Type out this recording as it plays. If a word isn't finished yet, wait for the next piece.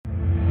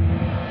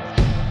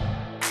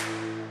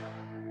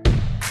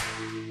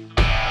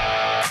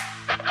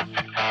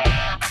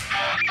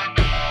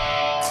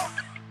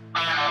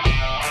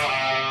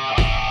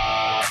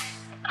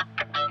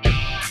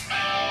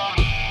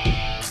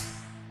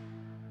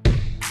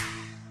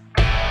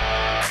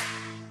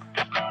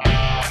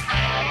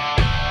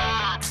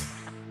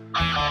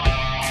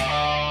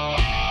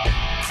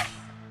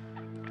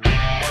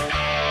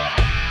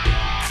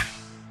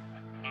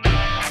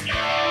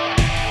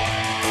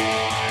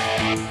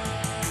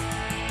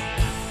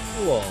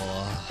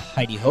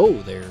Heidi ho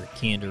there,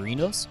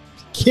 Canderinos.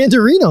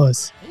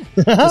 Canderinos.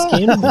 Just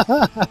came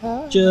to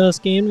me.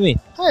 Just came to me.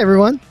 Hi,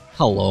 everyone.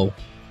 Hello.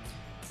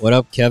 What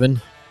up,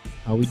 Kevin?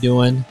 How we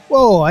doing?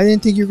 Whoa, I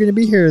didn't think you were going to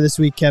be here this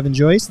week, Kevin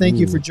Joyce. Thank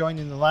you Ooh. for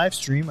joining the live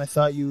stream. I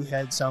thought you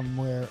had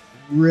somewhere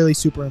really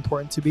super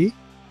important to be.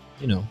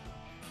 You know,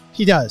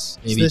 He does.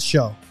 It's Maybe. this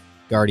show.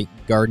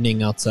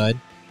 gardening outside.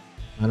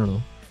 I don't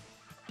know.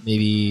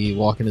 Maybe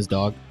walking his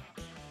dog.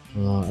 I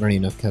don't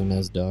even know if Kevin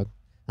has a dog.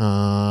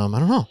 I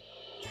don't know.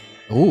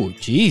 Oh,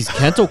 geez.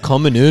 Kento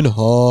coming in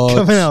hot.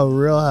 Coming out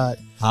real hot.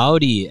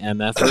 Howdy,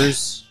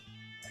 MFers.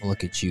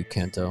 Look at you,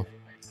 Kento.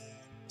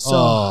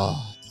 So,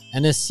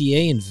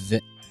 NSCA and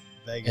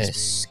Vegas.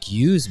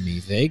 excuse me,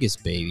 Vegas,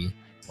 baby.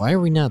 Why are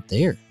we not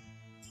there?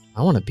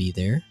 I want to be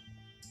there.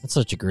 That's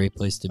such a great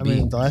place to I be.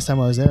 mean, the last time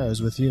I was there, I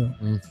was with you.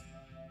 Was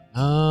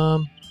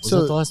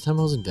So- that the last time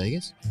I was in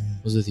Vegas?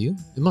 Was it with you?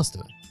 It must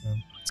have been. Yeah.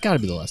 It's got to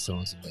be the last time I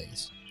was in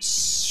Vegas.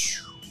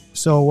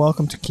 So,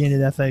 welcome to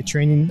Candid Athletic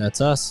Training,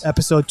 That's us.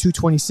 episode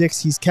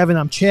 226. He's Kevin.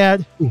 I'm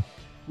Chad. Ooh.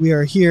 We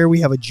are here. We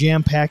have a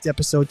jam-packed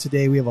episode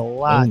today. We have a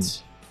lot.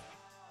 Ooh.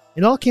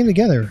 It all came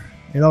together.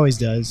 It always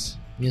does.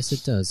 Yes,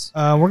 it does.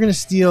 We're gonna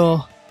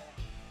steal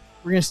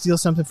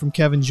something from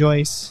Kevin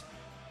Joyce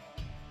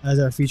as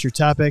our featured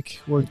topic.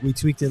 We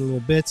tweaked it a little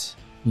bit.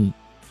 Hmm.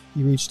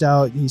 He reached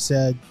out. He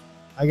said,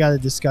 "I got a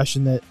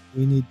discussion that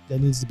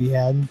needs to be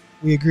had." And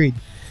we agreed.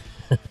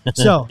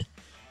 So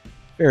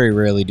Very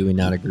rarely do we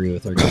not agree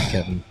with our good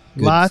Kevin.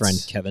 Good Lots.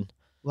 friend Kevin.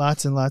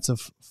 lots and lots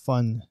of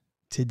fun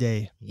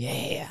today.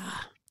 Yeah.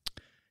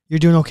 You're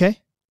doing okay?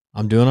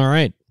 I'm doing all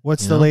right.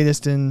 What's You the know?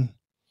 latest in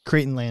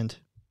Creighton land?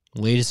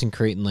 Latest in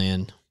Creighton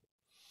land.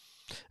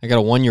 I got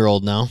a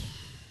 1-year-old now.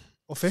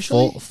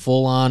 Officially?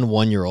 Full on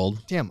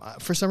 1-year-old. Damn.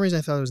 For some reason,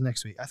 I thought it was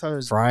next week. I thought it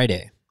was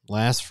Friday.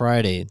 Last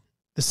Friday.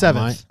 the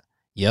 7th.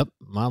 Yep.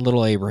 My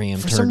little Abraham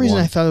For turned some reason,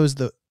 1. I thought it was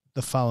the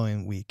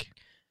following week.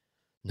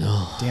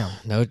 No. Damn.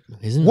 No,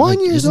 isn't 1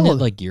 it years isn't old.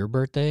 it like your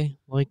birthday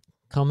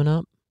coming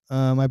up?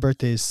 My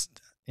birthday's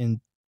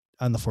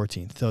on the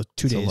 14th, so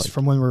 2 So, days like,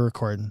 from when we're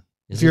recording.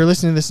 Is If you're it?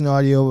 listening to this in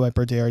audio, my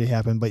birthday already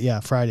happened. But yeah,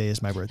 Friday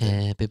is my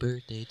birthday. Happy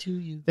birthday to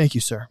you. Thank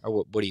you, sir.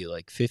 Or what are you,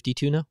 like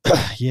 52 now?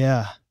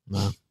 Yeah.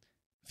 No.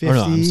 50, Oh,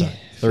 no, I'm sorry.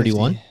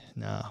 31? 50.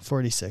 No,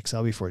 46.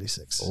 I'll be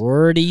 46.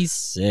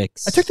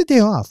 46. I took the day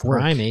off. Work.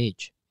 prime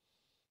age.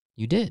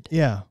 You did.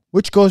 Yeah,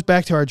 which goes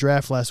back to our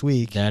draft last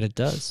week, That it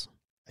does.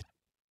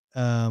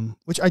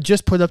 which I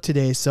just put up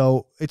today.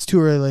 So it's too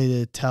early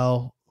to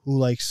tell who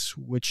likes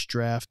which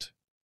draft.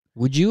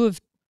 Would you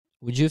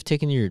have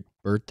taken your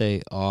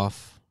birthday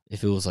off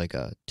if it was like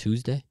a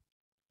Tuesday?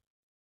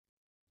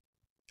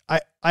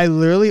 I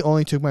literally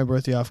only took my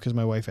birthday off because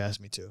my wife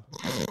asked me to.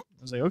 I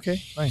was like, okay,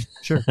 fine,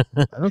 sure.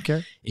 I don't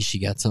care. Is she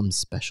got something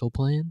special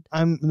planned?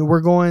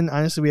 We're going,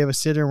 honestly, we have a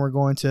sitter and we're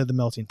going to the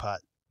Melting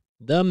Pot.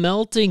 The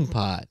melting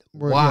pot.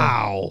 We're-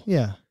 Wow.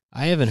 Yeah.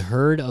 I haven't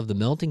heard of the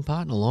melting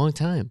pot in a long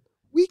time.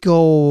 We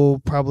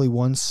go probably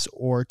once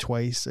or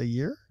twice a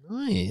year.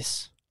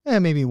 Nice.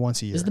 Maybe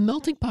once a year. Is the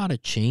melting pot a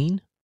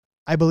chain?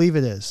 I believe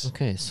it is.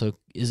 Okay, so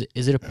is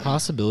it a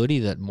possibility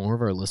that more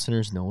of our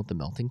listeners know what the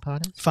melting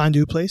pot is?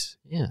 Fondue place.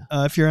 Yeah.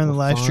 If you're on the Or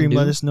live stream, let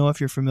fondue? us know if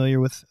you're familiar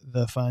with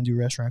the fondue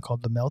restaurant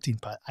called the Melting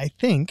Pot. I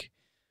think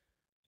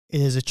it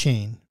is a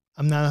chain.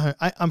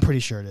 I'm pretty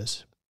sure it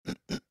is.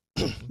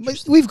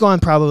 But we've gone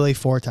probably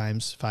 4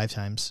 times, 5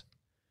 times.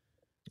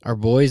 Our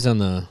boys on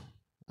the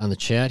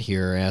chat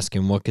here are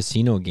asking what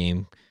casino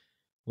gambling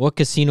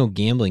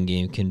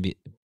game can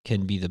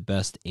be the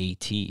best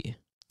AT.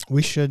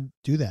 We should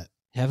do that.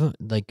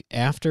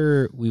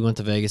 After we went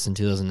to Vegas in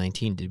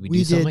 2019, did we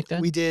do something like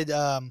that? We did.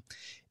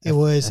 It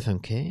was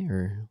FMK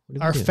or what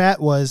did our we do? fat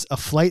was a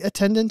flight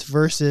attendant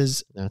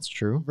versus That's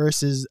true.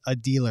 a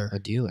dealer. A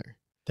dealer.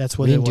 That's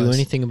what We it didn't was. do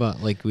anything about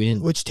we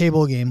didn't. Which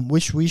table game?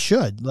 Which we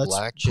should. Let's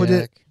put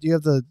it. Blackjack. Do you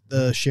have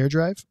the share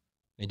drive?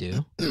 I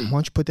do. Why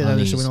don't you put that On on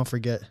there so we these don't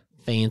forget?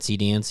 Fancy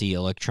dancy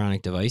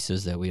electronic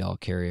devices that we all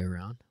carry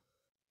around.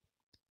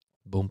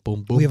 Boom,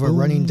 boom, boom. We have a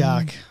running boom.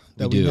 doc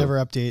that we do. never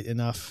update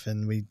enough,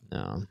 and we.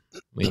 No,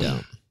 we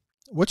don't.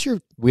 What's your?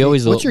 We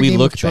always What's your we game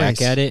look of back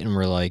choice? at it and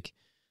we're like,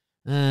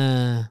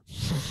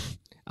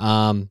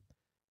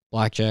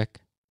 blackjack.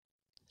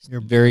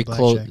 Your Very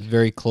close, blackjack.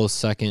 very close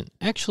second.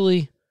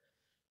 Actually,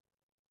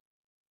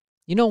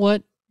 you know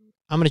what?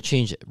 I'm gonna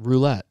change it.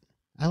 Roulette.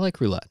 I like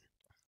roulette.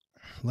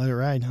 Let it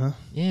ride, huh?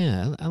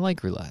 Yeah, I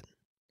like roulette.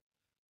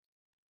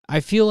 I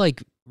feel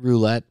like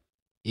roulette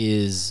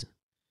is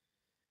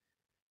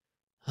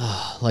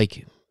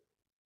like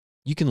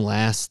you can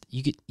last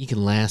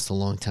a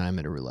long time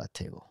at a roulette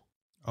table.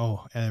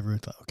 Oh, at a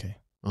root. Okay.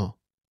 Oh.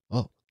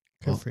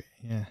 Good Oh. for you.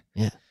 Yeah.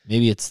 Yeah,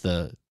 maybe it's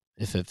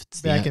if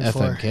it's Back the and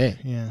forth. FMK.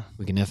 Yeah.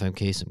 We can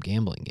FMK some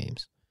gambling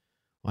games.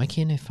 Why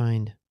can't I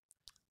find?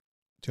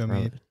 Do you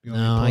want me? Probably- You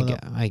want No, me I to pull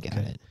it got up? I got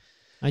Okay. it.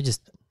 I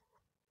just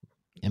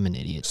am an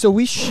idiot. So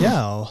we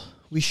shall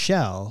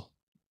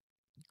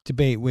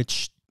debate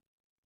which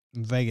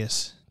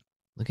Vegas.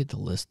 Look at the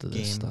list of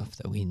this Game. stuff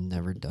that we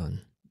never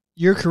done.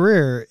 Your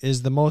career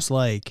is the most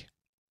like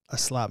a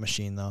slot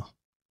machine, though.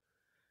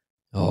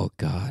 Oh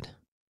God.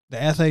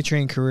 The athletic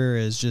training career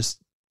is just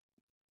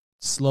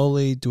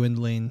slowly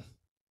dwindling.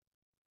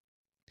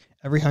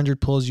 Every 100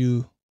 pulls,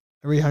 you're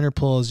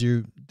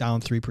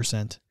down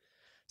 3%.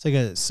 It's like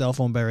a cell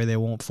phone battery they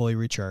won't fully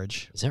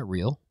recharge. Is that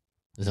real?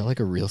 Is that like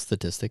a real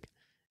statistic?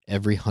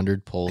 Every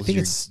 100 pulls,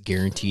 you're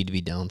guaranteed to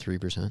be down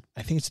 3%.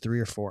 I think it's 3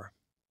 or 4.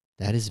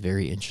 That is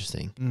very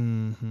interesting.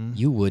 Mm-hmm.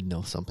 You would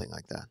know something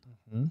like that.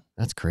 Mm-hmm.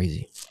 That's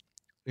crazy.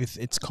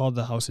 It's called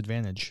the house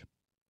advantage.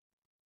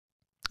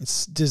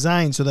 It's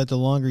designed so that the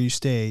longer you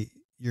stay,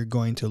 you're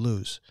going to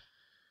lose.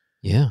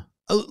 Yeah.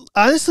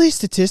 Honestly,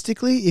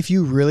 statistically, if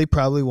you really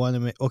probably want to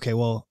make... Okay,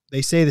 well,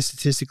 they say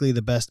statistically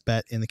the best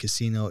bet in the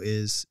casino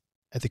is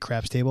at the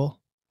craps table.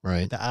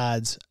 Right. The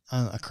odds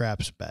on a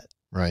craps bet.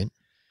 Right.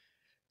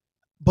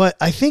 But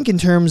I think in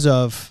terms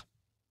of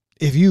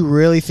if you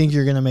really think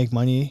you're going to make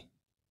money,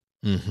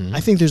 mm-hmm. I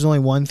think there's only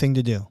one thing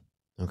to do.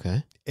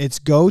 Okay. It's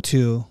going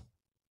to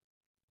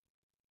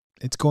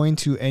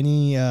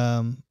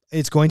the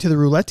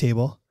roulette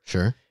table.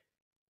 Sure.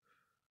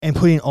 And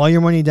putting all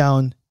your money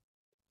down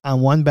on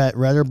one bet,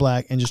 red or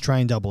black, and just try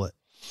and double it.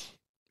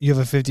 You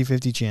have a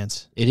 50-50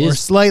 chance. Or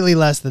slightly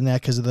less than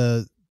that because of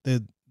the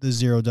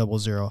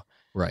 0-0-0.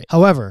 Right.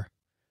 However,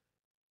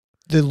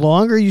 the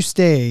longer you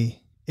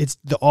stay,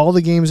 all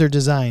the games are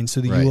designed so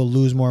that you will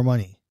lose more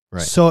money.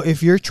 Right. So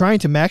if you're trying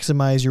to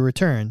maximize your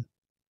return,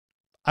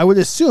 I would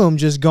assume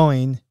just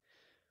going,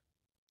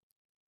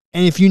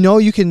 and if you know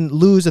you can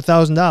lose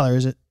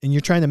 $1,000 and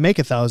you're trying to make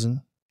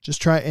 $1,000,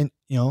 just try and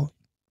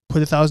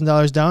put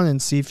 $1,000 down and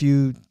see if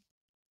you.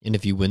 And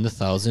if you win the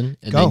 1,000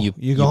 and then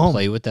you go home.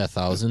 Play with that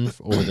 1,000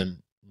 over the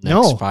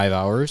next 5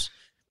 hours,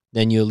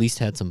 then you at least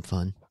had some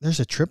fun. There's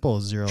a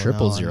 0-0.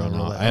 0-0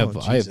 now. I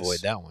avoid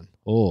that one.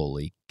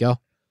 Holy cow!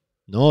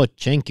 No,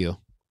 thank you.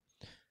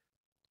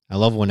 I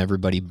love when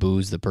everybody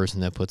boos the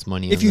person that puts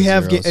money. If you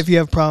have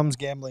problems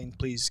gambling,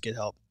 please get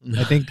help.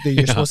 I think that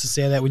you're supposed to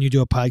say that when you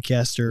do a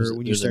podcast or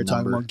when you start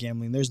talking about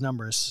gambling. There's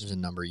numbers. There's a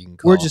number you can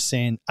call. We're just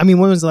saying. I mean,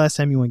 when was the last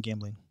time you went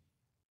gambling?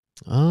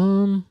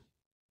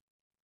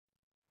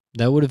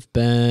 That would have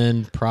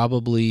been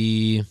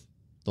probably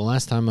the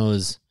last time I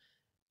was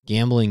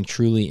gambling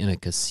truly in a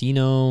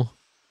casino.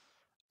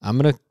 I'm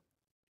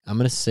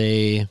gonna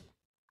say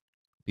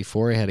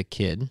before I had a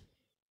kid.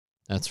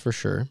 That's for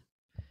sure.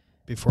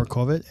 Before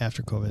COVID?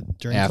 After COVID?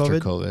 During After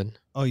COVID? COVID.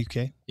 Oh,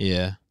 okay.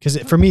 Yeah. Because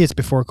for me, it's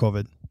before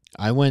COVID.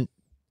 I went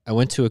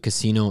to a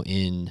casino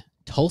in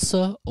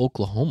Tulsa,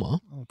 Oklahoma.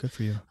 Oh, good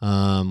for you.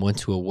 Went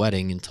to a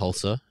wedding in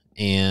Tulsa,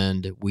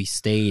 and we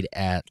stayed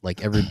at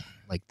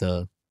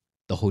the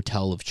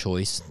hotel of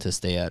choice to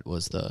stay at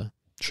was a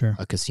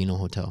casino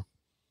hotel.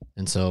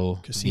 And so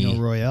Casino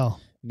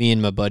Royale. Me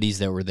and my buddies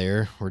that were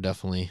there were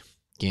definitely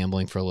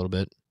gambling for a little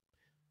bit.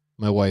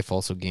 My wife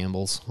also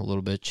gambles a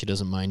little bit. She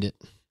doesn't mind it.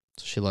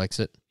 So she likes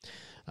it.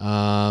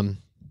 Yeah,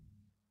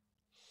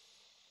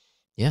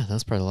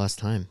 that's probably the last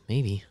time.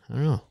 Maybe. I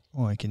don't know.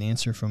 Oh, I can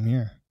answer from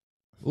here.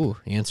 Ooh,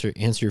 answer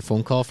your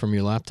phone call from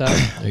your laptop.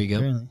 There you go.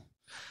 Apparently.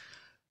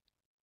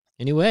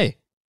 Anyway,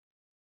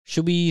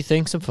 should we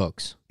thank some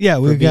folks? Yeah,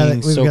 we've got a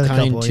kind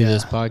couple, to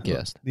this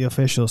podcast. The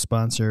official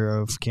sponsor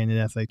of Candid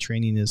Athletic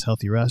Training is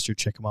Healthy Roster.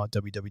 Check them out,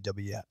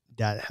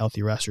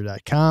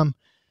 www.healthyroster.com.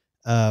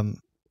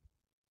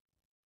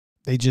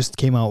 They just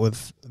came out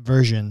with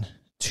version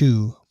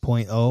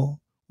 2.0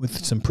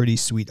 with some pretty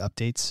sweet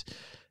updates.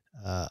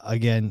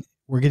 Again,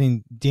 we're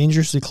getting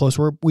dangerously close.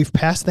 We've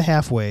passed the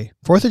halfway.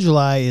 4th of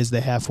July is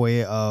the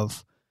halfway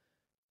of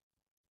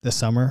the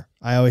summer,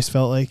 I always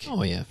felt like.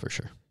 Oh, yeah, for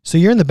sure. So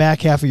you're in the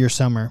back half of your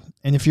summer,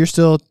 and if you're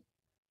still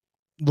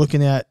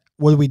looking at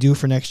what do we do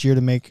for next year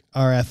to make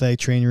our athletic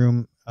training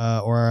room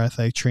or our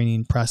athletic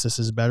training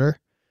processes better,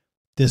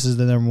 this is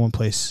the number one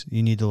place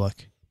you need to look.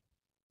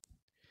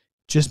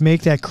 Just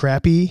make that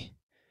crappy.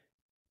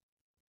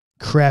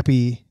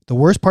 The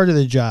worst part of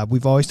the job,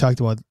 we've always talked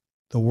about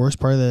the worst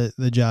part of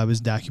the job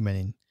is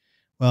documenting.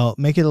 Well,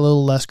 make it a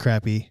little less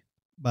crappy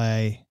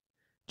by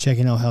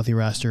checking out Healthy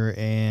Roster,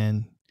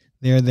 and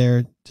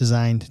they're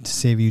designed to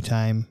save you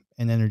time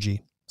and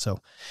energy. So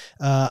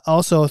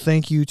also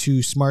thank you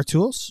to Smart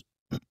Tools.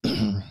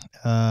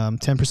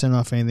 10%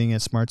 off anything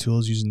at Smart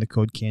Tools using the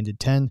code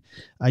CANDID10.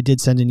 I did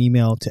send an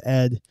email to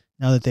Ed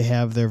now that they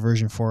have their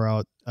version 4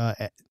 out,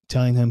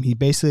 telling him he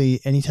basically,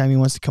 anytime he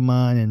wants to come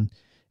on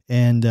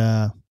and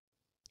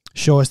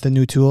show us the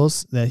new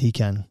tools that he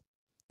can.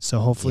 So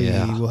hopefully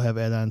we'll have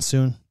Ed on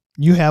soon.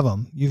 You have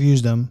them. You've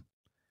used them.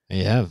 I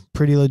have.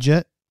 Pretty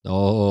legit?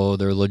 Oh,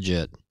 they're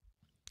legit.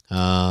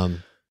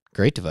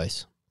 Great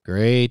device.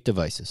 Great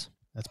devices.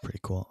 That's pretty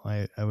cool.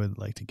 I would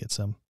like to get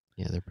some.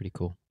 Yeah, they're pretty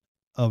cool.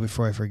 Oh,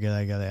 before I forget,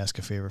 I got to ask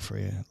a favor for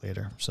you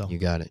later. So you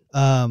got it.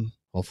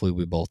 Hopefully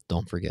we both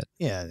don't forget.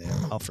 Yeah,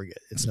 I'll forget.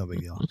 It's no big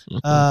deal.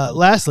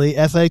 Lastly,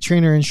 Athletic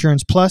Trainer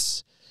Insurance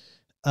Plus.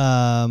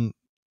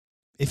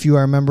 If you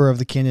are a member of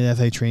the Candid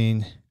Athletic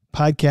Training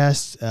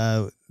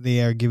podcast,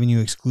 they are giving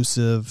you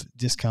exclusive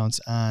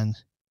discounts on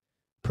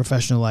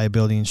professional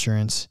liability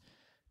insurance.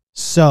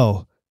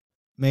 So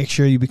make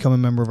sure you become a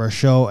member of our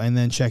show and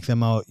then check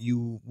them out.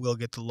 You will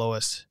get the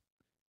lowest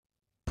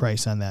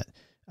price on that.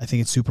 I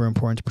think it's super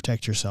important to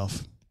protect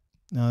yourself.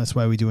 No, that's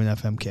why we do an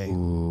FMK.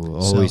 Ooh,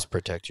 always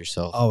protect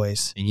yourself.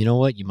 Always. And you know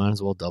what? You might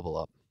as well double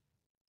up.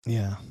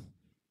 Yeah.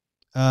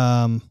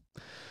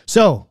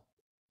 So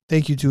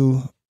thank you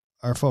to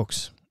our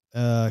folks.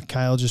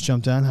 Kyle just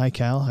jumped on. Hi,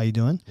 Kyle. How you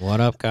doing?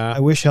 What up, Kyle? I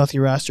wish Healthy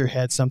Roster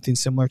had something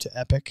similar to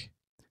Epic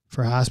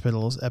for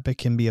hospitals. Epic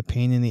can be a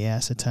pain in the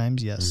ass at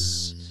times.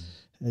 Yes.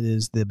 It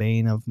is the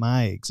bane of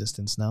my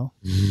existence now.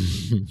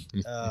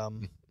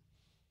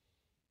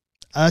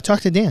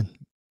 Talk to Dan.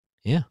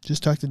 Yeah.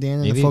 Just talk to Dan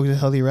and the folks at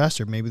Healthy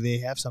Roster. Maybe they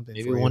have something for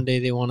you. Maybe one day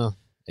they want to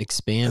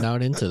expand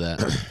out into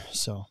that.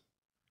 So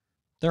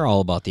they're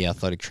all about the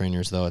athletic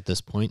trainers, though, at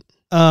this point.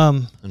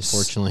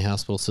 Unfortunately,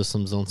 hospital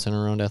systems don't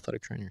center around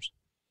athletic trainers.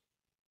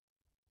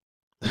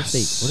 What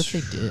if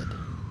they did?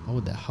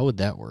 How would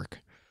that work?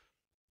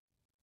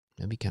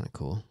 That'd be kind of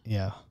cool.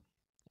 Yeah.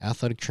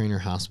 Athletic trainer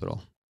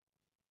hospital.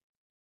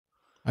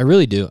 I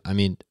really do. I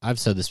mean, I've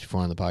said this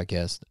before on the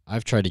podcast.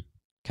 I've tried to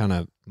kind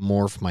of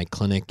morph my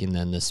clinic and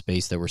then the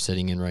space that we're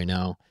sitting in right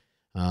now,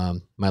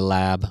 my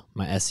lab,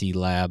 my SE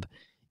lab,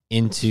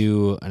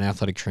 into an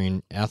athletic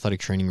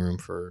training room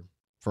for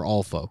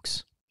all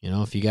folks. You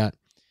know, if you got...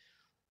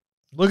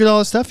 Look at all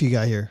the stuff you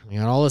got here. We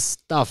got all this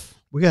stuff.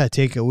 We got to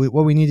take it.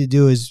 What we need to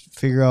do is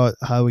figure out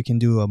how we can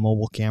do a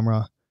mobile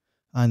camera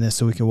on this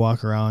so we can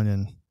walk around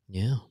and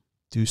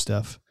do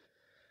stuff.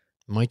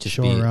 It might just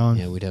show be around.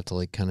 Yeah, we'd have to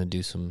like kind of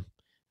do some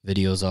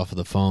videos off of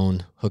the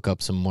phone, hook up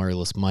some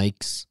wireless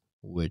mics,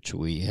 which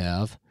we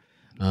have.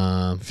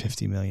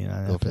 50 million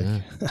on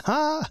Epic.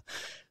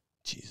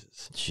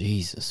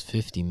 Jesus,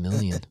 50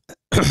 million.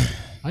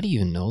 How do you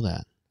even know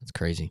that? That's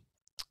crazy.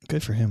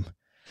 Good for him.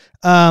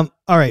 All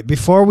right,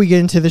 before we get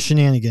into the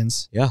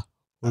shenanigans. Yeah.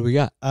 What do we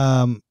got?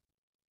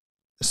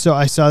 So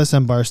I saw this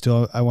on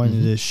Barstool. I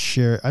wanted to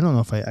share. I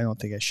don't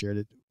think I shared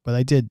it, but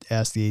I did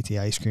ask the AT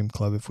Ice Cream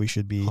Club if we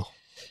should be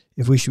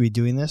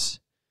doing this.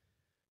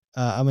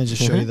 I'm gonna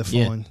just show you the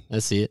phone. Yeah, I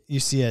see it. You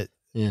see it.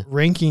 Yeah.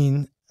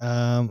 Ranking.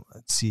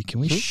 Let's see.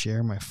 Can we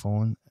share my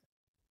phone?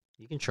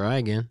 You can try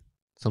again.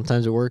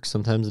 Sometimes it works.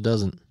 Sometimes it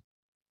doesn't.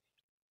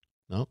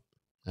 Nope.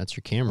 That's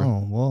your camera.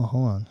 Oh, well,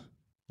 hold on.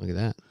 Look at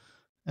that.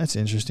 That's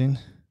interesting.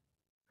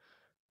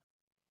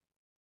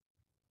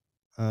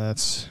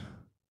 That's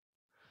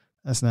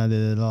not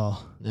it at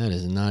all. That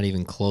is not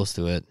even close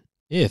to it.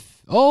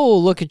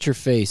 Look at your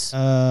face.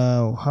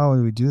 How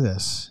do we do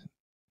this?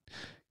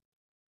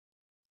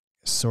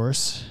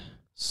 Source.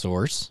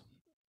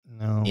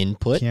 No.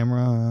 Input.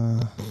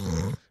 Camera.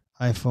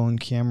 iPhone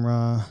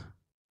camera.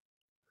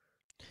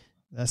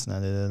 That's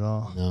not it at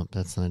all. Nope,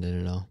 that's not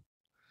it at all.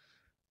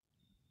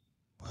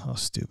 How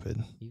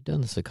stupid. You've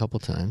done this a couple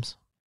times.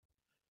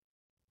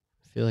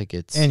 I feel like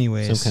it's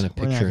anyways, some kind of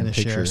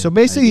picture-in-picture. Share. So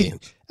basically,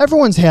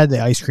 everyone's had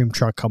the ice cream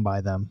truck come by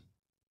them.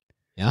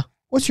 Yeah.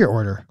 What's your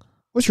order?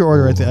 What's your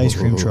order at the ice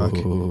cream truck?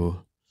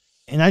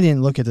 And I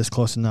didn't look at this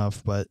close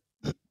enough, but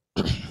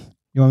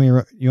you want me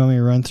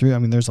to run through? I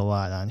mean, there's a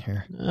lot on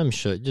here. I'm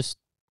sure. Just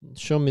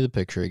show me the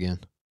picture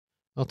again.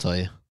 I'll tell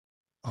you.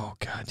 Oh,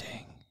 god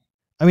dang.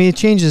 I mean, it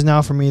changes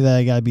now for me that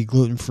I got to be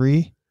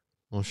gluten-free.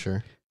 Well,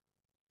 sure.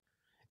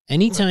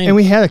 Anytime. And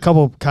we had a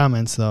couple of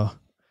comments, though.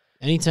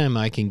 Anytime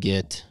I can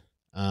get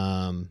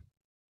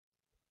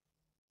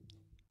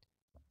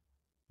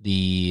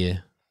the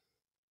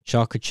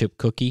chocolate chip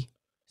cookie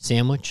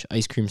sandwich,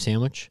 ice cream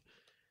sandwich,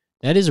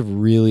 that is a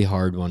really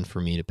hard one for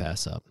me to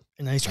pass up.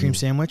 An ice cream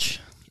sandwich?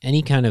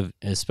 Any kind of,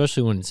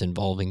 especially when it's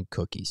involving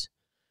cookies.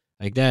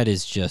 Like, that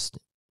is just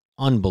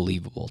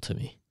unbelievable to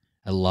me.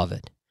 I love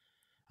it.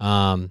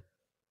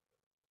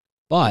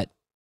 But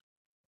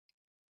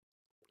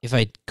if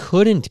I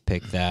couldn't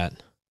pick that,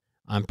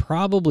 I'm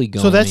probably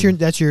going. So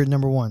that's your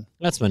number one.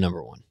 That's my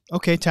number one.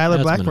 Okay,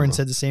 Tyler Blackburn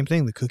said the same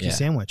thing. The cookie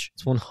sandwich.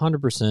 It's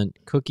 100%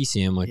 cookie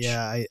sandwich.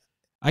 Yeah,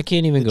 I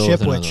can't even go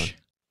with another one.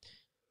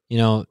 You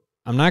know,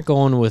 I'm not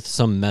going with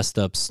some messed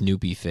up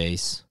Snoopy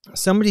face.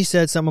 Somebody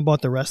said something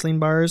about the wrestling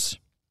bars.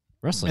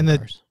 Bars.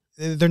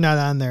 They're not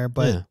on there,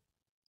 but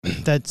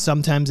that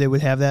sometimes they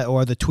would have that,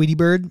 or the Tweety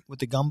Bird with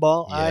the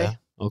gumball eye.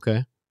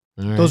 Okay.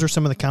 All right. Those are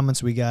some of the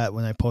comments we got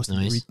when I posted,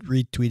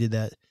 retweeted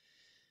that.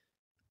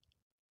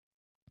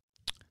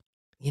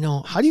 You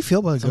know, how do you feel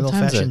about a good old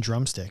fashioned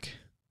drumstick?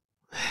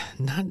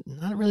 Not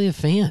really a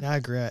fan.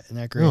 Not great.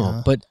 No,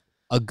 huh? But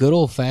a good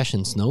old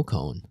fashioned snow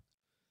cone.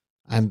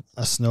 I'm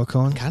a snow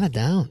cone. Kind of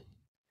down.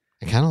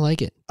 I kind of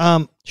like it.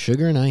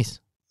 Sugar and ice.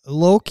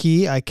 Low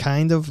key, I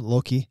kind of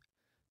like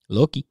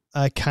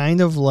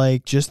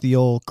just the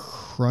old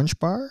Crunch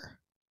Bar.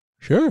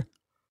 Sure.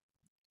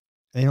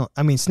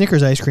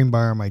 Snickers ice cream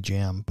bar are my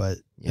jam, but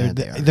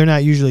they're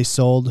not usually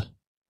sold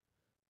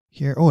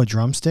here. Oh, a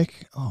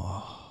drumstick.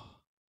 Oh.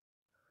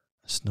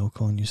 Snow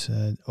cone, you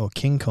said. Oh,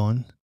 king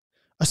cone.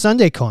 A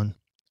sundae cone.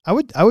 I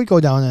would go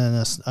down on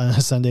a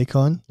sundae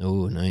cone.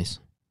 Oh, nice.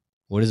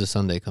 What is a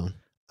sundae cone?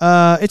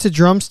 It's a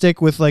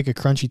drumstick with like a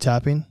crunchy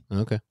topping.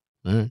 Okay.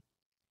 All right.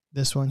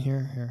 This one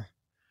here.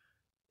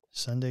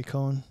 Sundae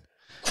cone.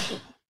 All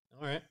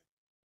right.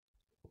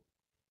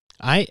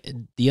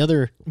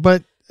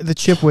 But The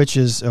Chipwich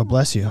is, oh,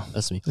 bless you.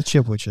 That's me. The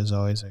Chipwich is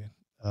always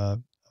a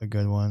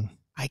good one.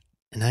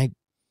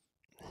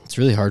 It's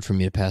really hard for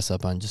me to pass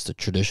up on just a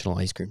traditional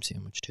ice cream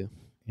sandwich too.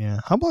 Yeah.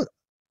 How about,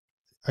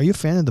 are you a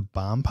fan of the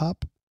Bomb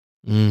Pop?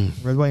 Mm.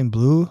 Red, white, and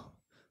blue?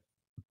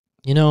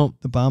 You know,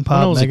 The Bomb When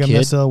I Pop, was a Mega kid-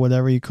 Missile,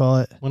 whatever you call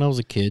it. when I was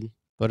a kid,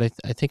 but I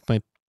think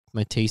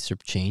my tastes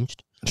have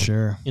changed.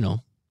 Sure. You know,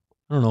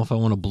 I don't know if I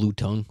want a blue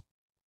tongue.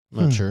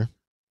 I'm not sure.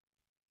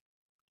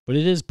 But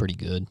it is pretty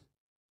good.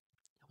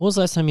 When was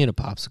the last time you had a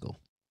popsicle?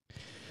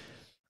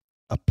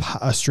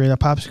 A straight up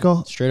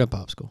popsicle? Straight up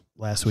popsicle.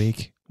 Last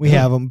week. We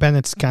Yeah. have him.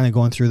 Bennett's kind of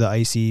going through the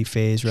icy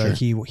phase, right?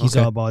 Sure. He's Okay.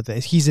 all about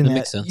that. He's in That that.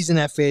 makes sense. He's in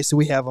that phase, so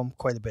we have him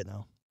quite a bit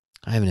now.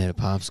 I haven't had a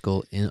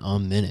popsicle in a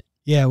minute.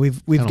 Yeah,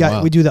 we've Kinda got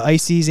wild. we do the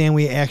ices, and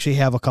we actually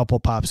have a couple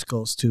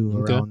popsicles too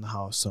Okay. around the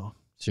house. So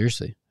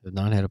Seriously, I've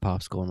not had a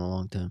popsicle in a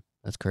long time.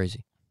 That's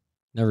crazy.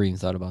 Never even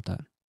thought about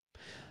that.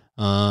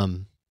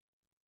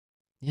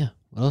 Yeah.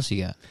 What else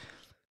you got?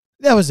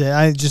 that was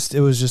it. It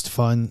was just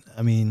fun.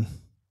 I mean,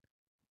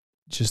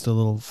 just a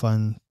little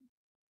fun,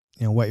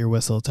 wet your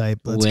whistle type.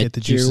 Let's Wet get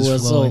the your juices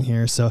whistle. flowing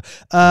here. So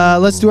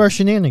let's do our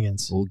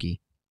shenanigans. Oogie.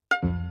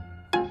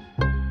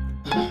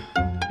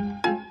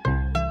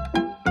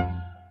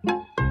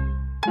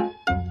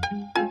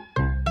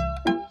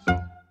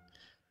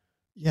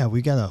 Yeah,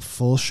 we got a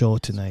full show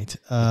tonight.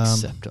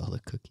 Except all the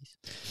cookies.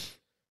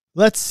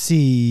 Let's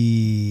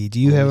see. Do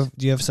you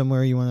have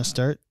somewhere you want to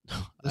start?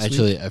 this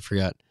Actually, week? I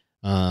forgot.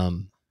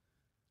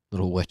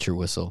 Little wet your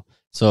whistle.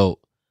 So,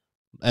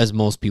 as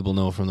most people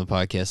know from the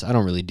podcast, I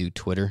don't really do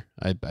Twitter.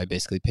 I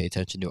basically pay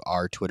attention to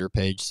our Twitter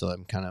page, so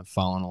I'm kind of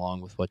following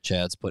along with what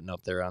Chad's putting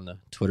up there on the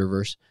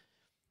Twitterverse.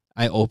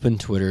 I opened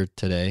Twitter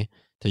today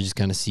to just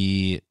kind of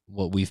see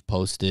what we've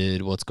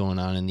posted, what's going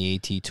on in the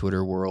AT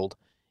Twitter world,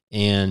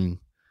 and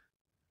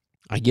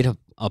I get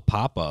a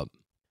pop-up,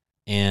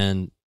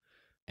 and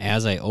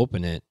as I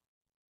open it,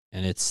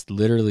 and it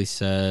literally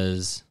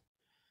says,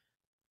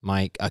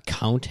 my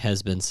account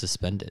has been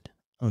suspended.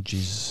 Oh,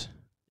 Jesus.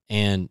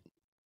 And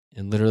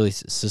literally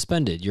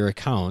suspended. Your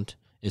account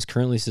is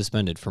currently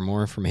suspended. For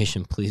more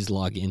information, please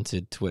log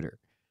into Twitter.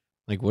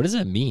 Like, what does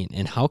that mean?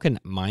 And how can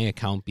my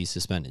account be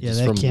suspended?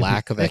 Just from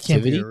lack of that can't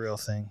activity? be a real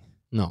thing.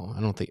 No,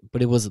 I don't think.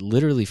 But it was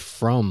literally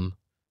from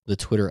the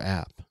Twitter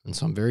app. And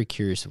so I'm very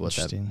curious of what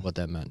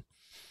that meant.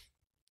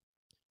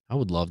 I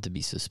would love to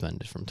be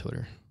suspended from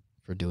Twitter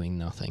for doing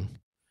nothing.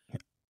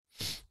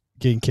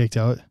 Getting kicked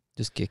out?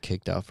 Just get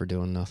kicked out for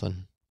doing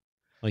nothing.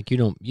 Like, you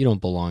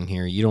don't belong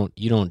here. You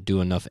don't do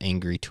enough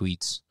angry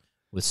tweets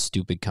with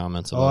stupid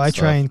comments about I stuff.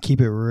 try and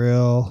keep it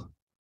real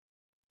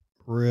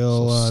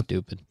So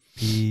stupid.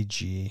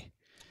 PG.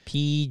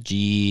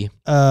 PG.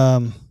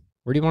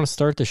 Where Where do you want to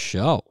start the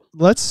show?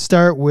 Let's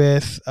start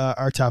with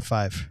our top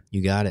 5.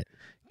 You got it.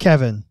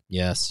 Kevin,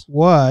 Yes.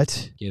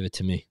 what? Give it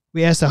to me.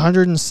 We asked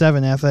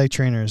 107 athletic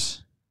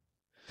trainers.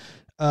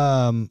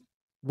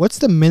 What's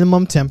the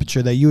minimum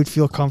temperature that you would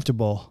feel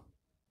comfortable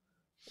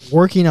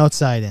working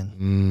outside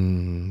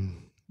in?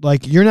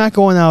 Like, you're not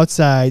going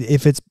outside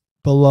if it's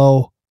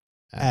below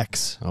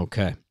X.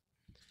 Okay.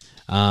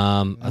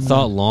 I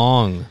thought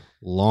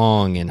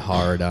long and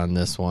hard on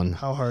this one.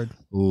 How hard?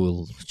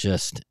 Ooh,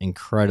 just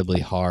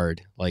incredibly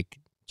hard. Like,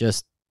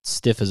 just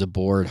stiff as a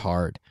board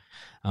hard.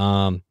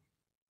 I'm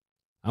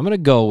going to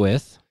go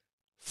with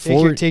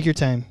Take your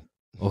time.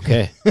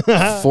 Okay.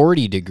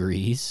 40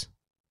 degrees.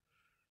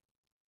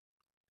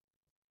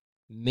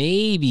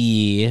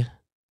 Maybe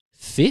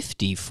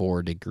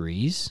 54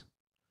 degrees.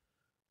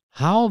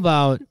 How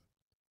about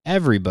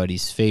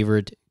everybody's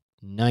favorite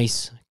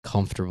nice,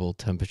 comfortable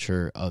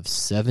temperature of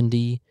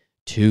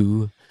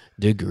 72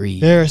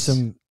 degrees? There are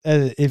some.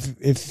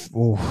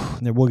 We'll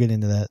get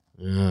into that.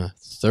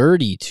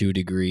 32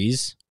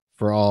 degrees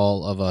for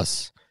all of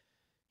us,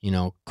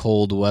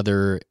 cold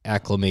weather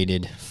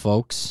acclimated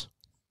folks.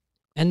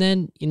 And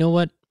then, you know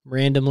what?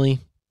 Randomly,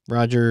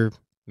 Roger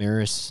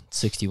Maris,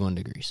 61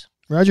 degrees.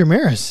 Roger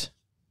Maris.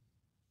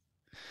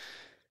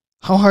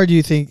 How hard do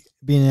you think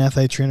being an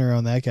athletic trainer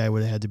around that guy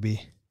would have had to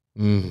be?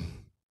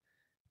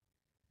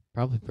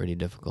 Probably pretty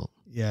difficult.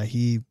 Yeah,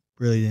 he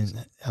really didn't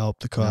help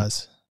the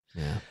cause.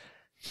 Yeah.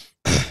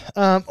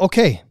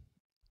 Okay.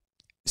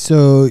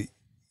 So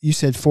you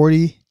said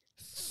 40,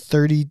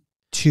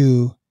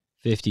 32.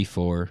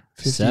 54,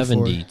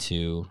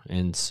 72,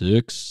 and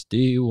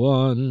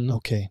 61.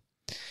 Okay.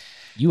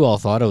 You all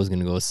thought I was going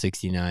to go with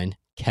 69.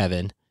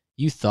 Kevin,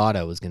 you thought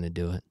I was going to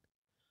do it.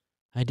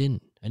 I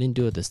didn't. I didn't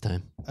do it this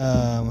time.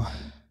 What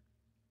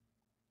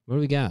do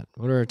we got?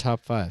 What are our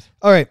top 5?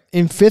 All right.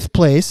 In 5th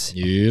place,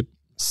 Yep.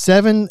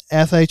 7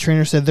 athletic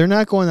trainers said they're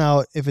not going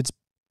out if it's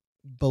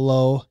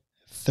below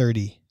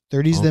 30.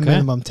 30 is the Okay.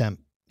 minimum temp.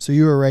 So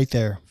you were right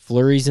there.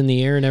 Flurries in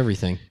the air and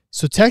everything.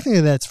 So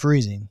technically that's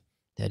freezing.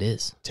 That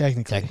is.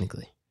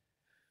 Technically.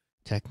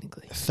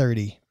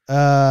 30.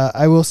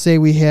 I will say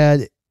we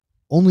had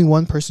only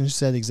one person who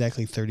said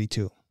exactly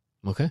 32.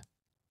 Okay.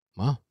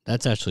 Wow.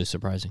 That's actually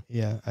surprising.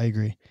 Yeah, I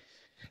agree.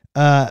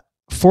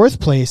 4th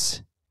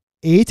place,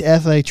 8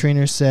 athletic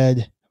trainers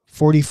said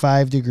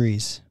 45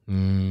 degrees.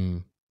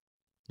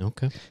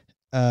 Okay.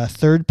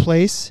 Third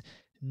place,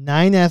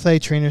 9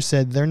 athletic trainers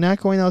said they're not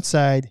going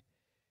outside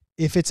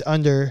if it's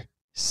under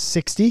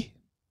 60.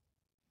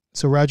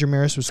 So Roger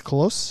Maris was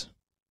close.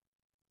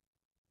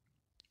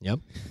 Yep.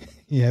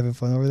 You having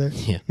fun over there?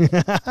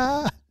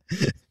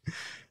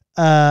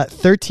 Yeah.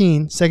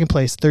 13, second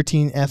place,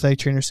 13 athletic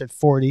trainers said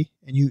 40.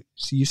 And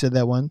you said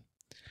that one.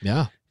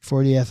 Yeah.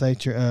 40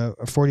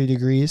 40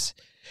 degrees.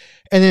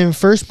 And then in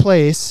first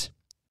place,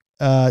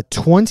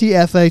 20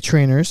 athletic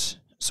trainers,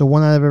 so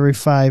 1 out of every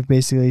 5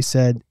 basically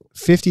said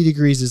 50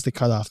 degrees is the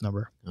cutoff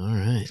number. All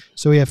right.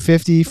 So we have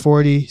 50,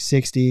 40,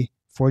 60,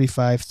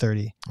 45,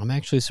 30. I'm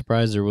actually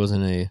surprised there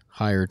wasn't a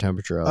higher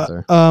temperature out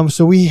there.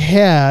 So we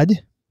had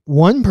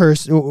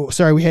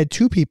we had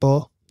 2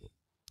 people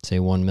Say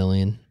 1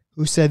 million.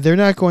 who said they're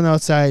not going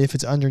outside if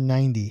it's under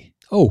 90.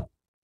 Oh.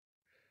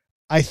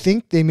 I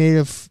think they may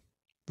have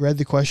read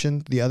the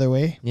question the other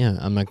way. Yeah,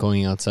 I'm not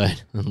going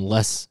outside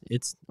unless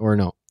it's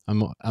I'm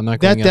not going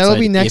outside. That'll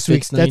be next if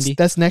week's. it's 90.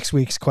 That's next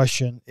week's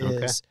question is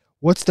Okay.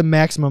 what's the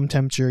maximum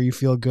temperature you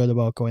feel good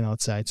about going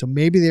outside? So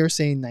maybe they were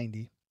saying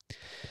 90.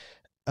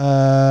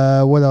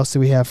 What else do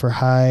we have for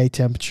high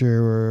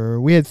temperature?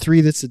 We had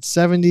 3 that said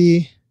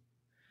 70,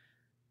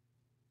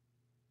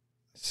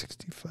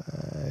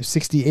 65,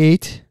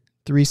 68.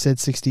 3 said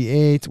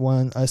 68,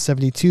 1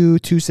 72,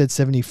 2 said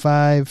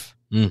 75.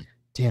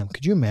 Damn,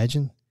 could you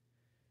imagine?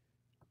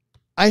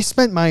 I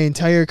spent my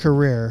entire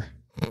career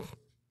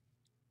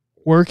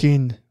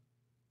working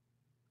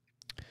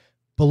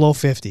below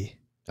 50.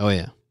 Oh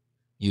yeah,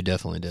 you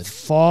definitely did.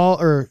 Fall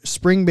or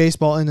spring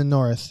baseball in the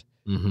north.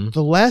 Mm-hmm.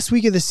 The last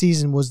week of the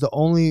season was the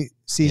only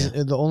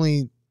season, the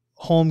only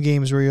home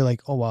games where you're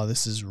like, oh wow,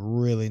 this is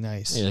really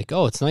nice. You're like,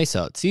 oh, it's nice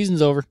out.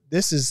 Season's over.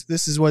 This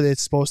is what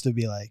it's supposed to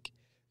be like.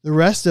 The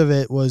rest of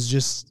it was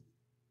just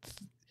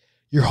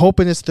you're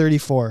hoping it's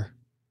 34,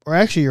 or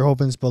actually you're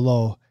hoping it's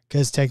below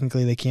because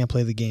technically they can't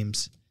play the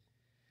games.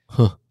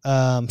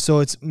 Huh. So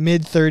it's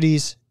mid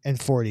 30s and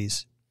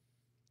 40s,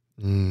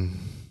 and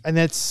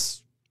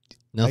that's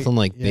nothing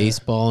like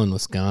baseball in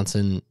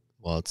Wisconsin.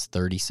 Well, it's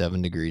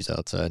 37 degrees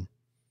outside.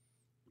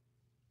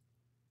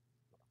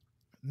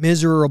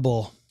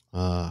 miserable.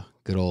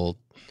 Good old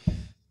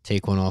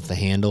take one off the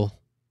handle.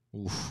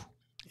 Oof,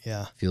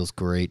 Yeah. feels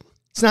great.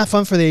 It's not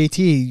fun for the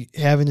AT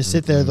having to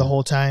sit there the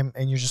whole time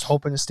and you're just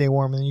hoping to stay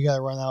warm and then you got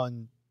to run out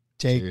and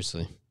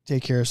Seriously.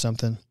 take care of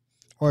something.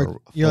 Or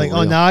For you're like,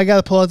 oh, real. now I got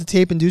to pull out the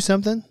tape and do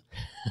something.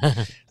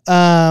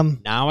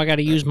 Now I got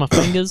to use my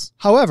fingers.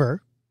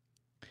 However,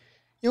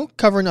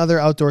 covering other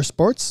outdoor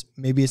sports,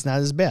 maybe it's not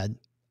as bad.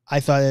 I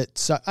thought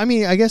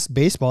I guess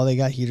baseball, they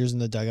got heaters in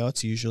the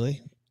dugouts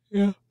usually.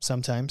 Yeah.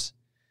 Sometimes.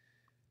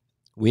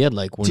 We had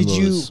like one of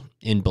those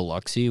in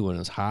Biloxi when it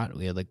was hot.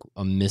 We had like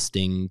a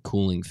misting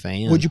cooling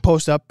fan. Would you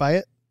post up by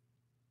it?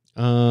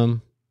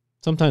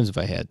 Sometimes if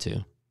I had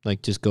to,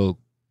 like just go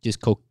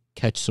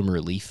catch some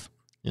relief,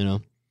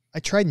 I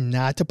tried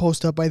not to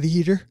post up by the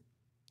heater.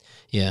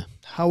 Yeah.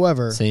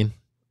 However, Same.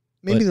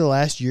 maybe the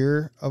last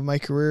year of my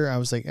career, I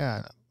was like,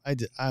 I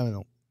don't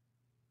know.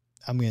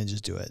 I'm going to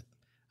just do it.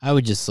 I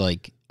would just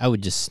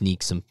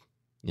sneak some,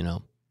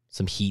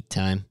 some heat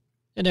time.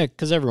 And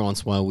because every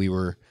once in a while we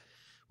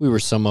were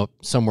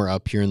somewhere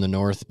up here in the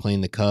north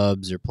playing the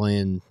Cubs or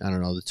playing, I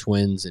don't know, the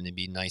Twins, and it'd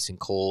be nice and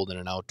cold in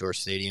an outdoor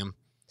stadium.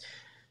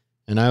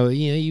 And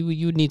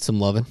you would need some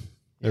loving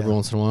every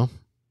once in a while.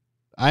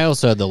 I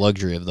also had the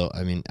luxury of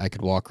I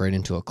could walk right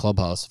into a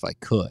clubhouse if I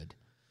could,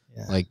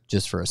 like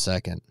just for a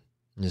second,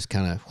 and just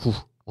kind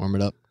of warm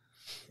it up.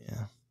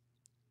 Yeah.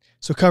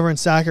 So covering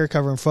soccer,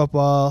 covering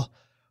football.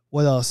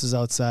 What else is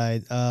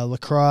outside?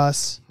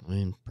 Lacrosse. I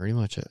mean, pretty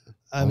much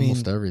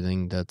almost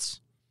everything. That's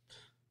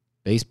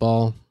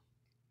baseball,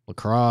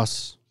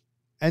 lacrosse.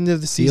 End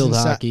of the season. Field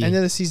hockey. End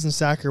of the season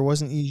soccer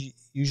wasn't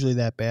usually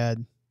that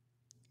bad.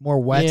 More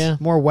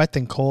wet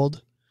than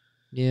cold.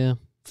 Yeah.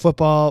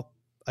 Football.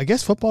 I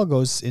guess football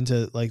goes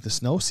into like the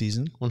snow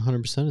season.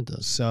 100% it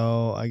does.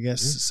 So I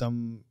guess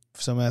some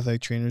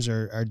athletic trainers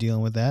are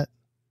dealing with that.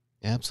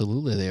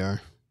 Absolutely, they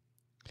are.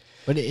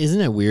 But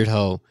isn't it weird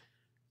how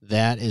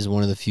that is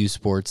one of the few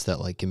sports that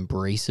like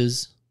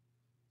embraces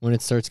when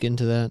it starts getting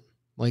to that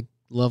like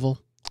level?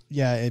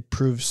 Yeah, it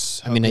proves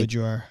how good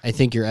you are. I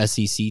think your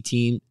SEC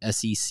teams,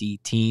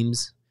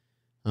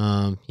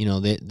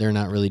 they're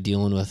not really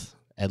dealing with,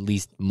 at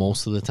least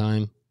most of the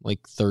time,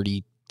 like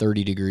 30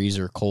 degrees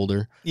or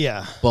colder.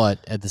 Yeah. But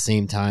at the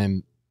same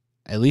time,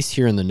 at least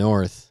here in the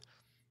north,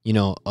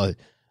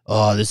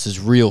 this is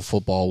real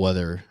football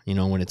weather,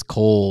 when it's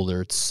cold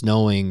or it's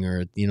snowing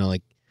or,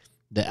 like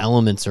the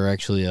elements are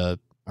actually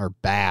are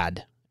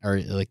bad,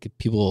 or like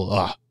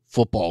people,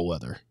 football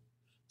weather.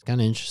 It's kind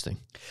of interesting.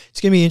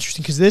 It's going to be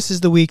interesting because this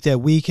is the week that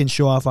we can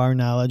show off our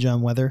knowledge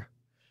on weather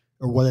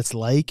or what it's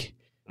like.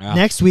 Yeah.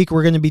 Next week,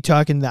 we're going to be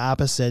talking the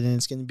opposite, and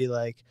it's going to be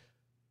like,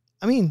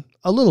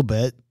 a little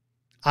bit.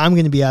 I'm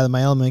going to be out of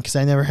my element because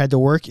I never had to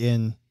work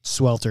in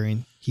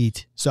sweltering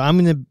heat. So I'm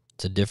going to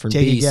it's a different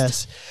take beast. a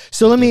guess.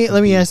 So let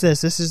me ask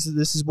this. This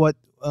is what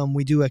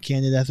we do at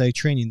Candid Athletic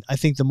Training. I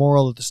think the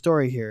moral of the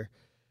story here,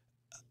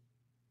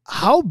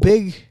 how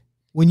big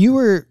When you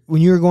were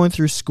going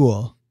through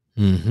school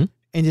Mm-hmm.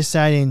 and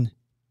deciding,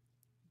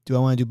 do I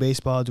want to do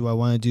baseball? Do I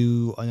want to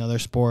do another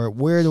sport?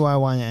 Where do I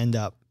want to end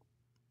up?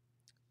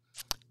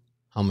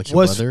 How much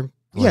Was- weather?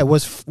 Yeah,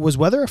 was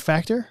weather a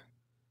factor?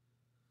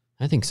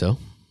 I think so.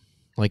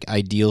 Like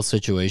ideal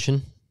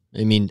situation.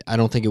 I mean, I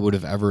don't think it would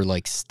have ever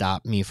like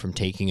stopped me from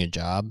taking a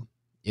job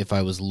if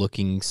I was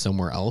looking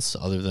somewhere else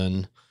other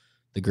than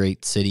the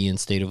great city and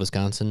state of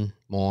Wisconsin,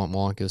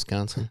 Milwaukee,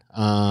 Wisconsin.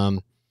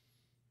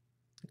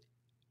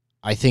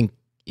 I think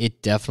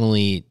it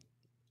definitely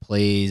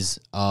plays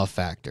a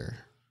factor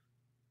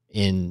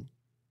in,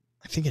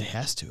 I think it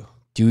has to.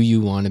 do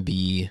you want to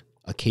be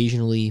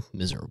occasionally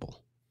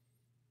miserable?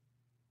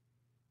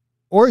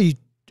 Or you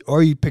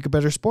pick a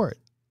better sport.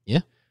 Yeah.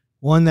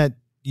 One that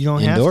you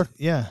don't Indoor? have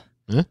to. Yeah.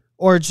 Yeah.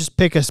 Or just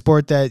pick a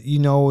sport that you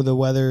know the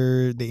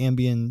weather, the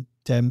ambient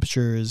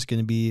temperature is going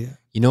to be.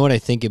 You know what? I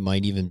think it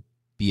might even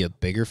be a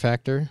bigger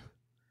factor.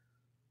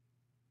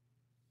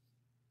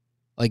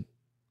 Like,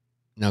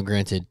 now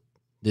granted,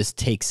 this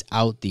takes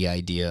out the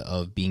idea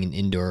of being an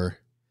indoor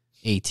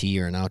AT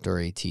or an outdoor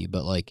AT,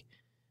 but like,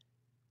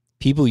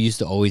 people used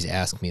to always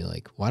ask me,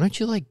 like, why don't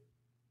you like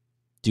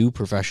do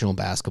professional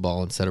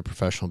basketball instead of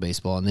professional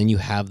baseball? And then you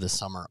have the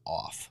summer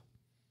off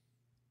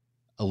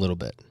a little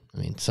bit. I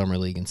mean, summer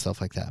league and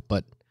stuff like that.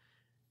 But,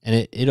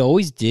 and it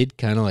always did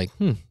kind of like,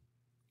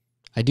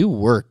 I do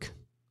work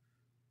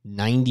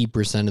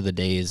 90% of the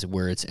days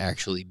where it's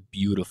actually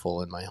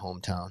beautiful in my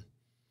hometown.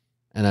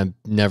 And I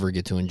never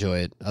get to enjoy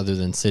it other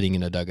than sitting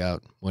in a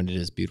dugout when it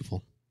is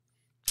beautiful.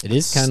 It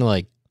is kind of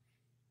like,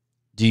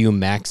 do you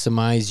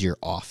maximize your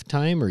off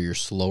time or your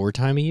slower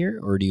time of year?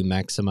 Or do you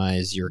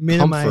maximize your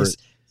comfort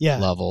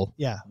level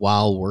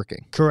while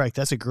working? Correct.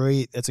 That's a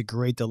great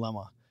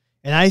dilemma.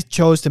 And I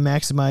chose to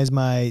maximize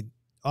my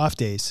off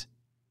days.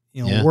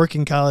 You know,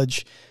 working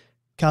college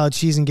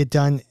season get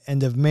done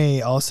end of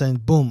May, all of a sudden,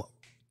 boom,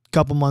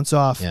 couple months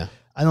off. Yeah.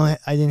 I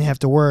didn't have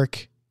to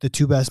work the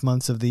 2 best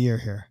months of the year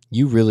here.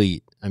 You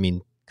really, I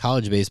mean,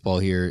 college baseball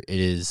here,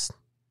 it's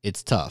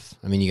tough.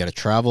 I mean, you got to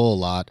travel a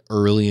lot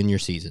early in your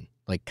season,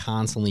 like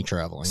constantly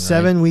traveling.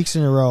 7 weeks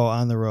in a row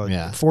on the road.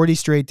 Yeah. 40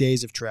 straight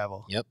days of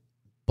travel. Yep.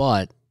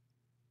 But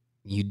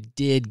you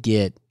did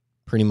get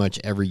pretty much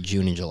every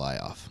June and July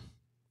off.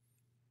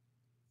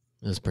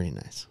 It was pretty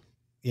nice.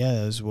 Yeah,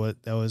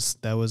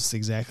 that was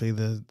exactly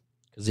the,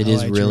 because it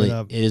is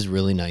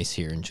really nice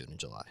here in June and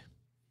July.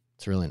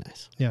 It's really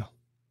nice. Yeah.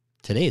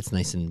 Today it's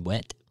nice and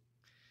wet.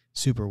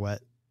 Super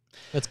wet.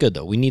 That's good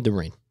though. We need the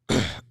rain.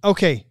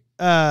 Okay.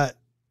 Kevin,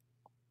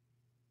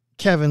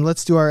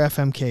 let's do our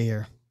FMK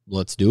here.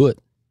 Let's do it.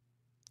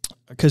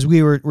 Because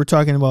we're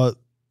talking about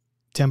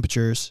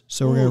temperatures,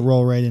 so we're gonna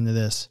roll right into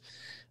this.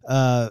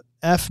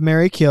 F,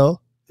 marry,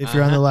 kill. If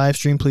you're on the live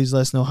stream, please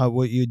let us know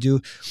what you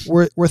do.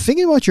 We're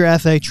thinking about your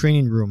athletic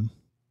training room,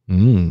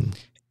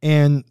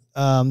 and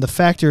the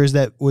factors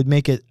that would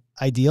make it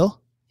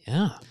ideal.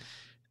 Yeah.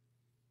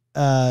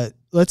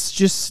 Let's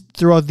just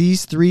throw out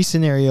these 3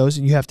 scenarios,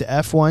 and you have to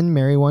F1,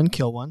 marry 1,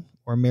 kill 1,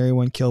 or marry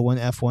 1, kill 1,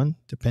 F1,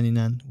 depending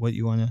on what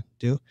you want to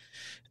do.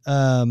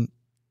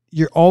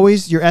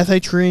 Your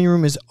athletic training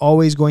room is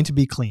always going to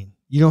be clean.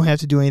 You don't have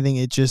to do anything.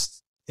 It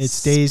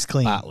stays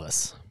clean.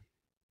 Spotless.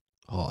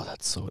 Oh,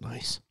 that's so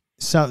nice.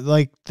 So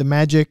like the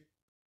magic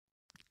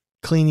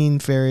cleaning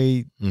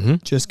fairy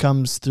just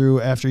comes through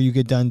after you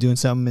get done doing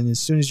something, and as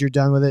soon as you're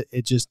done with it,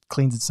 it just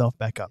cleans itself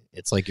back up.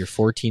 It's like you're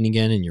 14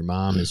 again and your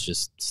mom is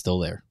just still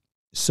there.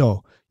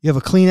 So you have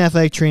a clean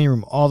athletic training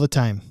room all the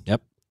time.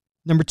 Yep.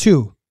 Number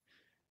 2,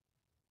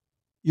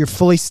 you're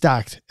fully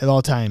stocked at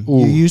all time.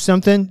 Ooh. You use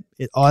something,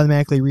 it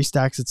automatically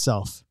restocks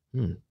itself.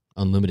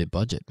 Unlimited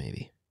budget,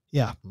 maybe.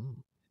 Yeah.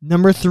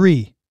 Number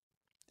 3,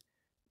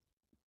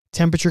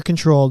 temperature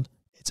controlled.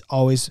 It's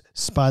always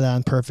spot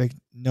on, perfect,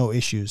 no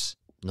issues.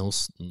 No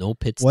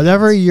pits.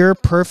 Whatever your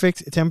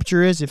perfect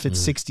temperature is, if it's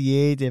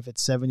 68, if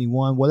it's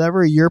 71,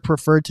 whatever your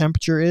preferred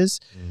temperature is,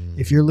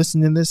 if you're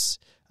listening to this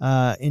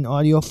in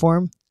audio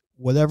form,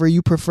 whatever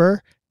you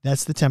prefer,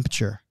 that's the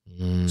temperature.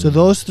 So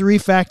those 3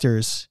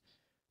 factors,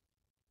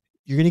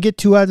 you're going to get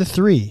 2 out of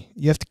 3.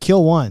 You have to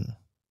kill 1.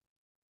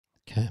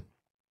 Okay.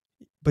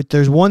 But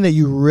there's one that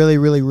you really,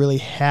 really, really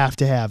have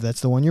to have.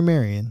 That's the one you're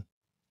marrying.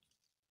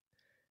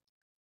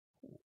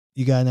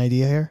 You got an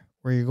idea here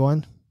where you're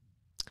going?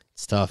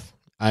 It's tough.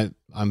 I'm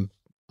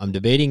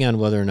debating on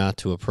whether or not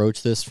to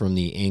approach this from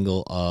the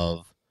angle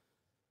of,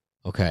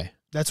 okay.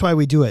 That's why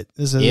we do it.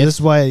 This is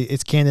why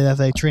it's candid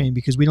athletic training,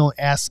 because we don't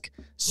ask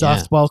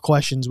softball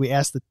questions. We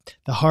ask the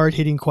hard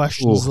hitting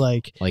questions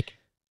like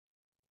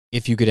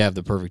if you could have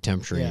the perfect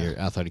temperature in your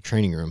athletic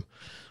training room,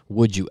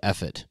 would you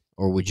F it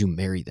or would you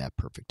marry that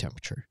perfect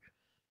temperature?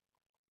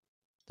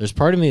 There's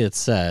part of me that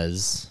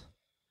says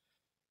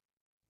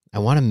I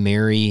want to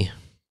marry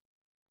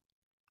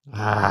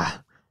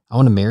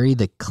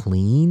the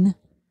clean.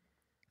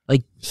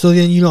 So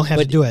then you don't have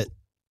to do it.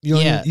 You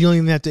don't Yeah. you don't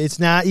even have to. It's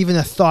not even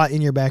a thought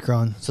in your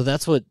background. So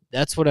that's what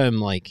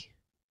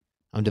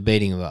I'm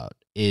debating about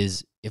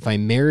is if I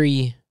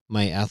marry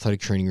my athletic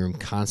training room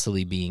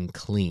constantly being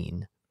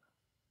clean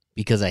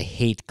because I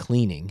hate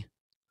cleaning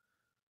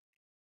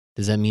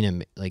Does that mean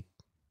I'm like?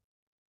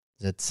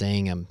 Is that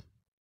saying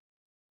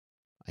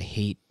I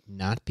hate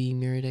not being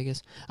married? I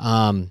guess.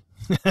 I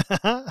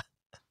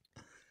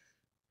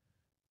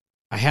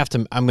have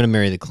to. I'm going to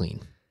marry the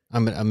clean.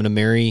 I'm going to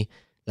marry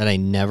that I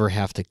never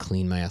have to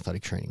clean my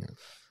athletic training room,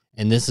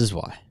 and this is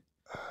why.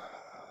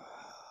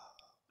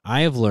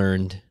 I have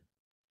learned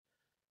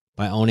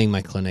by owning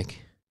my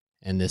clinic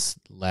and this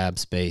lab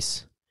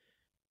space,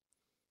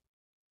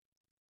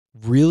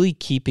 really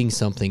keeping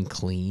something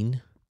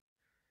clean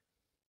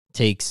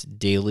takes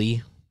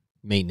daily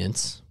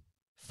maintenance,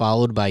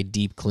 followed by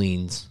deep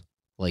cleans,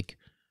 like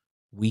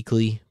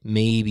weekly,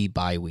 maybe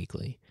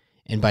bi-weekly.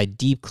 And by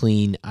deep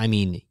clean, I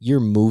mean you're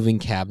moving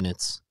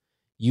cabinets.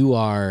 You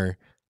are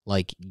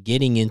like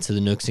getting into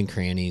the nooks and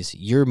crannies.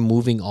 You're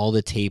moving all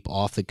the tape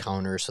off the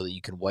counter so that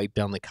you can wipe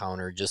down the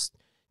counter just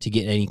to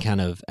get any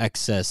kind of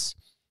excess,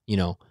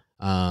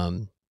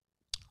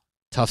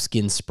 tough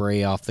skin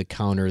spray off the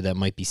counter that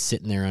might be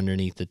sitting there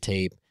underneath the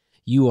tape.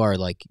 You are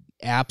like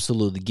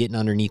absolutely getting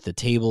underneath the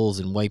tables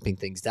and wiping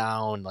things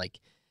down.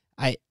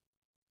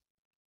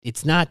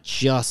 It's not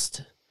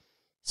just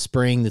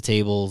spraying the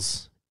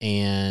tables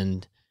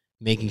and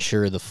making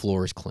sure the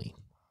floor is clean.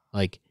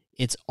 Like,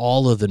 it's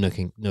all of the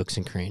nooks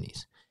and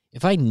crannies.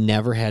 If I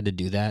never had to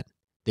do that,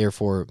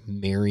 therefore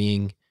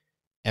marrying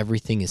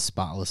everything is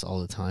spotless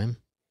all the time,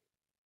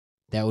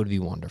 that would be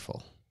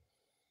wonderful.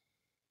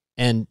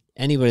 And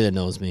anybody that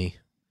knows me,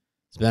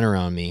 has been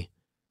around me,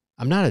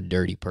 I'm not a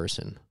dirty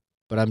person,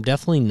 but I'm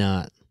definitely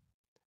not.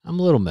 I'm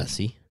a little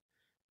messy.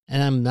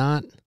 And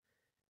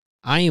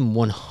I am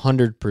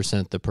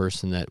 100% the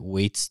person that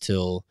waits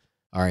till,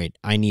 all right,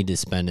 I need to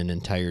spend an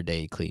entire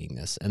day cleaning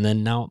this. And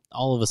then now,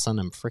 all of a sudden,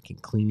 I'm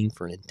freaking cleaning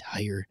for an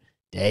entire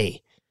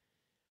day.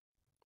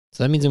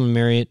 So that means I'm going to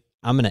marry it.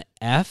 I'm going to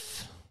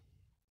F.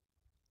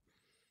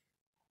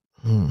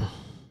 I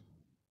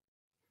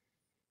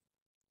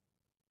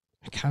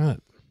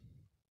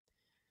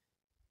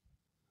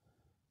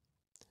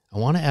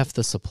want to F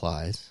the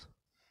supplies.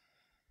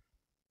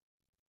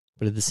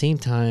 But at the same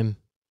time,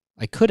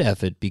 I could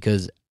F it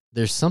because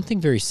there's something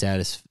very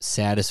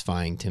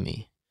satisfying to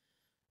me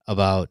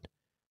about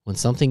when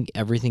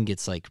everything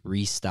gets like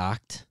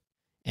restocked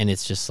and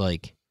it's just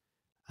like,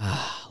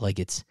 like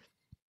it's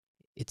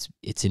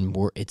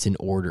in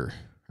order,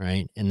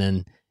 right?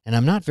 And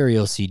I'm not very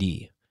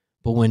OCD,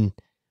 but when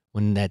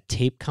that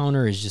tape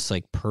counter is just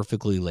like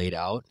perfectly laid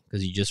out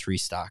because you just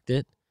restocked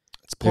it,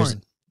 it's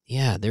porn.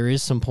 Yeah, there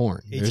is some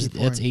porn. porn.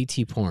 That's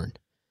AT porn.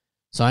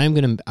 So I'm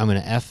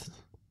gonna F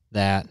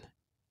that.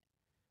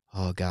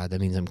 Oh God,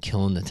 that means I'm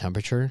killing the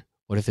temperature.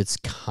 What if it's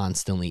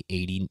constantly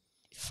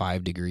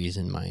 85 degrees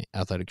in my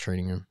athletic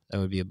training room? That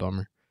would be a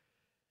bummer.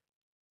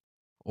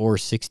 Or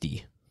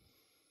 60,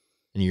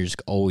 and you're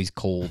just always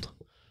cold.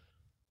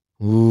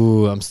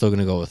 Ooh, I'm still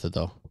gonna go with it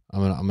though.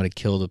 I'm gonna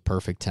kill the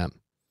perfect temp.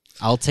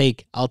 I'll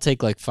take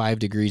like 5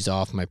 degrees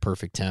off my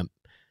perfect temp,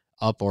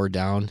 up or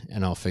down,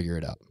 and I'll figure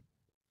it out.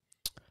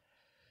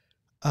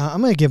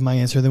 I'm going to give my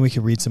answer, then we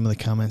can read some of the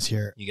comments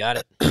here. You got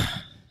it.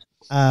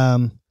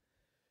 I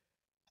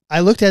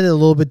looked at it a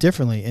little bit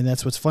differently, and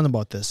that's what's fun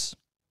about this.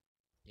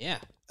 Yeah.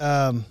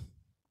 I'm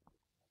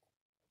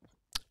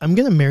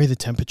going to marry the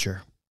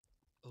temperature.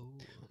 Ooh.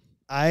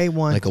 I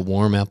want... Like a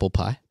warm apple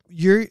pie?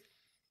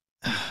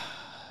 Nah,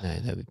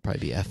 that would probably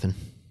be effing.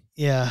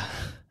 Yeah.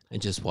 I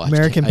just watched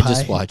American Pie. I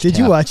just watched Did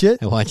you watch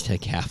it? I watched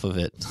like half of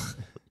it.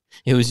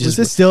 It was just...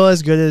 Was it still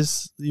as good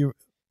as you...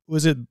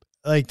 Was it...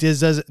 Like,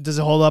 does it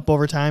hold up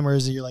over time, or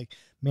is it you're like,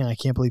 man, I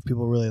can't believe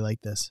people really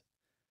like this?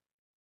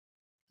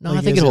 No, like,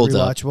 I think it holds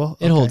up.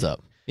 Okay. It holds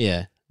up.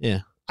 Yeah, yeah.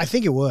 I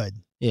think it would.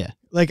 Yeah.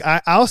 Like,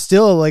 I'll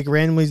still, like,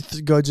 randomly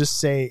go just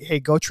say, hey,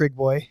 go Trig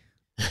Boy.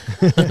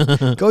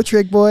 Go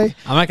Trig Boy.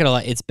 I'm not going to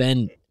lie. It's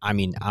been,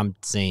 I'm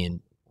saying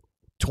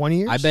 20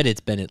 years? I bet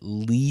it's been at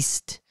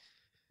least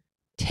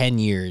 10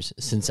 years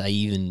since I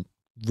even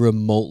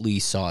remotely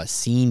saw a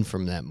scene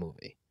from that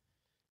movie.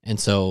 And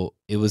so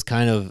it was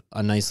kind of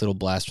a nice little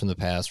blast from the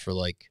past for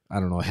like, I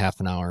don't know, half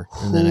an hour.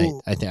 And then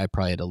I think I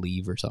probably had to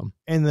leave or something.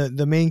 And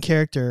the main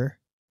character.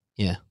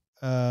 Yeah.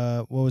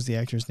 What was the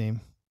actor's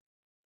name?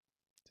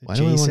 Why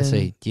do I want to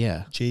say,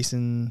 yeah.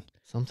 Jason.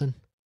 Something.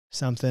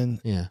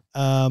 Yeah.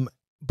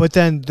 But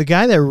then the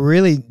guy that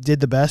really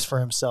did the best for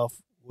himself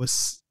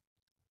was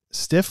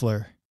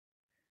Stifler.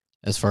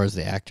 As far as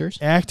the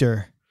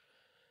actor.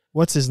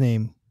 What's his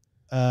name?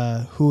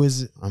 Who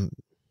is...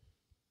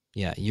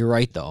 Yeah, you're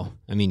right, though.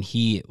 I mean,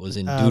 he was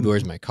in Dude,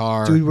 Where's My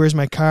Car? Dude, Where's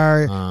My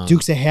Car?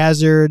 Dukes of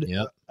Hazzard.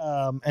 Yep.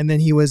 And then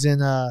he was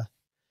in,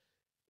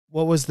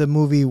 what was the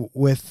movie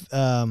with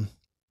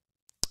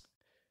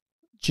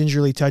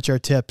Gingerly Touch Our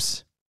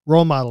Tips?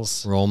 Role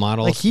Models.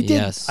 Like he did,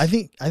 yes. I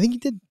think he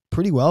did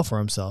pretty well for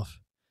himself.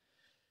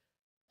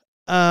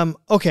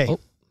 Okay. Oh,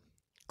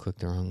 clicked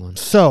the wrong one.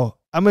 So,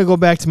 I'm going to go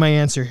back to my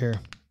answer here.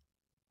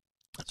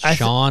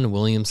 Sean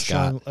William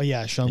Scott.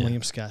 Sean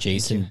William Scott.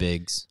 Jason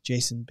Biggs.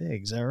 Jason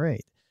Biggs. All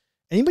right.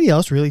 Anybody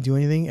else really do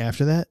anything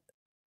after that?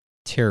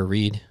 Tara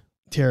Reid.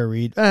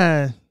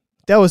 That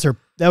was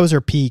that was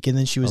her peak, and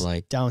then she was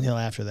like downhill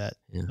after that.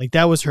 Yeah. Like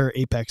that was her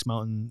apex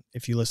mountain.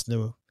 If you listen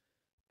to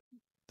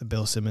the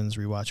Bill Simmons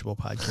rewatchable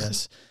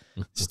podcast,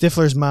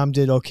 Stifler's mom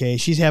did okay.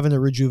 She's having a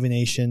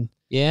rejuvenation.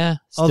 Yeah,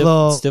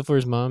 Although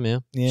Stifler's mom, yeah,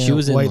 yeah, she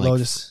was in White like,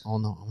 Lotus. Oh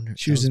no, I wonder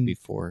She was in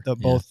before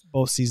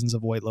both seasons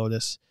of White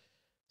Lotus.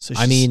 So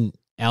I mean,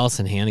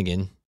 Allison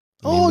Hannigan.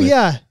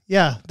 yeah.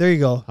 There you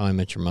go. How I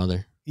Met Your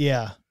Mother.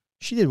 Yeah,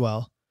 she did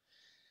well.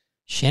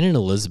 Shannon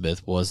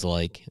Elizabeth was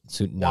like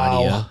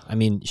Nadia. Wow. I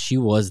mean, she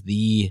was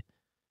the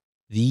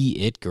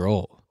it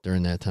girl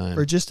during that time.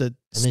 For just a and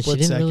then split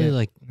she didn't second. really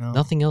like No.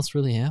 nothing else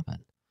really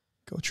happened.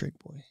 Go Trick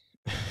Boy.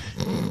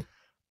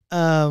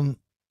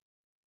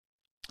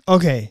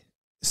 Okay,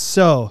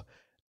 so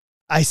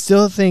I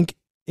still think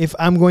if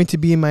I'm going to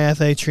be in my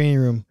athletic training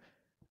room,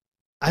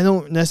 I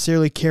don't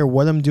necessarily care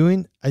what I'm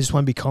doing. I just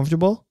want to be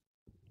comfortable.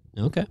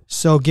 Okay.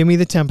 So give me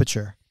the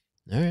temperature.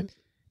 All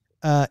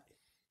right.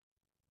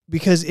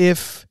 Because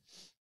if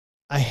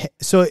I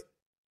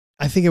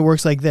think it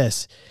works like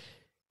this.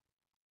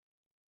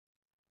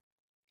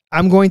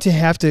 I'm going to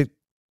have to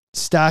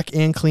stock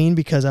and clean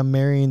because I'm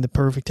marrying the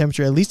perfect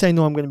temperature. At least I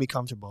know I'm going to be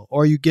comfortable.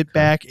 Or you get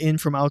back in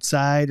from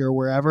outside or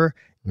wherever.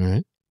 All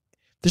right.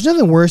 There's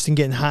nothing worse than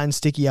getting hot and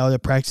sticky out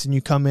at practice and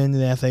you come into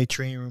the athletic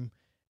training room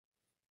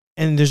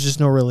and there's just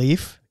no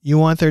relief. You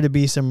want there to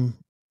be some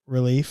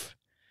relief.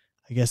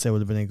 I guess that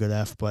would have been a good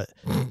F, but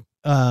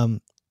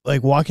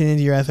like walking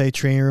into your athletic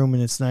training room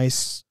and it's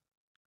nice,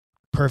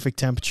 perfect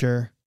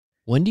temperature.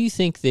 When do you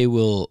think they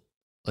will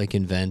like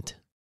invent?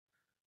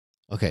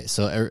 Okay,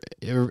 so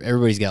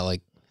everybody's got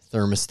like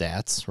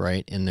thermostats,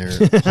 right, in their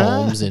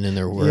homes and in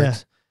their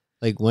works.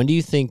 Yeah. Like, when do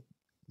you think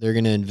they're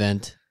going to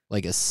invent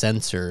like a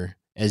sensor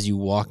as you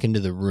walk into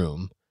the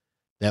room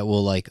that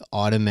will like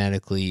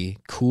automatically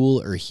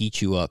cool or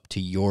heat you up to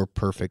your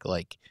perfect,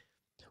 like,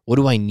 what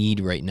do I need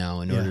right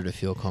now in order to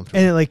feel comfortable?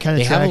 And it like kind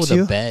of they have it tracks with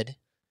you. a bed.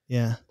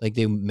 Yeah. Like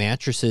the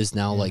mattresses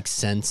now like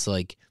sense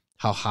like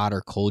how hot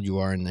or cold you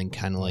are and then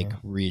kind of like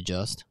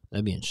readjust.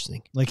 That'd be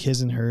interesting. Like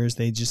his and hers,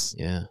 they just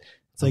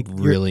It's like I'm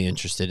really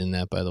interested in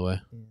that, by the way.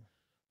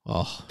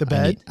 Oh, the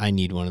bed. I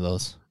need one of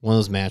those. One of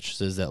those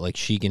mattresses that like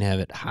she can have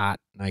it hot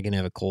and I can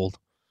have it cold.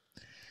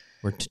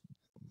 We're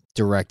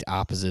direct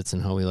opposites in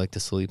how we like to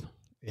sleep.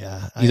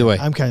 Yeah. Either way,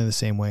 I'm kind of the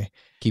same way.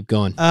 Keep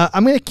going.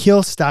 I'm gonna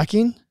kill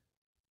stocking.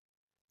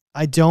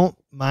 I don't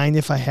mind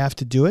if I have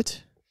to do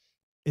it.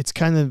 It's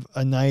kind of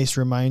a nice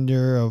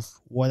reminder of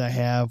what I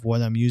have,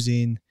 what I'm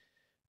using.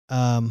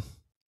 So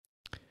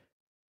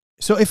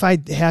if I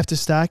have to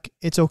stock,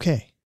 it's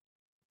okay.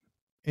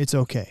 It's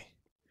okay.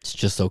 It's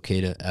just okay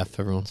to F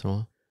every once in a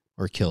while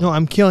or kill. No,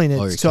 I'm killing it.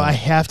 Oh, So I killing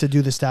it. have to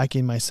do the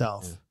stocking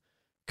myself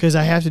because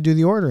I have to do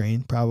the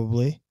ordering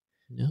probably.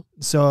 Yeah.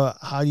 So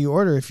how do you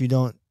order if you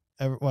don't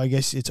ever? Well, I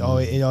guess it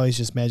always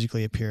just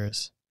magically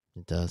appears.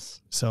 It does.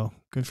 So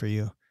good for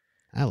you.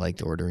 I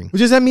liked ordering.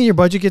 Does that mean your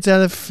budget gets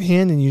out of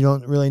hand and you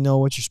don't really know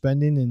what you're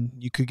spending and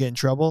you could get in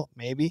trouble?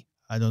 Maybe.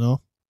 I don't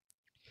know.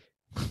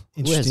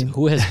 Interesting.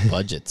 Who has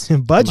budgets?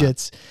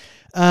 Budgets.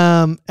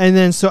 And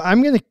then so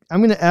I'm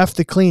gonna F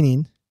the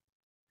cleaning.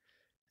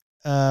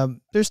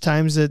 There's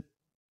times that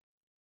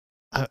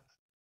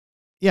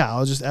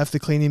I'll just F the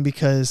cleaning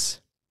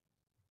because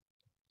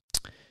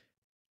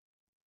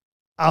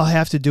I'll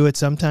have to do it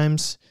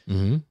sometimes.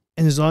 Mm-hmm.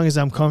 And as long as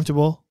I'm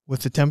comfortable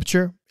with the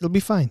temperature, it'll be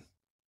fine.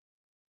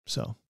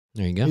 So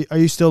There you go. Are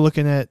you still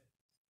looking at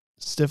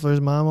Stifler's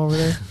mom over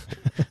there?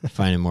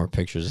 Finding more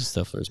pictures of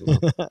Stifler's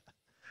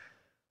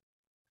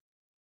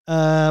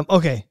mom.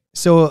 Okay.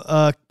 So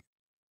a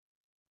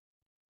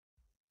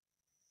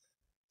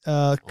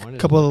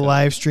couple of the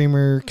live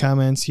streamer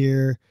comments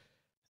here.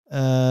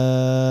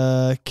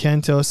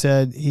 Kento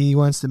said he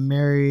wants to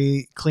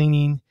marry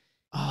cleaning.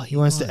 Oh, He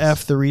wants to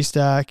F the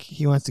restock.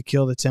 He wants to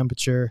kill the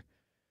temperature.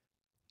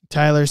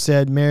 Tyler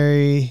said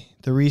marry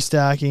the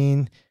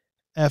restocking,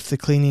 F the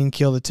cleaning,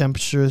 kill the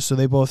temperature. So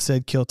they both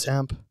said kill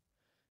temp.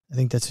 I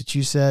think that's what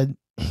you said.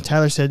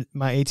 Tyler said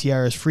my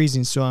ATR is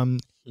freezing, so I'm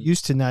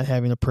used to not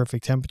having a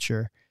perfect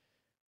temperature.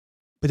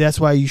 But that's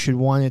why you should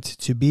want it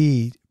to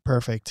be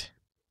perfect.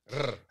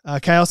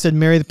 Kyle said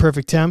marry the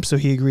perfect temp, so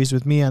he agrees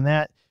with me on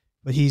that.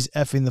 But he's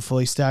effing the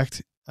fully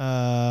stocked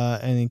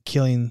and then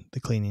killing the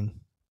cleaning.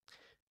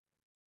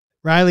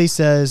 Riley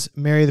says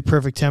marry the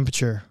perfect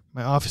temperature.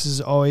 My office is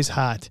always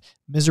hot,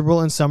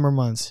 miserable in summer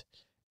months.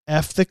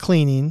 F the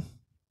cleaning.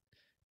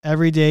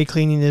 Every day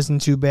cleaning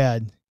isn't too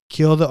bad.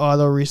 Kill the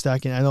auto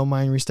restocking. I don't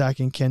mind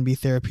restocking, can be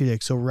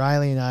therapeutic. So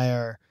Riley and I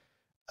are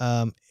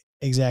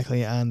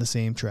exactly on the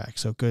same track.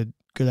 So good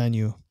on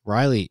you.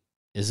 Riley,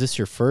 is this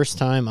your first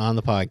time on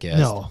the podcast?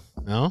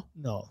 No?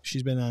 No?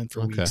 She's been on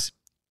for weeks.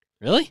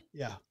 Really?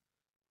 Yeah.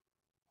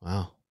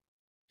 Wow.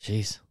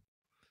 Jeez.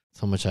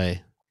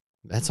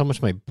 That's how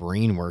much my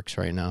brain works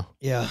right now.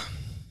 Yeah.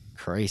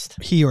 Christ.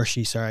 He or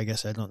she, sorry, I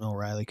guess I don't know.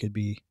 Riley could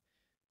be.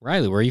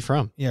 Riley, where are you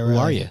from? Yeah, Who Riley.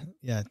 are you?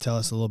 Yeah, tell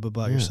us a little bit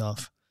about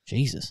yourself.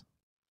 Jesus.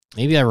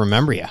 Maybe I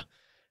remember you.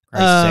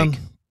 Christ's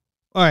sake.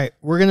 All right,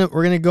 we're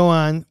gonna go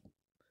on.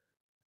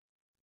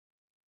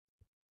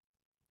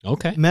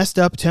 Okay. Messed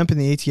up temp in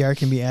the ATR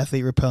can be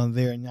athlete repellent.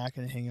 They are not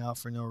going to hang out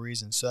for no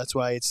reason. So that's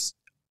why it's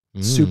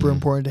super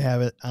important to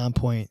have it on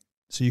point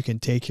so you can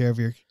take care of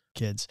your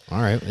kids.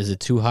 All right. Is it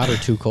too hot or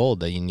too cold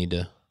that you need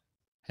to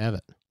have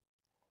it?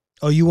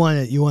 Oh, you want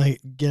it? You want to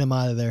get them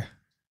out of there?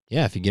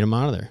 Yeah, if you get them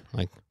out of there,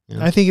 like. You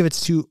know. I think if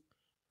it's too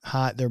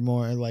hot, they're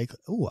more like,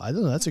 oh, I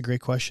don't know. That's a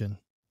great question.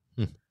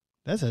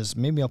 That says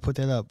maybe I'll put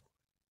that up.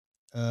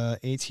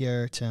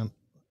 ATR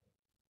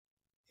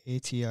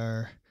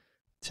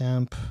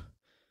temp,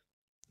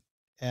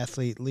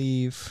 athlete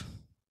leave,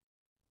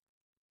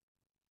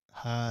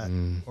 hot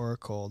or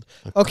cold.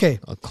 Okay.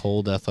 A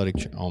cold athletic.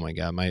 Oh my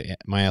God,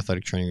 my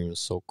athletic training room was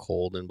so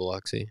cold in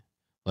Biloxi,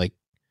 like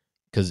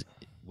because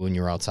when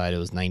you were outside it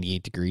was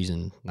 98 degrees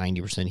and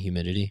 90%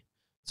 humidity.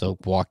 So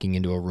walking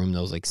into a room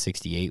that was like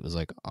 68 was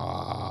like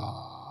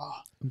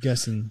I'm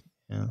guessing,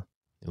 yeah.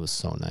 It was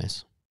so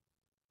nice.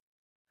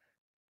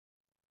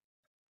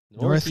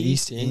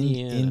 Northeast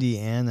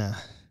Indiana.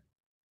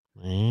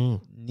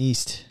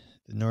 East,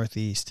 the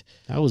Northeast.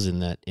 I was in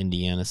that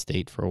Indiana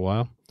state for a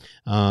while.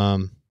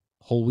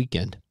 Whole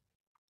weekend.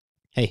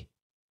 Hey,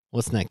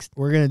 what's next?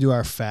 We're going to do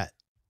our fat.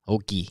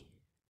 Okay.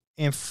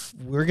 And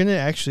we're going to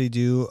actually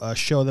do a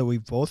show that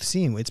we've both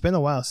seen. It's been a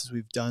while since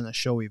we've done a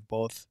show we've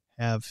both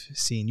have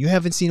seen. You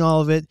haven't seen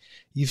all of it.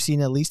 You've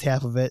seen at least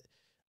half of it.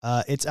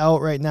 It's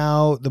out right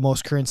now, the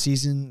most current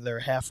season. They're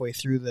halfway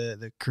through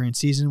the current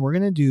season. We're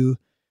going to do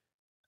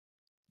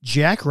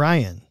Jack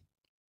Ryan.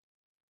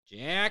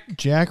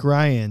 Jack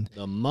Ryan.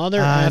 The mother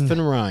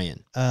effing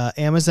Ryan.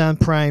 Amazon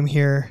Prime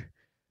here.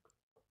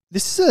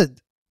 This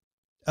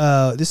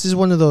is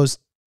one of those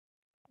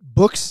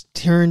books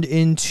turned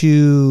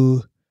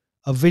into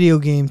a video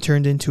game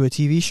turned into a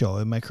TV show.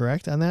 Am I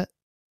correct on that?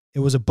 It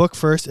was a book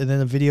first and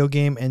then a video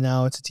game and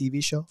now it's a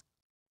TV show?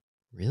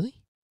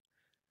 Really?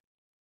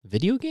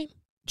 Video game?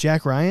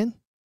 Jack Ryan?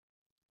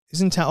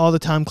 Isn't all the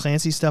Tom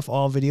Clancy stuff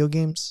all video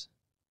games?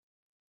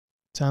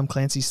 Tom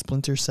Clancy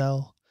Splinter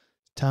Cell?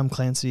 Tom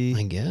Clancy.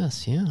 I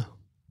guess, yeah.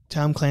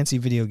 Tom Clancy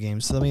video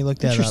games. So let me look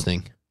that up.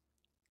 Interesting.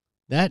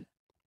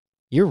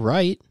 You're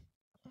right.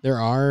 There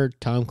are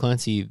Tom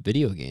Clancy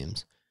video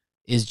games.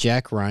 Is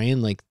Jack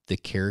Ryan like the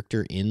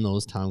character in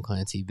those Tom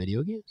Clancy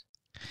video games?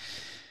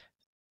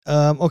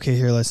 Okay,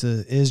 here, let's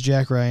see. Is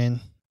Jack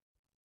Ryan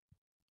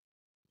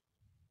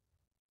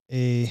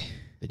a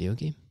video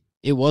game?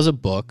 It was a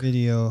book.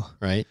 Video.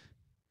 Right?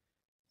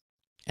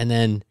 And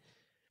then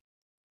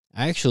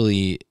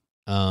actually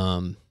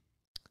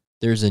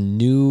there's a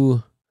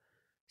new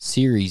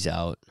series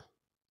out.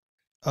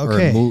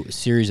 Okay. Or a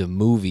series of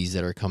movies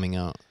that are coming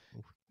out.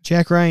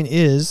 Jack Ryan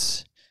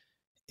is,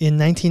 in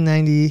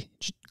 1990,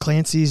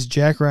 Clancy's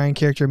Jack Ryan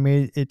character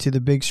made it to the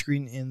big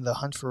screen in The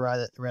Hunt for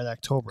Red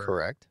October.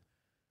 Correct.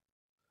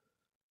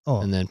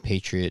 Oh. And then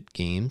Patriot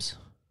Games.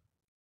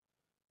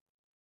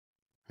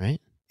 Right?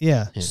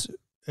 Yeah. So,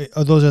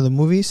 those are the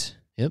movies?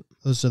 Yep.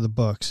 Those are the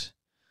books.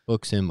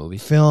 Books and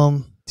movies.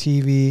 Film,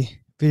 TV,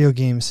 video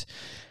games.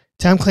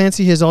 Tom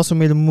Clancy has also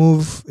made a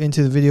move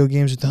into the video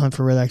games with The Hunt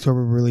for Red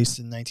October, released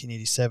in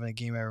 1987, a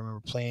game I remember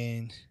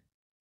playing.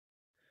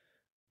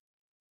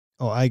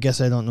 Oh, I guess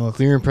I don't know if...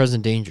 Clear and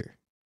Present Danger.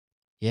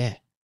 Yeah.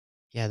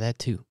 Yeah, that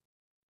too.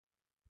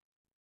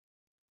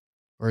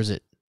 Or is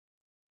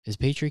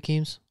Patriot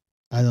Games?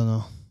 I don't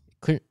know.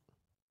 Clear.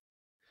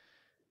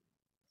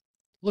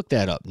 Look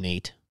that up,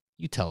 Nate.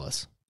 You tell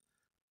us.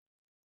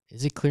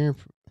 Is it Clear?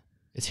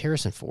 It's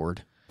Harrison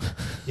Ford.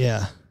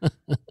 Yeah.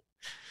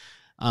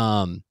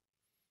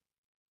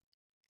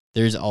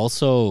 There's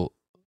also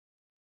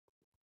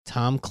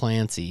Tom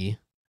Clancy.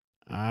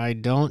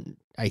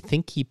 I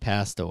think he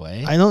passed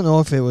away. I don't know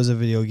if it was a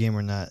video game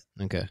or not.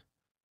 Okay.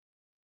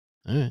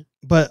 All right.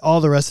 But all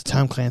the rest of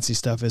Tom Clancy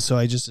stuff is, so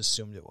I just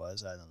assumed it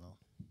was. I don't know.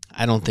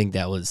 I don't think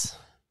that was...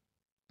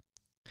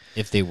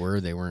 If they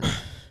were, they weren't...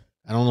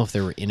 I don't know if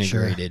they were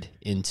integrated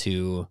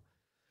into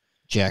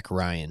Jack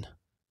Ryan,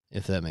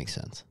 if that makes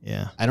sense.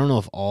 Yeah. I don't know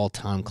if all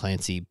Tom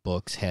Clancy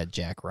books had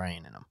Jack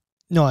Ryan in them.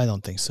 No, I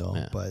don't think so.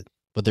 Yeah. But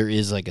there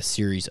is like a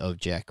series of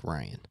Jack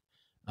Ryan.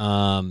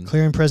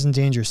 Clear and Present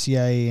Danger,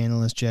 CIA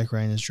analyst Jack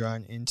Ryan is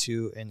drawn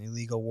into an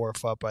illegal war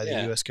fought by the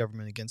U.S.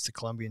 government against the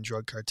Colombian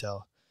drug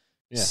cartel.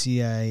 Yeah.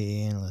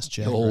 CIA analyst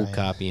Jack Ryan. Old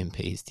copy and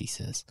paste, he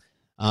says.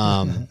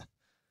 What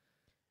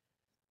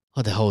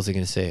the hell was I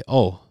going to say?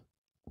 Oh,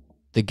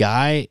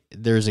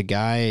 there's a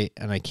guy,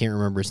 and I can't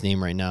remember his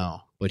name right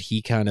now, but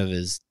he kind of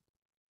is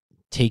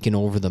taken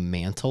over the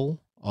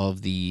mantle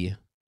of the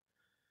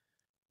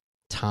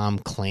Tom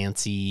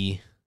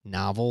Clancy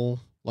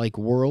novel-like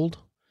world,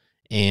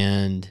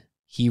 and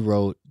he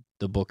wrote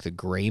the book The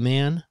Gray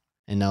Man,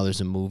 and now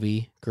there's a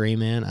movie, Gray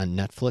Man, on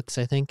Netflix,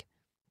 I think.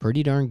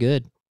 Pretty darn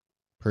good.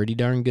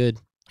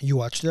 You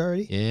watched it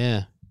already?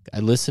 Yeah. I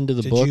listened to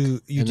the book,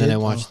 and then I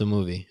watched the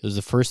movie. It was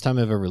the first time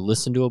I've ever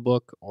listened to a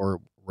book or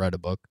read a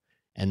book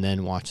and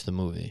then watched the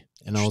movie.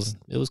 And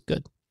it was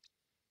good.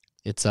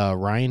 It's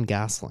Ryan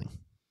Gosling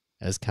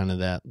as kind of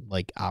that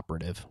like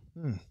operative.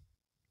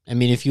 I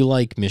mean, if you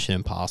like Mission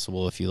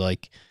Impossible, if you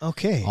like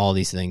all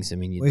these things, I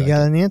mean, we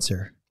got an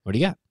answer. What do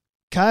you got?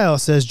 Kyle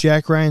says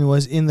Jack Ryan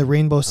was in the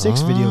Rainbow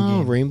Six video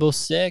game. Rainbow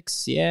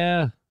Six,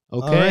 yeah.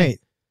 Okay. All right.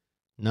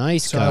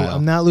 Nice, So Kyle.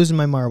 I'm not losing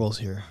my marbles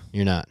here.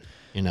 You're not.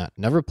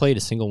 Never played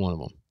a single one of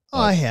them. Oh,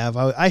 I have.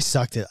 I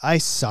sucked it. I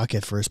suck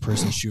at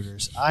first-person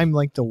shooters. I'm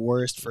like the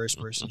worst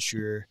first-person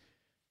shooter.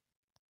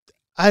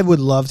 I would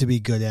love to be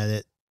good at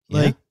it.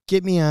 Yeah? Like,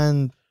 get me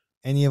on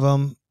any of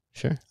them.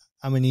 Sure.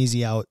 I'm an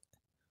easy out.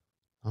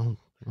 Oh,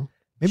 well,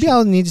 Maybe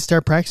I'll need to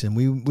start practicing.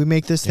 We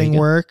make this There you thing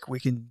go. work. We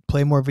can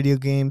play more video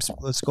games.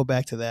 Let's go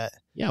back to that.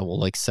 yeah, we'll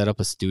like set up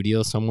a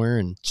studio somewhere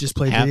and Just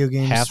play video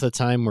games. half the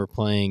time we're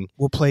playing.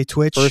 We'll play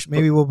Twitch.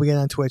 Maybe we'll get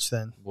on Twitch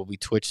then. We'll be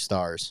Twitch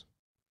stars.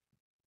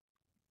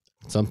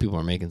 Some people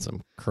are making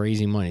some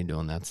crazy money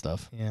doing that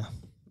stuff. Yeah.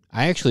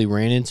 I actually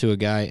ran into a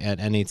guy at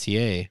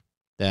NATA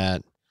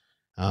that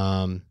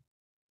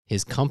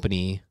his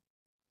company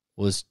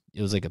was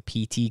like a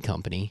PT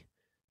company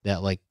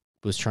that like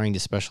was trying to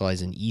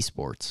specialize in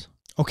esports.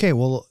 Okay,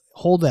 well,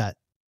 hold that.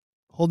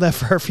 Hold that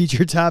for our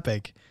featured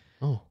topic.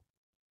 Oh,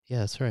 yeah,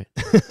 that's right.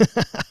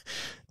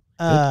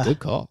 uh, Good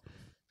call.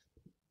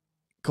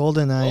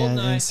 GoldenEye on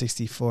GoldenEye.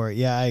 N64.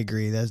 Yeah, I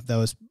agree. That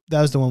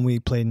was the one we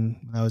played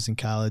when I was in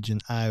college,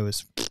 and I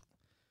was.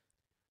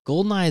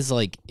 GoldenEye is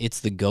like,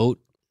 it's the GOAT.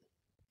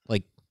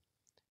 Like,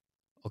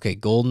 okay,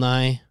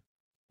 GoldenEye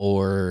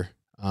or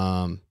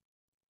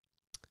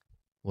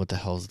what the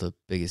hell is the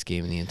biggest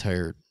game in the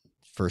entire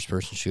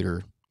first-person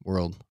shooter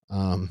world?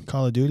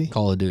 Call of Duty.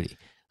 Call of Duty.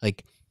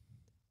 Like,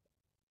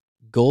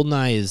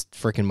 GoldenEye is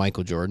freaking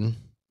Michael Jordan,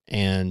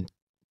 and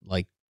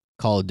like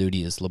Call of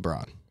Duty is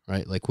LeBron,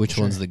 right? Like, which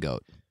Sure. one's the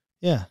GOAT?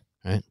 Yeah.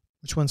 Right.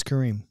 Which one's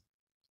Kareem?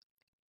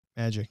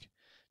 Magic.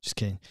 Just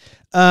kidding.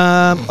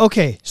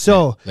 Okay,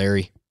 so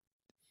Larry.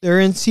 they're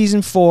in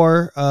season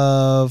 4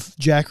 of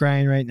Jack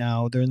Ryan right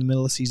now. They're in the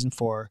middle of season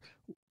 4.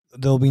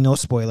 There'll be no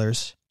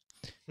spoilers.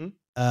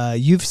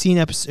 You've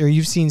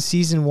seen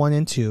season 1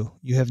 and 2.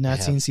 You have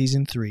not seen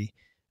season 3.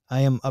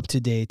 I am up to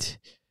date.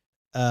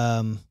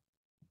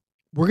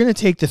 We're gonna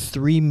take the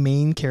 3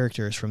 main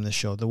characters from the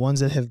show, the ones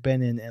that have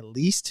been in at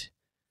least.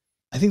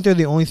 I think they're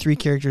the only 3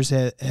 characters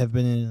that have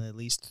been in at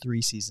least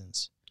 3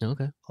 seasons.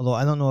 Okay. Although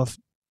I don't know if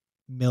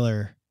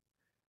Miller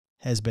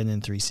has been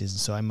in 3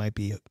 seasons, so I might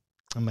be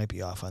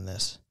off on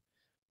this.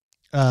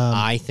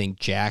 I think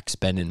Jack's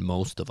been in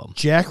most of them.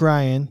 Jack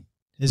Ryan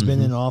has been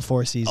Mhm. in all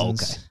 4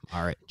 seasons. Okay.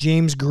 All right.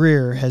 James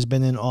Greer has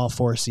been in all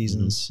 4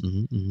 seasons.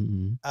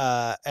 Mm-hmm.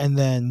 And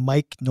then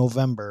Mike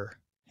November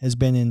has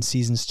been in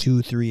seasons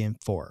 2, 3, and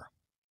 4.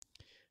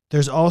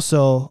 There's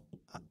also,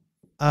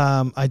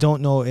 I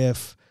don't know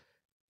if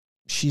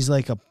she's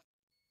like a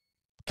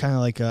kind of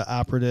like a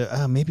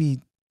operative. Maybe,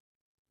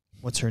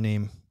 what's her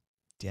name?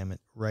 Damn it,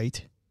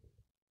 Wright.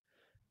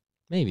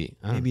 Maybe.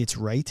 Maybe it's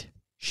Wright.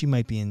 She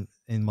might be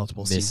in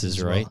multiple seasons. Mrs.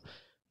 as Wright?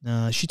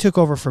 well. She took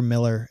over for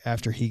Miller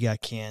after he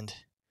got canned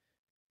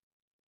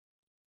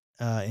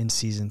in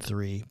season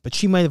 3, but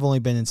she might have only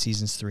been in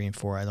seasons 3 and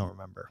 4. I don't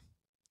remember.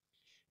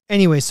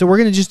 Anyway, so we're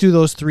gonna just do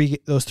those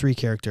three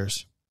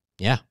characters.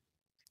 Yeah.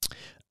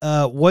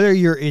 What are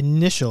your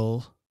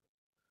initial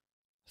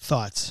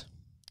thoughts?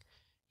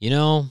 You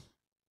know,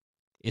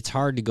 it's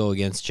hard to go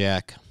against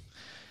Jack.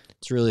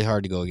 It's really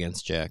hard to go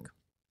against Jack.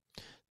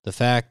 The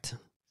fact,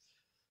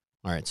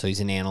 all right, so he's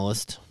an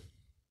analyst.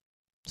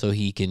 So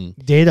he can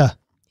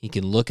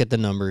look at the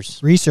numbers.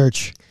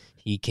 Research.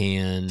 He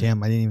can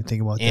Damn, I didn't even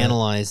think about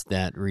analyze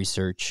that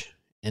research,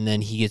 and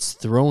then he gets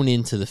thrown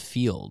into the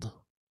field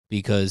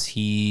because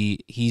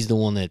he's the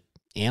one that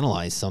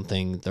analyzed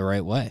something the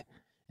right way.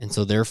 And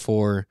so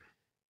therefore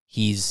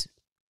he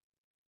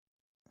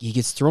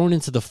gets thrown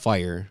into the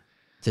fire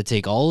to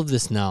take all of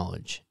this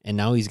knowledge, and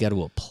now he's got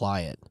to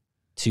apply it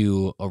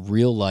to a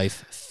real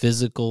life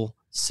physical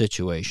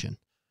situation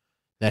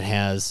that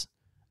has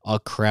a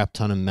crap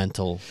ton of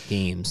mental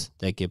games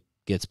that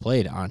gets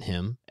played on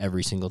him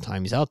every single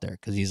time he's out there,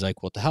 because he's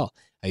like, what the hell?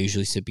 I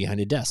usually sit behind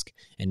a desk,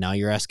 and now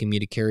you're asking me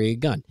to carry a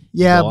gun.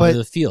 Yeah, go but onto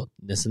the field,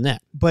 this and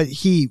that. But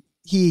he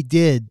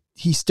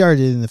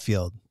started in the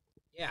field.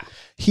 Yeah,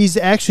 He's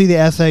actually the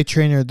athletic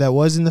trainer that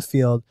was in the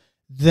field,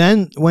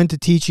 then went to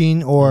teaching,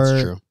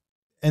 that's true.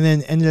 and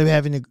then ended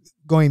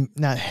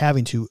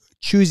up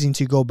choosing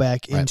to go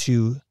back Right.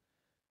 into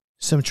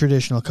some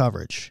traditional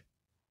coverage.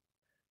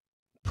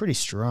 Pretty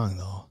strong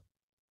though.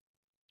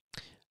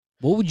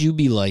 What would you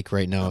be like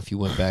right now if you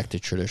went back to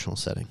traditional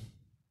setting?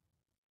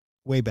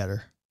 Way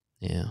better.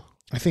 Yeah,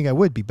 I think I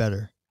would be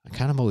better. I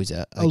kind of always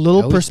A little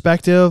I always,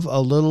 perspective, a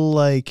little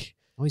like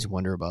I always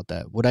wonder about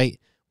that.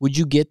 Would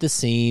you get the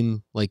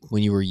same like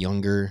when you were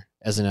younger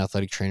as an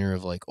athletic trainer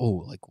of like,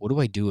 oh, like what do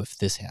I do if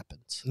this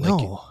happens? Like,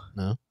 no.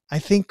 no. I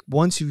think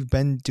once you've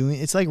been doing,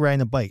 it's like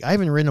riding a bike. I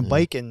haven't ridden a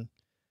bike in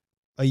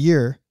a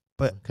year,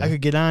 but Okay. I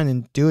could get on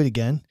and do it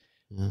again.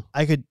 Yeah.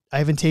 I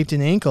haven't taped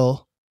an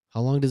ankle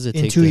How long does it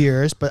in take? 2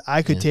 years, but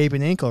I could Yeah. tape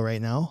an ankle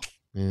right now.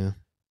 Yeah.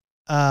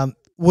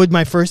 Would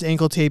my first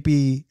ankle tape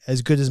be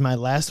as good as my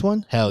last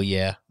one? Hell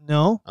yeah.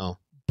 No. Oh.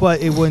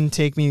 But it wouldn't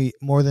take me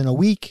more than a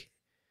week.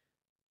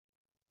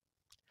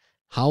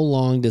 How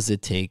long does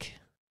it take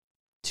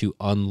to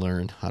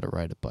unlearn how to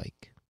ride a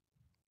bike?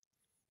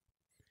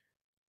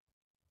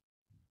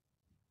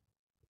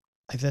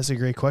 That's a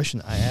great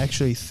question. I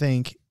actually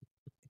think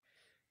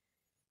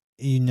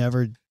you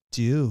never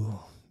do.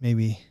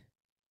 Maybe.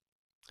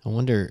 I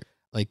wonder,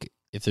 like,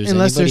 if there's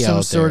Unless anybody there's some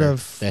out sort there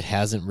of that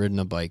hasn't ridden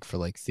a bike for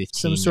like 15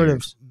 some years, sort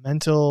of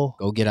mental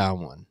go get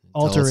on one. And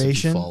tell us if you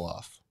alteration. fall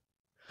off.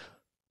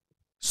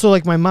 So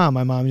like my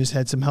mom just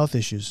had some health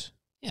issues.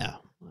 Yeah,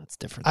 that's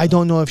different. I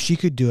don't know if she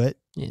could do it.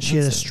 Yeah, She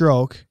had a that's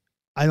stroke.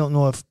 I don't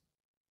know if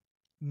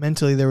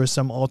mentally there was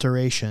some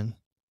alteration.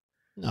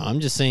 No, I'm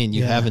just saying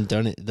you Yeah. haven't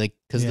done it, like,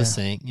 because Yeah. the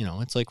saying,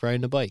 it's like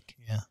riding a bike.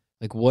 Yeah.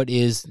 Like, what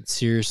is,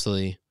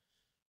 seriously,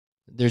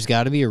 there's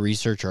got to be a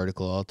research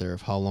article out there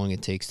of how long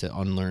it takes to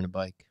unlearn a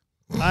bike.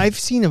 I've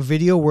seen a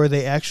video where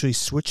they actually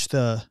switch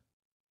the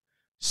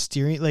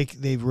steering, like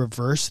they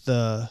reverse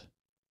the.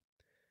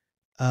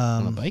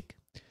 On a bike?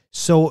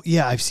 So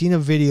yeah, I've seen a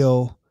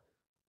video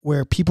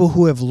where people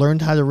who have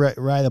learned how to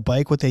ride a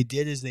bike, what they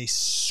did is they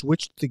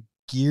switched the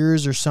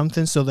gears or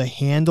something. So the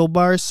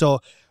handlebars. So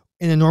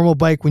in a normal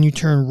bike, when you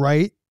turn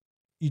right,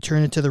 you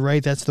turn it to the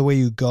right. That's the way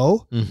you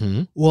go.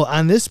 Mm-hmm. Well,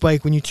 on this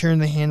bike, when you turn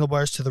the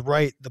handlebars to the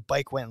right, the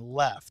bike went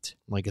left.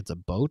 Like it's a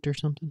boat or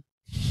something?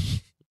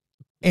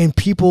 And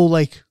people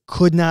like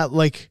could not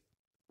like,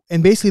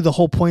 and basically the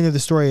whole point of the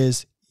story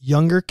is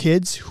younger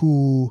kids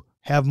who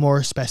have more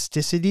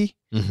spasticity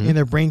Mm-hmm. in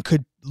their brain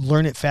could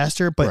learn it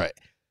faster, but Right.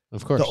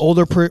 Of course. the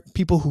older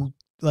people who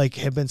like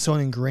have been so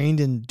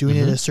ingrained in doing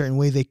it Mhm. a certain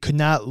way, they could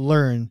not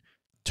learn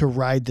to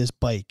ride this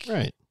bike.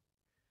 Right.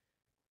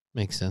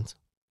 Makes sense.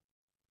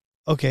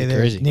 Okay, Pretty there.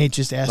 crazy. Nate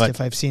just asked But-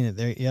 if I've seen it.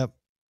 There, yep.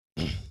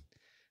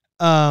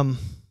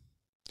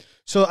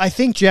 So I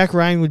think Jack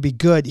Ryan would be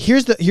good.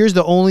 Here's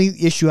the only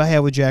issue I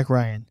have with Jack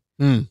Ryan.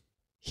 Mm.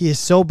 He is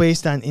so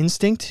based on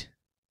instinct.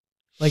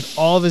 Like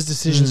all of his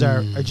decisions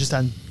are just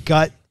on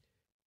gut,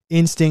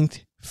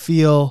 instinct,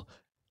 feel.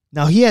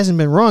 Now he hasn't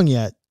been wrong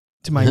yet,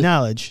 to my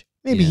knowledge.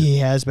 Maybe Yeah. he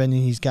has been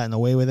and he's gotten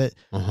away with it.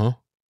 Uh-huh.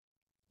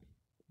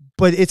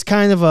 But it's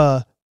kind of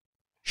a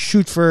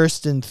shoot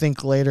first and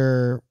think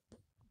later.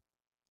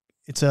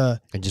 It's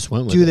a I just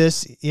went with do it.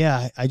 this.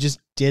 Yeah, I just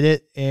did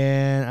it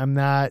and I'm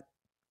not,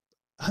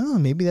 I don't know,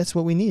 maybe that's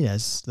what we need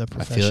as the I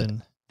feel it.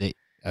 profession.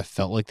 I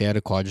felt like they had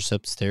a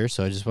quadriceps there,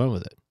 so I just went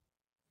with it.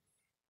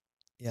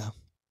 Yeah.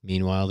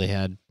 Meanwhile, they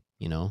had,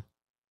 a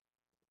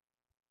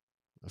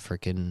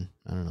freaking,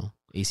 I don't know,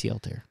 ACL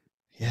tear.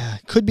 Yeah,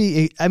 could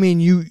be. I mean,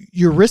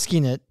 you're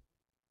risking it,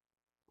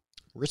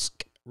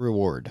 Risk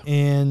reward.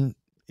 and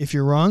if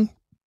you're wrong,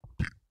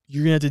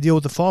 you're gonna have to deal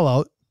with the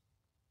fallout.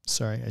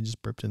 Sorry, I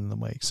just burped into the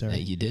mic. Yeah, Sorry.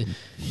 you did.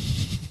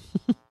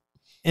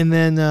 And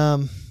then,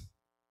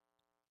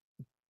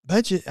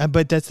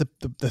 but that's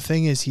the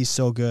thing is he's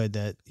so good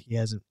that he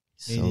hasn't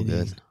made So any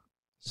good.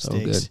 So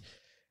mistakes. good.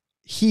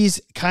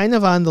 He's kind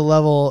of on the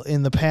level.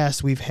 In the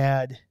past, we've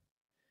had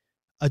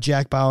a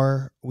Jack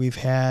Bauer. We've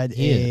had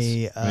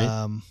He is,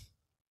 right?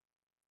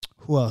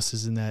 Who else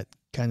is in that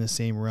kind of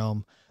same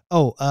realm?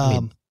 Oh, I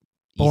mean,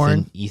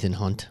 Bourne. Ethan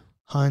Hunt.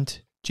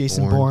 Hunt,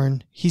 Jason Bourne.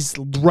 Bourne. He's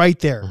right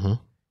there. Uh-huh.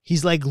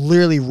 He's like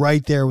literally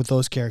right there with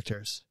those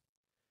characters.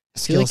 I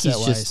feel like Skill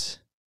he's set just.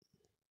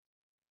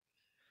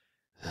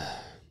 wise.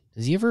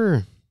 Does he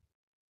ever?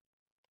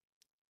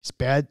 He's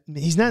bad.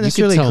 He's not You could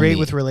necessarily tell great me.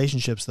 with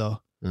relationships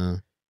though.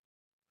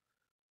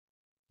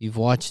 You've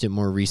watched it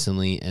more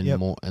recently and Yep.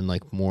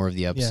 more of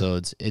the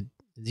episodes. Does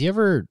he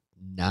ever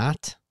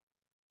not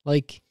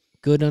like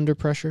good under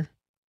pressure?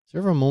 Is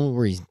there ever a moment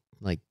where he's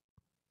like,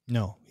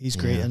 No, he's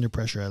great Yeah. under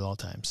pressure at all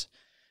times.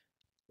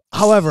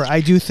 However,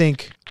 I do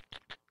think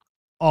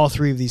all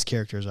three of these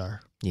characters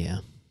are. yeah,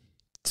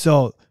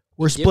 So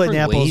we're splitting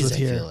different apples ways, with I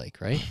here. feel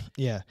like, right?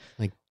 Yeah.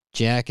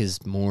 Jack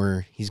is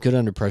more. He's good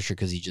under pressure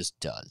because he just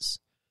does.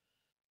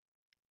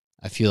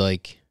 I feel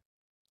like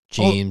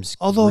James.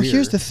 Although Greer-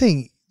 here's the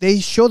thing, they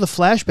show the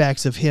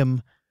flashbacks of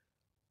him,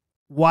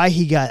 why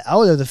he got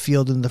out of the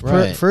field in the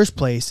Right. first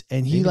place,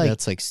 and he maybe like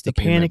that's like the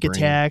sticking in my panic brain.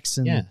 attacks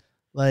and Yeah,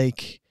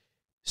 like.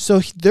 So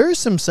there's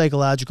some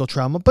psychological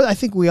trauma, but I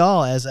think we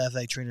all, as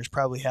athletic trainers,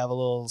 probably have a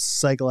little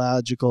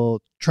psychological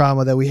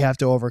trauma that we have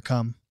to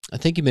overcome. I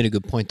think you made a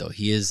good point though.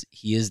 He is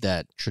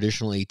that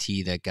traditional AT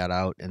that got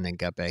out and then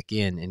got back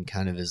in and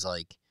kind of is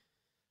like,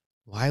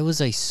 why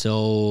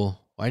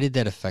did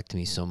that affect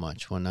me so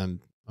much when I'm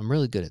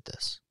really good at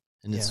this?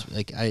 And it's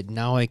like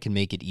now I can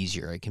make it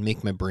easier. I can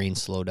make my brain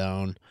slow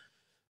down.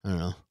 I don't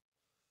know.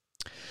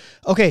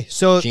 Okay,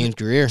 so James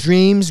Greer.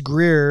 James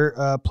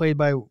Greer, played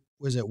by,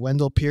 was it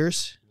Wendell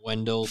Pierce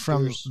Wendell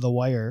from Pierce. The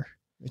Wire,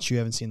 which you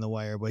haven't seen The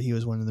Wire, but he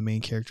was one of the main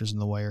characters in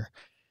The Wire.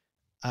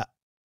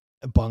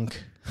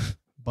 Bunk.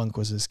 Bunk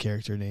was his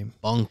character name.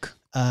 Bunk.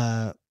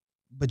 But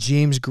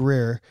James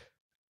Greer,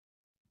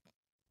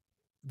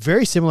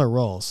 very similar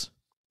roles.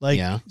 Like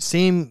Yeah.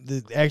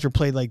 the actor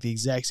played like the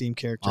exact same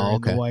character Oh,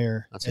 in The okay.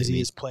 Wire That's what as you he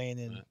mean. is playing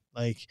in. Right.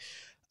 Like,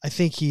 I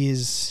think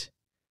he's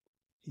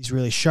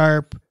really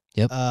sharp.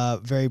 Yep.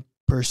 Very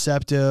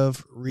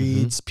perceptive.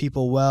 Reads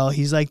people well.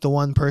 He's like the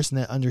one person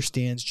that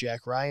understands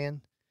Jack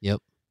Ryan. Yep.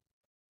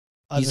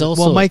 Well,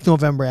 also- Mike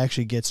November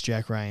actually gets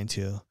Jack Ryan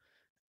too.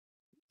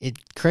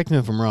 Correct me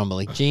if I'm wrong, but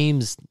like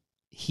James,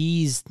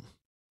 he's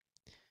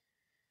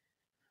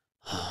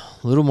A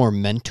little more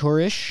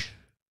mentorish.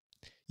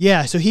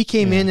 Yeah, so he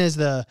came Yeah. in as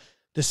the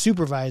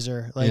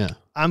supervisor. Like, Yeah.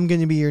 I'm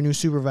going to be your new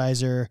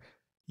supervisor.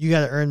 You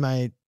got to earn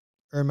my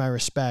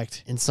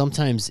respect. And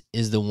sometimes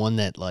is the one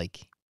that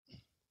like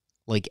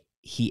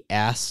he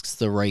asks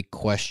the right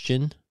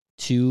question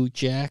to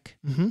Jack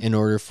Mm-hmm. in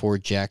order for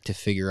Jack to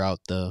figure out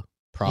the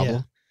problem.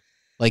 Yeah.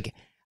 Like,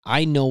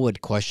 I know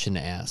what question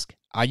to ask.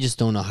 I just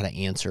don't know how to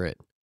answer it.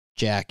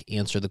 Jack,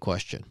 answer the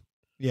question.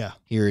 Yeah,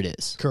 Here it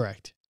is.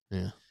 correct.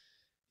 Yeah.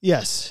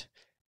 Yes.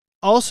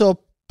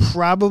 Also,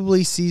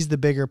 probably sees the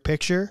bigger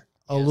picture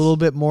a Yes. little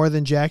bit more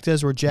than Jack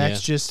does, where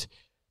Jack's just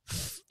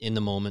In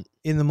the moment.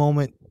 in the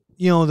moment,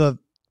 the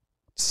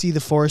see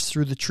the forest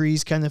through the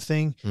trees kind of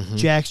thing. Mhm.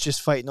 Jack's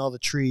just fighting all the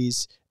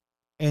trees,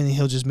 and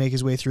he'll just make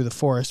his way through the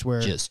forest,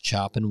 where Just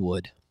chopping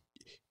wood.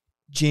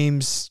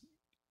 James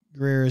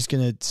Greer is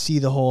going to see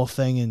the whole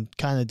thing and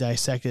kind of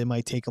dissect it. It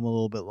might take him a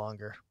little bit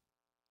longer.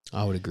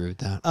 I would agree with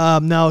that.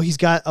 Now he's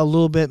got a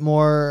little bit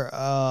more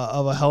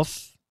of a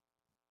health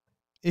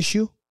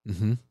issue.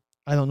 Mm-hmm.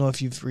 I don't know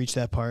if you've reached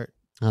that part.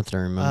 Not that I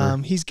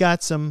remember. He's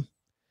got some.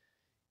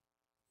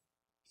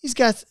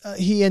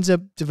 He ends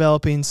up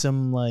developing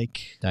some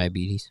like.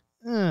 Diabetes.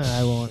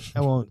 I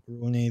won't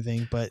ruin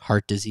anything, but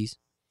Heart disease.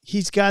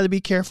 he's got to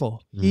be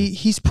careful.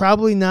 He's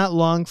probably not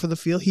long for the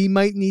field. He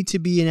might need to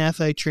be an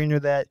athletic trainer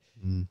that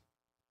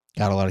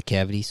Got a lot of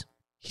cavities.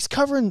 he's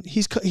covering.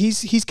 He's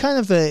kind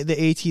of the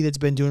AT that's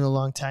been doing it a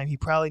long time. He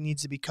probably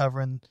needs to be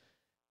covering.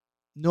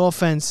 No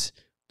offense,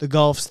 the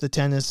golfs, the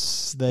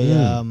tennis,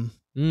 the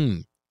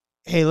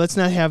Hey, let's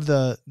not have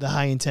the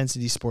high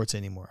intensity sports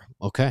anymore.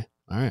 Okay.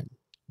 All right.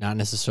 Not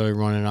necessarily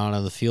running out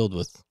of the field in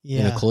a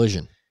Yeah.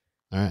 collision.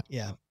 All right.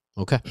 Yeah.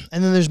 Okay.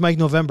 And then there's Mike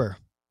November,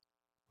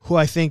 who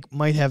I think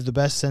might have the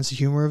best sense of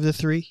humor of the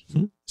three.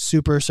 Hmm.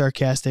 Super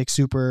sarcastic,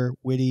 super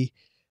witty.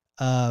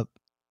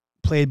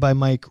 Played by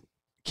Mike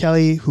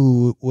Kelly,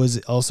 who was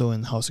also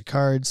in House of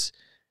Cards.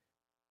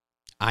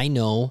 I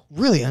know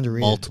Really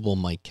underrated. multiple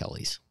Mike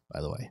Kellys,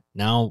 by the way.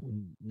 Now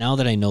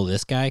that I know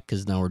this guy,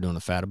 because now we're doing a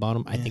fat about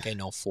him, I Yeah. think I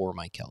know 4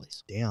 Mike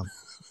Kellys. Damn.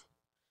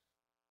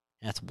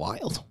 That's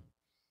wild.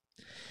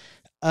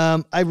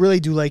 I really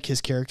do like his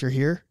character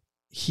here.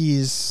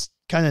 He's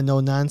kind of no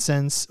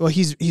nonsense. Well,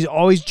 he's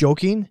always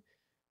joking,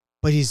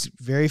 but he's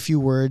very few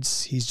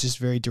words. He's just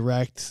very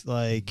direct.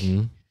 Like,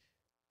 Mhm.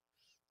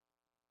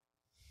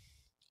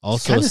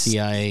 Also a kinda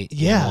CIA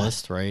yeah.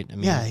 analyst, right? I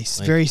mean, yeah, he's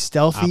like, very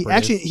stealthy. operative.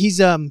 Actually, he's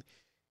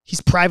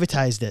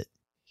privatized it.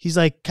 He's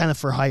like kind of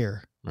for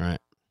hire. Right.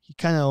 He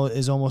kind of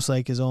is almost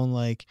like his own,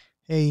 like,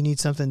 hey, you need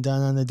something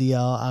done on the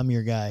DL, I'm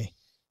your guy.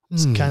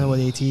 It's kind of what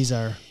ATs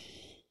are.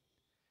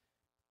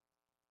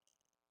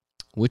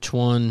 Which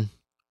one?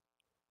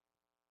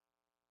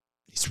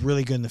 He's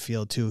really good in the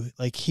field too.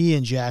 Like, he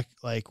and Jack,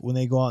 like, when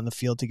they go out in the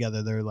field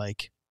together, they're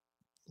like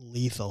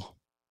lethal.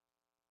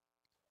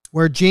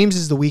 Where James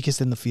is the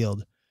weakest in the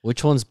field.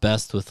 Which one's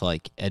best with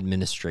like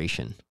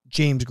administration?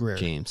 James Greer.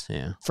 James,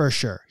 yeah. For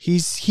sure.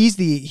 He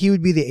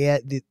would be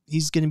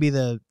he's going to be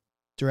the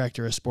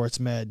director of sports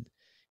med,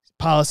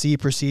 policy,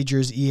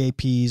 procedures,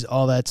 EAPs,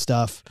 all that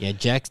stuff. Yeah,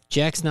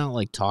 Jack's not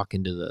like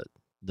talking to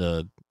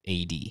the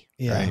AD,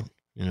 Yeah. right?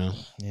 You know?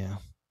 Yeah.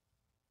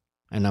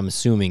 And I'm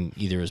assuming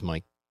either is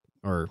Mike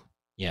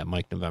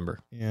Mike November.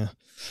 Yeah.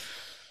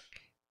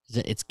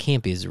 It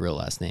can't be his real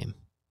last name.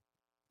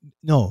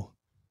 No.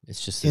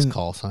 It's just his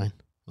call sign.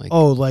 Like,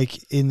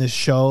 Like in the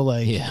show,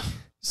 like, yeah.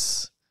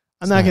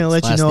 I'm not going to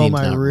let you last know name's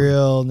my not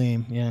real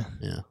name. Yeah.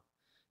 Yeah.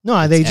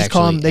 No, they It's just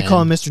call him. actually They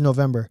call him N. Mr.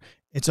 November.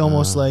 It's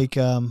almost like,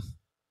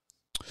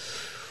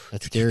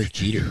 That's Derek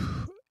Jeter.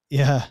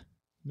 yeah,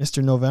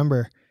 Mr.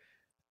 November.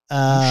 You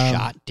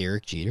shot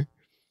Derek Jeter?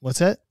 What's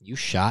that? You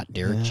shot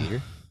Derek Yeah.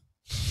 Jeter?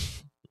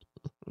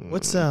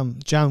 What's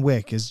John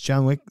Wick? Is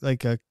John Wick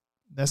like a?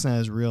 That's not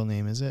his real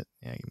name, is it?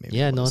 Yeah, maybe.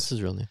 Yeah, it no, was. it's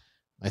his real name.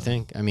 I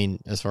think. I mean,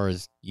 as far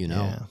as you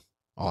know. Yeah.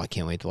 Oh, I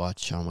can't wait to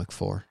watch John Wick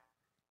 4.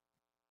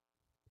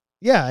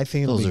 Yeah, I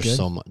think it'll Those be are good.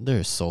 so much.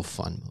 They're so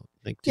fun.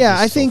 Like, they're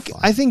Yeah, just so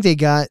fun. I think they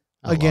got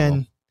I love again.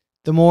 them.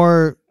 The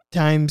more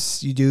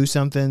times you do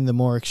something, the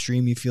more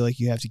extreme you feel like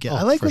you have to get. Oh,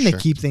 I like for when sure. they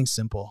keep things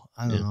simple.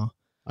 I don't Yeah. know.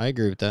 I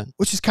agree with that.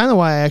 Which is kind of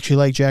why I actually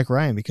like Jack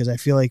Ryan, because I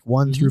feel like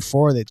 1 Mhm. through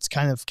 4, that's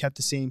kind of kept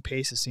the same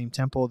pace, the same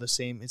tempo, the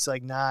same. It's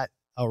like not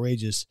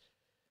outrageous.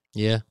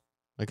 Yeah,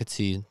 I could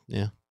see.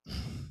 Yeah,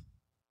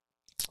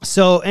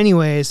 So,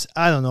 anyways,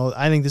 I don't know.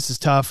 I think this is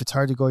tough. It's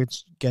hard to go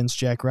against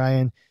Jack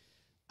Ryan.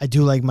 I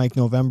do like Mike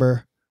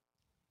November.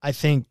 I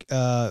think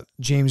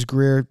James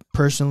Greer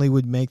personally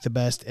would make the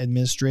best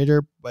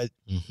administrator, but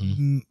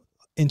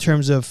in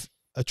terms of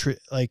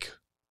like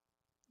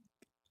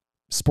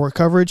sport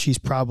coverage, he's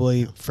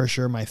probably for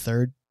sure my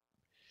third.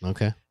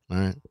 Okay. All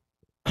right.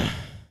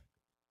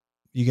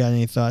 You got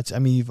any thoughts? I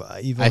mean, you've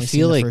only I seen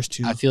feel the like first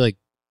two. I feel like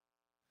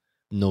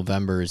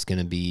November is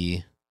gonna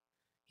be.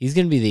 He's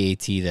gonna be the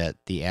AT that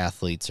the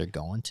athletes are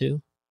going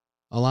to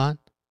a lot,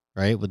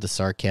 right? With the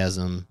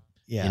sarcasm,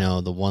 Yeah. you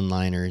know, the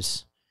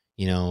one-liners,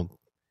 you know.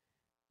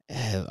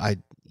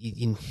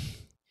 You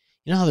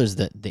know how there's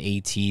the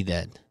AT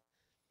that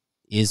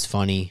is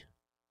funny,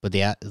 but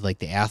the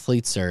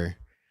athletes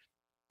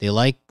they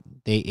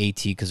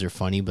AT because they're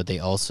funny, but they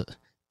also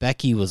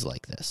Becky was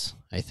like this.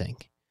 I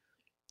think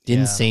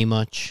didn't say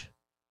much,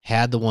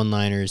 had the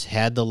one-liners,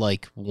 had the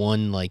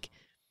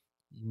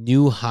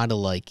knew how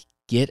to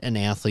get an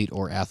athlete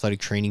or athletic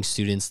training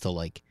students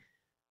to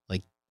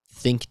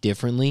think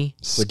differently,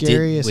 but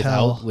Scary as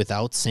hell.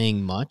 without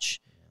saying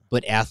much.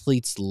 But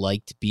athletes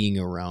liked being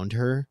around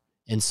her,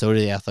 and so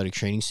did the athletic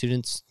training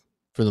students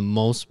for the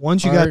most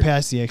Once part, you got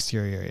past the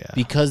exterior, yeah.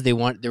 because they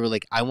were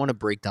like, I want to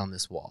break down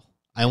this wall.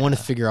 I want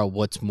to figure out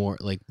what's more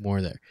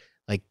there.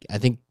 Like, I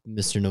think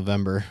Mr.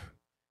 November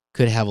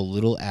could have a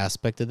little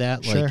aspect of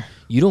that. Sure. Like,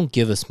 you don't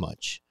give us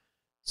much.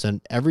 So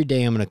every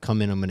day I'm going to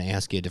come in, I'm going to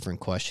ask you a different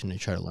question and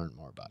try to learn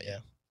more about you. Yeah,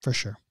 for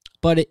sure.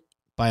 But it,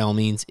 by all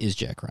means, is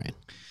Jack Ryan.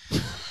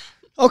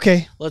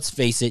 Okay. Let's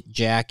face it,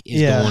 Jack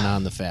is going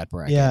on the fat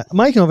bracket. Yeah,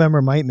 Mike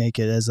November might make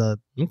it as a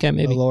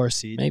maybe lower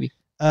seed. Maybe.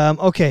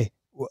 Okay.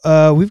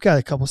 We've got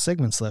a couple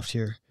segments left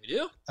here. We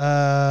do?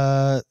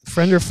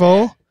 Friend or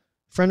foe?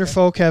 Friend or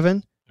foe,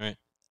 Kevin? All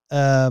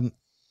right.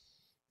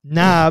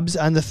 Knobs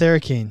on the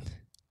Theracane.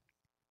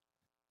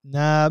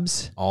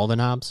 Knobs. All the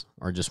knobs?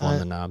 Or just one of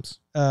the knobs?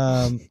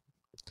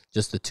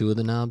 Just the two of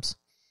the knobs?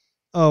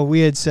 Oh, we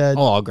had said...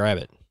 Oh, I'll grab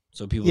it.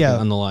 So people get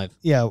on the live.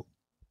 Yeah.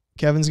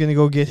 Kevin's going to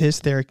go get his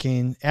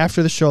Theracane.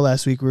 After the show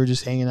last week, we were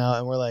just hanging out,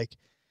 and we're like...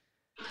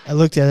 I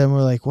looked at him, and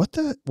we're like, what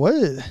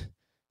is...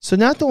 So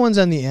not the ones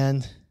on the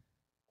end.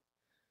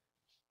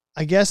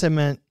 I guess I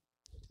meant...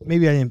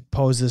 Maybe I didn't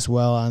pose this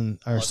well on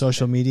our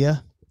social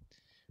media.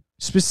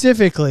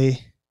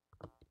 Specifically...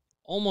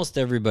 Almost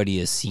everybody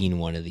has seen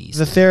one of these.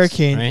 The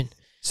Theracane. Right?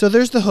 So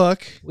there's the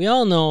hook. We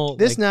all know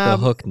this knob,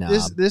 the hook knob.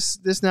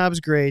 This knob's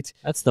great.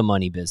 That's the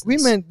money business. We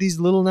meant these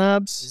little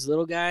knobs. These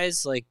little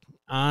guys,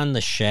 on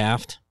the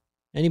shaft.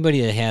 Anybody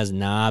that has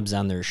knobs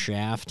on their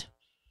shaft.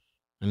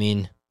 I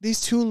mean...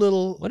 These two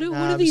little What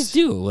do these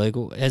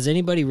do? Has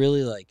anybody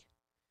really,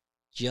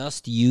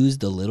 just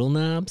used the little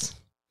knobs?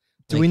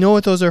 Do we know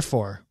what those are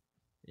for?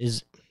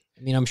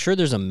 I'm sure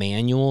there's a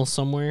manual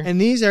somewhere.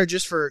 And these are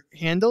just for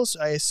handles,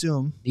 I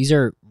assume. These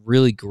are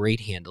really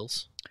great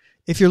handles.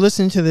 If you're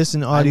listening to this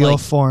in audio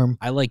form.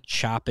 I like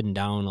chopping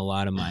down a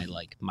lot of my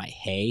my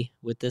hay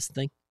with this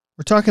thing.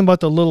 We're talking about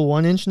the little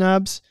 1-inch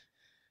knobs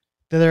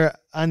that are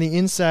on the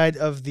inside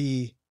of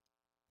the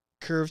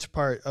curved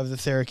part of the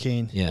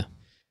Theracane. Yeah.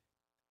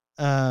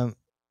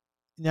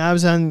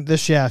 Knobs on the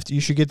shaft.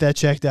 You should get that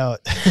checked out.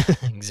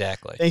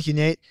 Exactly. Thank you,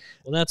 Nate.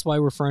 Well, that's why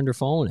we're friend or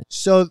following it.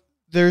 So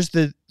there's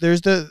the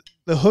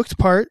hooked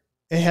part.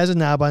 It has a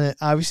knob on it.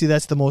 Obviously,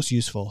 that's the most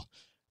useful.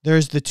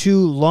 There's the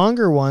two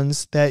longer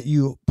ones that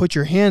you put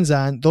your hands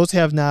on. Those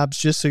have knobs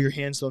just so your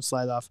hands don't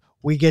slide off.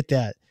 We get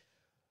that.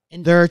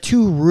 And there are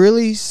two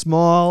really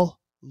small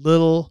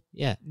little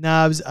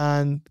knobs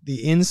on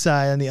the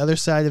inside, on the other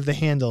side of the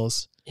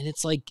handles. And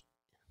it's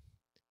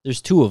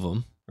there's two of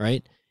them,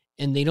 right?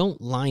 And they don't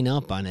line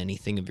up on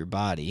anything of your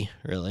body,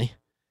 really.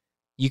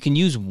 You can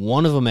use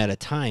one of them at a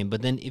time,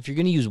 but then if you're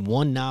going to use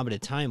one knob at a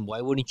time,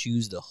 why wouldn't you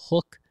use the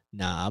hook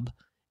knob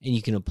and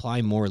you can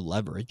apply more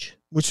leverage?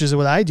 Which is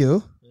what I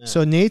do. Yeah.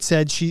 So Nate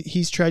said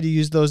he's tried to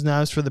use those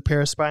knobs for the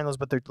paraspinals,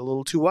 but they're a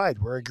little too wide.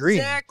 We're agreeing.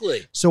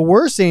 Exactly. So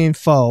we're saying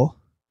faux.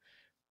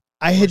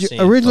 I had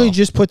originally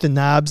just put the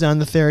knobs on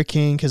the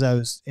Theracane because I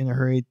was in a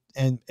hurry,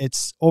 and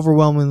it's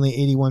overwhelmingly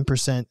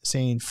 81%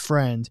 saying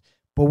friend.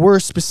 But we're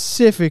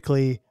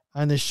specifically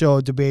on the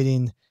show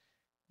debating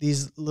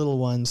these little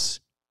ones.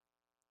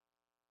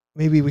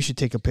 Maybe we should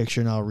take a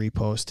picture and I'll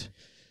repost.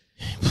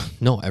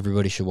 No,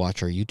 everybody should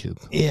watch our YouTube.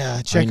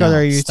 Yeah, check out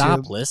our YouTube.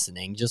 Stop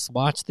listening. Just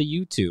watch the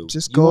YouTube.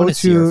 Just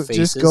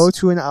go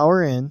to an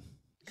hour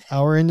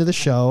into the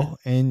show,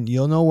 and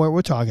you'll know what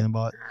we're talking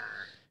about.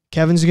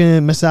 Kevin's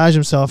gonna massage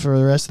himself for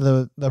the rest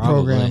of the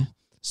program.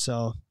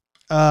 So,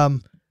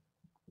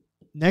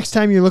 next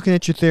time you're looking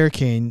at your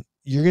Theracane,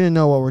 you're gonna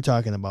know what we're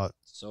talking about.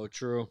 So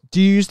true.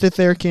 Do you use the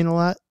Theracane a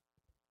lot?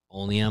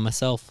 Only on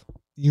myself.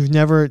 You've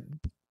never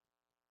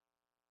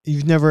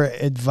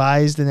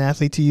advised an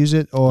athlete to use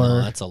it, or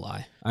no, that's a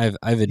lie. I've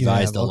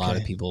advised a lot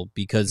of people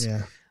because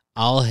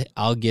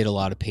I'll get a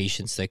lot of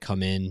patients that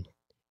come in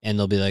and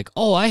they'll be like,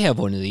 "Oh, I have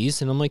one of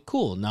these," and I'm like,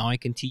 "Cool, now I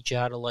can teach you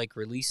how to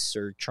release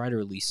or try to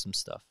release some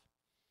stuff."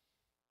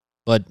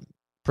 But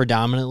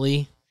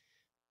predominantly,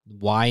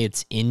 why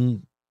it's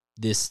in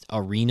this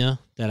arena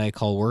that I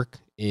call work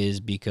is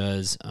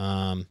because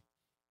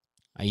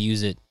I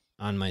use it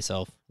on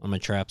myself, on my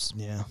traps,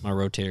 my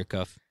rotator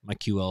cuff, my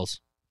QLs.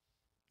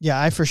 Yeah,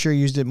 I for sure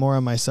used it more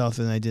on myself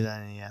than I did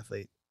on any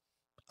athlete.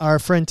 Our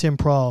friend Tim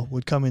Prawl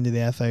would come into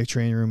the athletic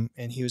training room,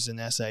 and he was an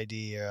SID,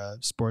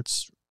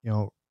 sports,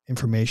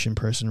 information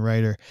person,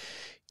 writer.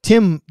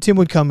 Tim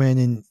would come in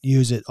and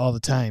use it all the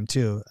time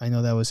too. I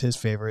know that was his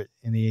favorite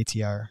in the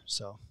ATR.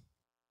 So,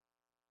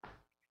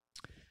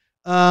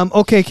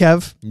 okay,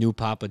 Kev. New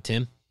Papa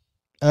Tim.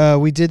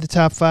 We did the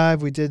top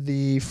 5. We did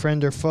the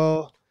friend or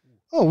foe.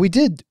 Oh, we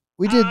did.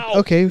 Ow.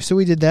 Okay, so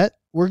we did that.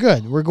 We're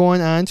good. We're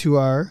going on to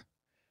our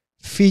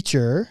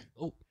feature.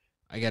 Oh,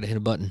 I gotta hit a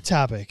button.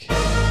 Topic.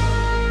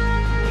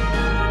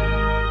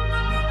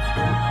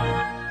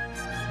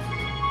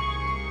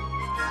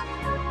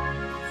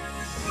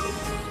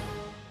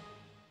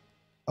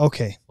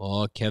 Okay.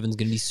 Oh, Kevin's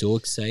gonna be so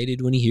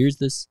excited when he hears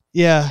this.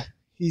 Yeah,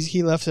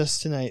 he left us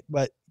tonight,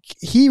 but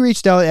he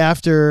reached out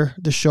after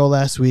the show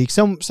last week,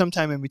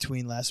 sometime in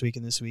between last week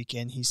and this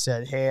weekend. He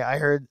said, "Hey, I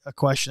heard a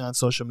question on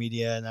social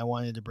media, and I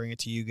wanted to bring it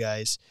to you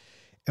guys."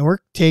 And we're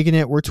taking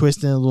it, we're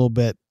twisting it a little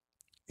bit.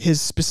 His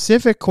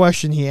specific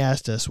question he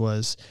asked us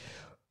was,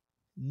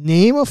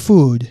 name a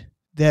food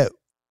that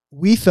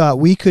we thought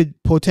we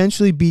could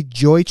potentially beat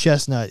Joey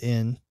Chestnut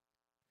in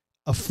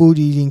a food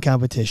eating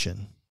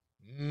competition.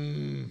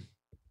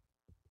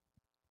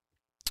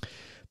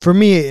 For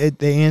me,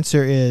 the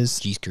answer is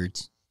Cheese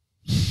curds.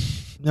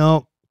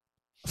 no.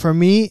 For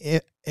me,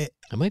 That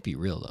might be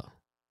real though.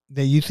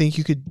 that you think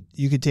you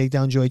could take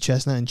down Joey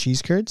Chestnut and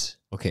cheese curds.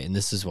 Okay, and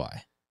this is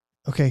why.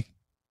 Okay,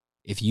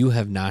 If you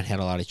have not had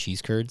a lot of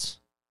cheese curds,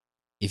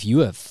 if you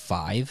have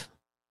 5,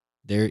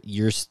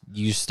 you're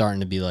starting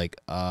to be like,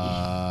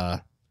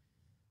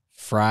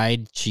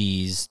 fried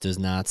cheese does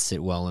not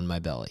sit well in my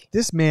belly.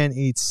 this man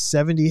eats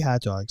 70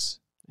 hot dogs.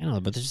 I don't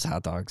know, but they're just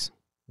hot dogs.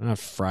 They're not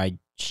fried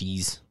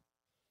cheese.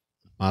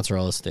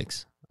 Mozzarella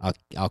sticks.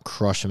 I'll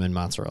crush them in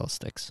mozzarella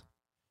sticks.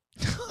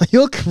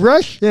 You'll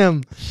crush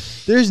him.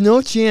 There's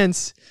no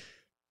chance.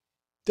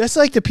 That's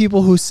like the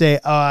people who say,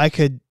 "Oh, I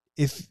could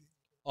if."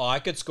 Oh, I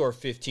could score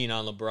 15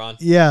 on LeBron.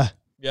 Yeah,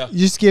 Yeah. you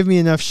just give me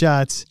enough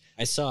shots.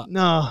 I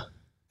No,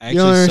 actually you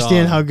don't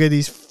understand saw, how good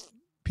these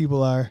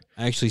people are.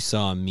 I actually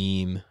saw a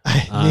meme.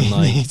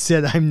 Nate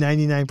said, "I'm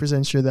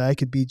 99% sure that I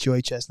could beat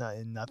Joey Chestnut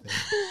in nothing."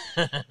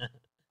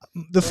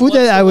 The food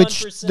that I would,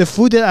 the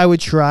food that I would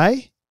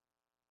try,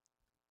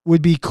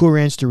 would be Cool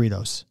Ranch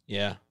Doritos,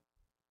 Yeah.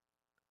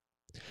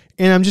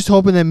 and I'm just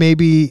hoping that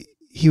maybe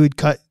he would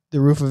cut the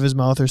roof of his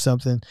mouth or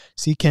something.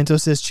 See, Kento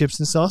says chips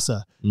and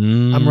salsa.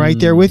 I'm right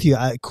there with you.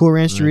 Cool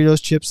Ranch Right.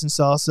 Doritos, chips and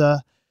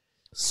salsa.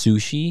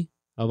 Sushi.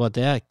 How about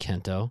that,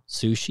 Kento?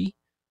 Sushi?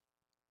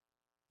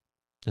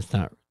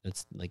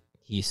 That's like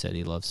he said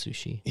he loves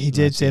sushi. He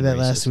did say that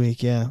last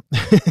week, yeah.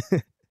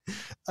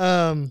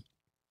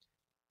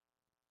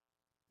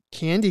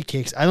 Candy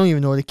cakes. I don't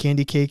even know what a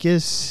candy cake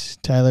is.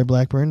 Tyler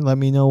Blackburn, let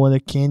me know what a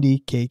candy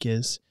cake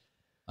is.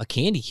 A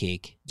candy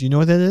cake? Do you know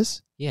what that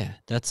is? Yeah,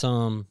 that's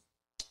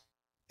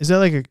Is that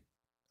like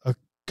a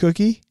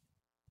cookie?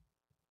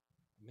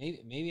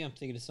 maybe I'm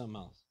thinking of something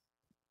else.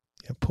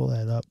 Yeah, pull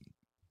that up.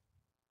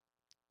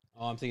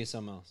 Oh, I'm thinking of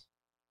something else.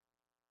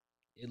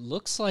 It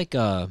looks like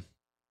a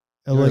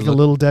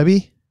Little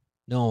Debbie?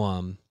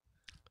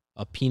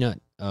 a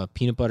peanut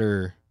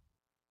butter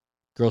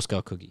Girl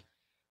Scout cookie.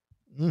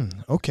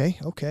 Okay.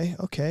 Like,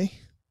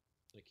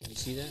 can you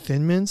see that?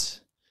 Thin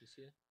Mints? Can you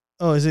see it?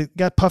 Oh, is it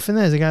got puff in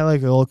that? Is it got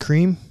like a little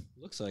cream?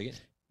 Looks like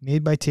it.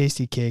 Made by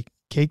Tasty Cake.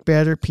 Cake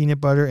batter, peanut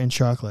butter, and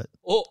chocolate.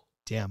 Oh,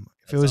 Damn.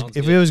 If That it was sounds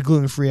if good. it was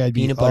gluten free, I'd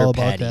be peanut butter all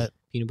about patty. that.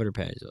 Peanut butter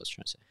patty is what I was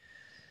trying to say.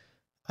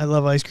 I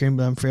love ice cream,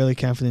 but I'm fairly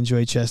confident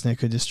Joey Chestnut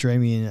could destroy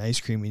me in an ice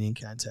cream eating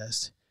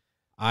contest.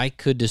 I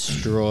could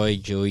destroy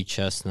Joey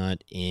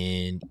Chestnut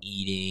in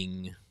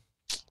eating.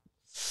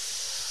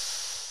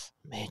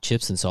 Man,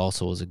 chips and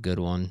salsa was a good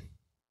one.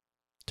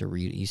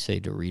 You say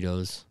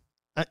Doritos.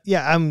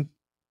 Yeah,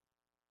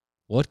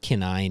 What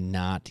can I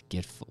not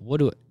get?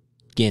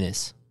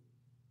 Guinness.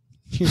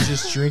 You're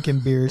just drinking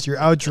beers. You're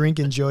out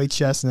drinking Joey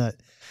Chestnut.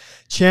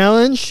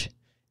 Challenge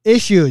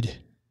issued.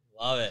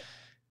 Love it.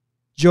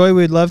 Joey,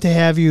 we'd love to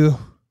have you.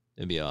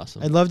 That'd be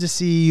awesome. I'd love to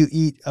see you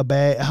eat a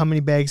bag. How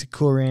many bags of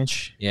Cool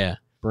Ranch? Yeah,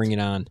 bring it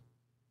on.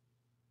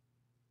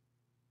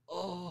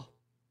 Oh,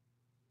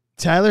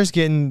 Tyler's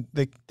getting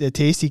the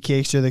tasty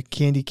cakes or the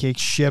candy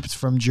cakes shipped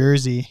from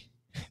Jersey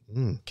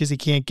because he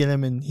can't get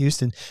them in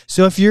Houston.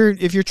 So if you're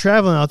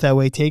traveling out that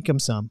way, take him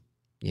some.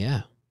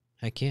 yeah.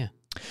 Heck yeah.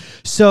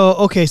 So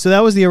okay, so that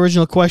was the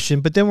original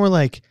question, but then we're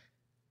like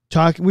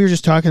we were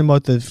just talking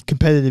about the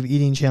competitive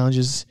eating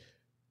challenges.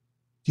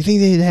 Do you think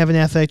they'd have an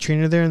athletic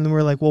trainer there? And then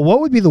we're like, well, what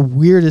would be the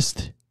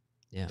weirdest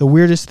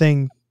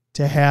thing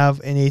to have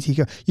an AT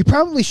coverage? You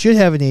probably should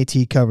have an AT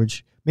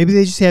coverage. Maybe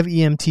they just have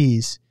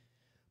EMTs.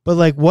 But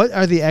like, what's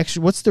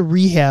the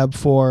rehab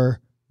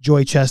for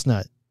Joey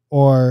Chestnut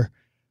or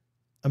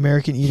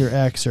American Eater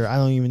X, or I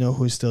don't even know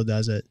who still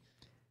does it.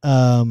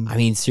 I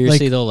mean,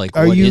 seriously though, like,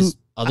 what is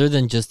other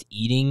than just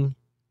eating?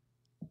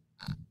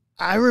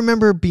 I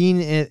remember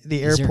being at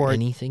the Is there airport.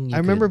 anything I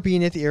remember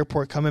being at the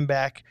airport coming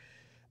back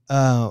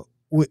on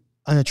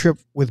a trip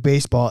with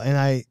baseball, and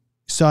I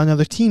saw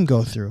another team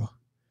go through.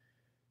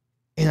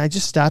 And I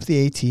just stopped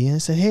the AT and I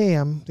said, "Hey,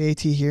 I'm the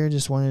AT here.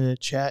 Just wanted to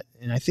chat."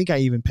 And I think I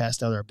even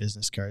passed out our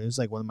business card. It was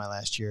like one of my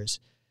last years.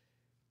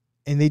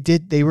 And they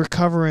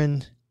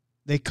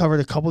covered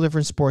a couple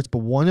different sports, but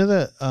one of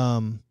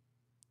the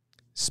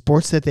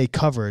sports that they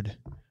covered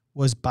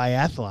was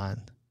biathlon.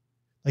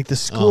 Like the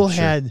school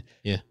had,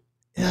 yeah.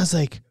 And I was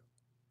like,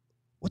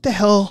 "What the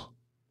hell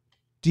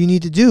do you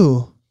need to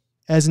do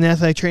as an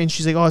athletic trainer?" And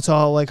she's like, "Oh, it's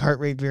all like heart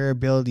rate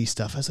variability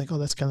stuff." I was like, "Oh,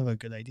 that's kind of a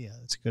good idea.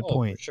 That's a good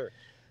point." For sure.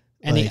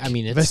 And Like, I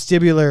mean, it's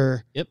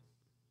vestibular Yep.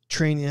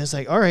 training. I was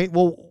like, all right,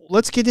 well,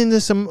 let's get into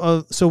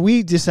some. So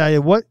we decided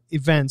what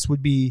events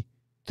would be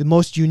the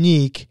most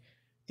unique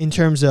in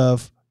terms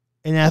of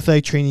an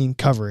athletic training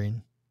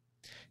covering.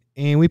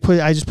 And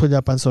I just put it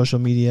up on social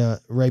media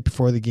right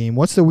before the game.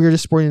 What's the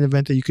weirdest sporting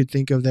event that you could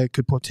think of that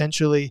could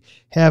potentially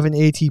have an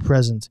AT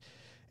present?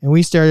 And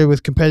we started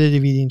with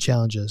competitive eating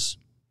challenges.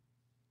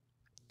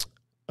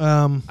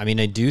 I mean,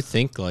 I do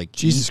think like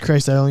Jesus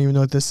Christ, I don't even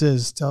know what this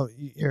is.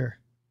 Here.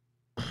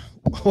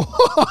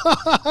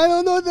 I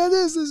don't know what that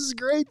is. This is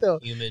great though.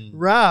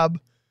 Rob.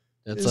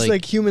 That's it's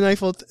like human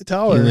Eiffel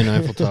Tower. Human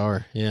Eiffel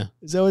Tower. Yeah.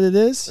 Is that what it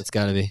is? That's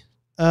got to be.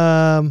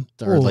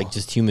 Or like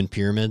just human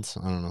pyramids.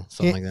 I don't know.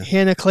 Something like that.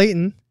 Hannah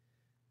Clayton.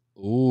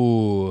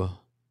 Ooh.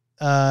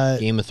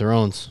 Game of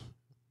Thrones.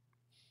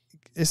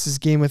 This is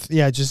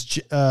just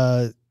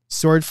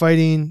sword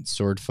fighting.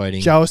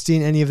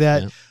 Jousting, any of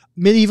that. Yeah.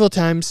 Medieval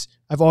times.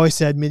 I've always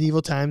said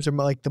medieval times are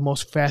like the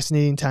most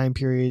fascinating time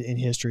period in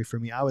history for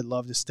me. I would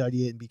love to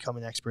study it and become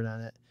an expert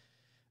on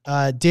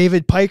it.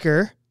 David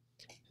Piker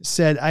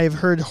said, I have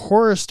heard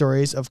horror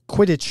stories of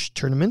Quidditch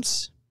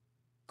tournaments.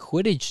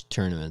 Quidditch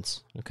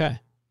tournaments. Okay.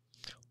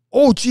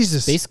 Oh,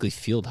 Jesus. Basically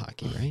field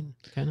hockey, right?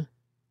 Kind of?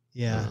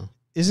 Yeah.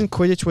 Isn't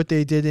Quidditch what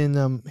they did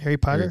in Harry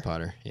Potter? Harry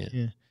Potter,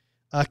 yeah.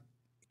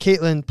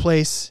 Caitlin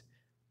Place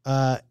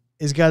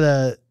has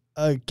got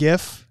a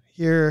GIF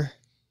here.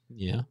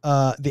 Yeah.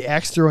 The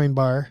axe throwing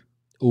bar.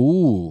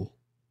 Ooh.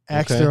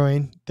 Axe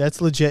throwing. That's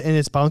legit, and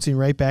it's bouncing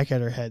right back at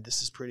her head.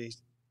 This is pretty.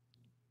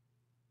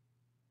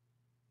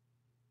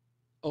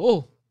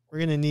 Oh. We're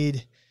going to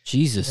need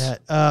Jesus.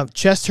 that.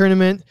 Chess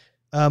tournament.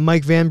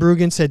 Mike Van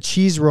Bruggen said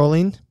cheese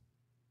rolling.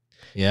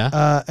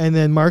 Yeah. And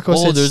then Marco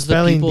said there's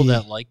spelling the people bee.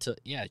 that like to,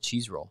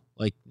 cheese roll.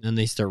 Like, then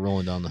they start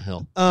rolling down the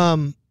hill.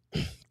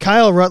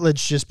 Kyle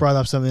Rutledge just brought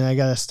up something. I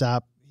got to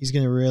stop. He's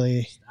going to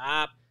really.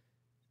 Stop.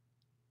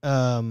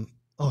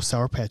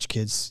 Sour Patch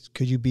Kids.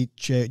 Could you beat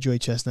Joey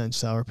Chestnut and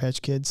Sour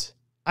Patch Kids?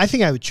 I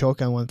think I would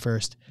choke on one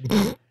first.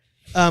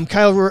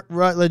 Kyle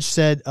Rutledge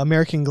said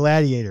American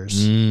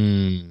Gladiators.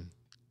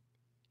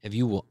 Have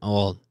you?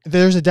 Oh,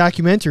 there's a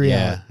documentary.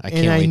 Yeah, I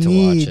can't wait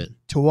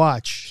to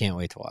watch it. Can't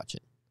wait to watch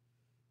it.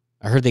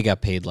 I heard they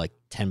got paid like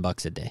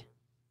 $10 a day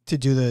to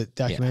do the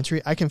documentary.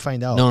 Yeah. I can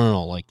find out.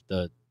 No. Like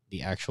the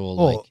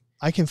actual.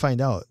 I can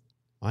find out.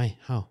 Why?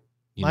 How?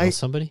 You know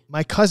somebody?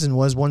 My cousin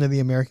was one of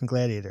the American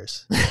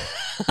Gladiators.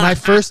 my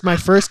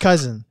first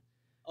cousin.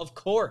 Of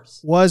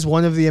course. Was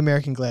one of the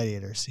American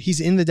Gladiators.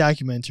 He's in the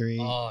documentary.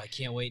 Oh, I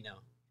can't wait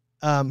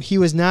now. He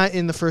was not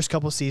in the first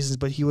couple seasons,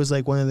 but he was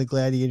like one of the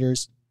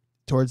gladiators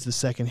towards the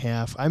second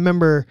half. I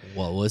remember.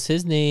 What was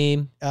his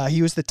name?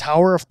 He was the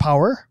Tower of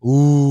Power.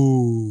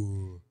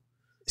 Ooh.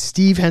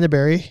 Steve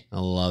Henneberry. I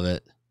love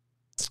it.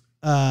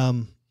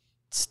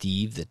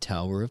 Steve, the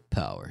Tower of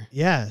Power.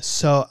 Yeah,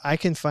 so I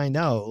can find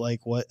out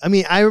like what. I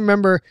mean, I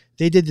remember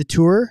they did the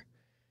tour,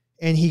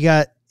 and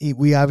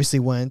we obviously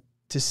went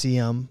to see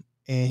him,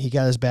 and he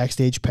got his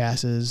backstage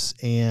passes,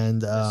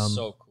 and That's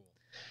so cool.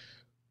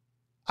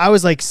 I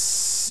was like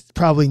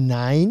probably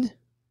 9.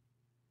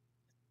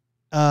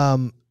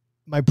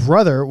 My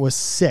brother was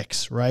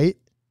 6, right?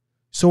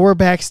 So we're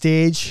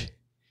backstage,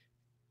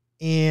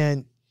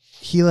 and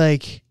he I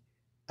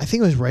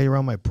think it was right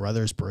around my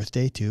brother's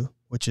birthday too,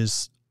 which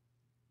is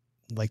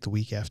like the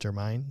week after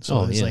mine.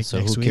 So so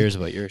who cares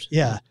about yours?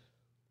 Yeah.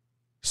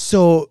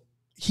 So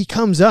he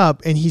comes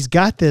up and he's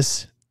got the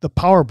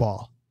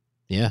Powerball.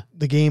 Yeah.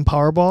 The game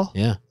Powerball.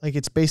 Yeah. Like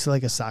it's basically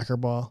like a soccer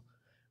ball.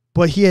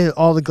 But he had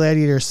all the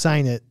gladiators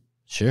sign it.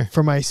 Sure.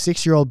 For my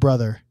 6-year-old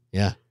brother.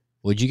 Yeah.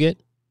 What'd you get?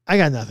 I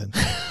got nothing.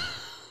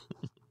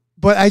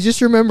 But I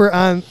just remember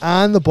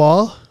on the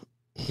ball.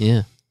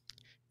 Yeah.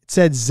 It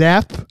said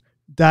Zap ...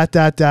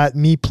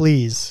 me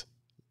please.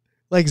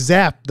 Like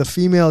Zap, the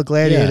female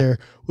gladiator,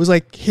 was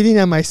like hitting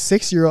on my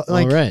 6-year-old.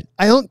 Like, all right.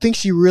 I don't think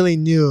she really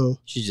knew.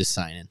 She's just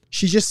signing.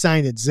 She just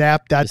signed it.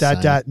 Zap ...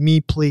 me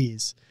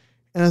please.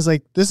 And I was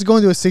like, this is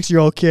going to a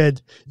 6-year-old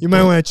kid. You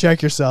might want to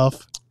check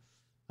yourself.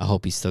 I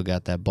hope he still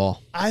got that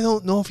ball. I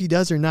don't know if he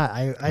does or not.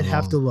 I'd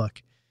have to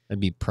look. That'd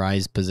be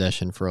prized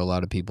possession for a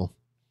lot of people.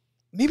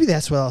 Maybe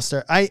that's what I'll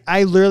start.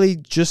 I literally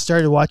just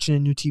started watching a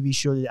new TV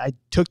show today. I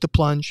took the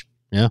plunge.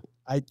 Yeah.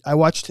 I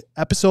watched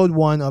episode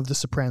 1 of The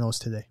Sopranos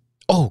today.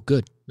 Oh,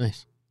 good.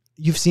 Nice.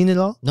 You've seen it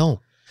all?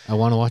 No. I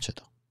want to watch it,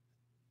 though.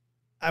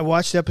 I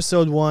watched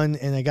episode 1,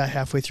 and I got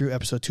halfway through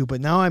episode 2,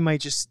 but now I might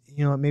just,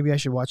 maybe I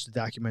should watch the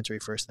documentary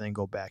first and then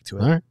go back to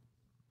it. All right.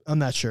 I'm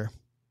not sure.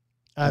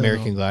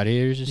 American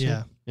Gladiators?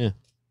 Yeah. Yeah.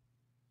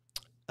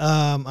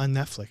 On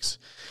Netflix.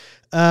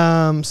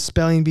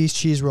 Spelling Bees,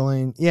 cheese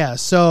rolling. Yeah,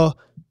 so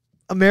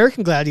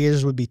American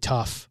Gladiators would be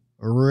tough.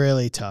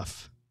 Really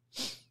tough.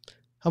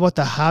 How about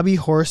the Hobby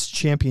Horse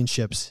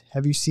Championships?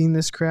 Have you seen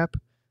this crap?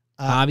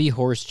 Hobby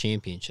Horse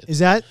Championships. Is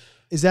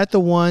that the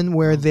one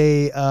where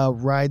they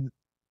ride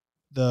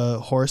the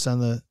horse on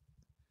the...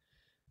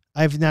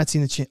 I've not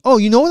seen the... Oh,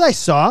 you know what I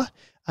saw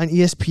on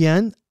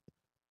ESPN?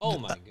 Oh,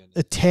 my goodness.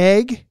 The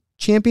tag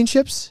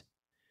championships?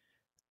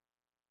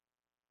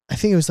 I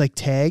think it was like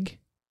tag.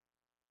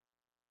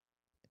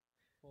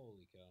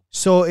 Holy cow.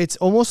 So it's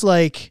almost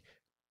like...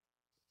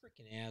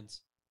 Freaking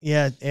ads.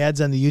 Yeah,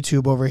 ads on the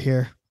YouTube over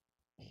here.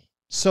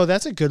 So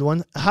that's a good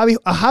one.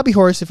 A hobby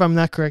horse, if I'm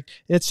not correct,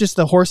 it's just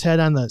the horse head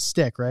on the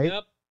stick, right?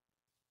 Yep.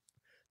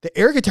 The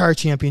air guitar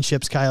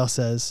championships, Kyle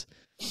says.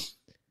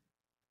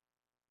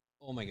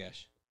 Oh my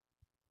gosh.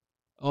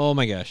 Oh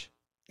my gosh.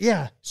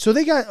 Yeah. So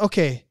they got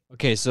okay.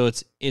 Okay, so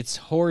it's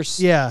horse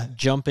Yeah.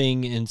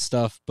 jumping and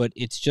stuff, but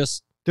it's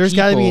just There's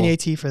got to be an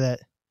people- AT for that.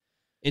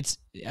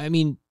 I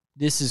mean,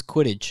 this is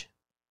Quidditch.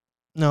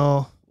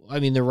 No. I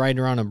mean, they're riding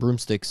around on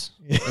broomsticks.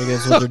 I guess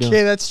that's what they're Okay,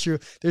 doing. that's true.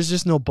 There's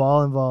just no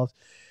ball involved.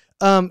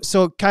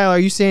 So Kyle, are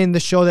you saying the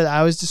show that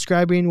I was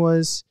describing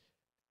was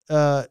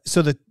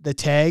so the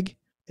tag?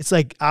 It's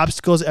like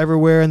obstacles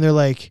everywhere, and they're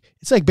like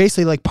it's like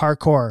basically like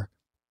parkour.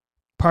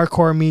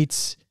 Parkour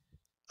meets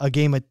a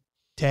game of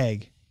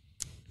tag.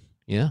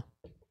 Yeah.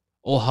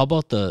 Oh, how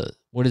about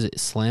what is it?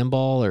 Slam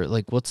ball or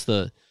like what's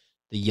the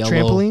yellow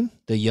Trampoline?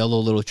 the yellow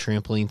little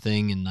trampoline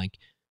thing, and like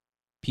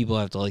people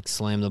have to like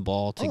slam the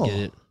ball to get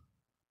it.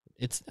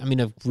 It's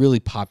a really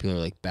popular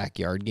like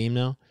backyard game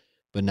now,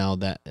 but now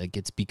that like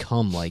it's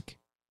become like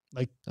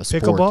a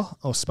sport. Pickleball?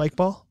 Oh, spike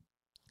ball?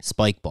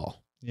 Spike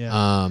ball.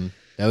 Yeah.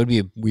 That would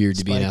be weird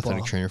to be an Spike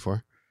athletic ball. trainer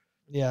for.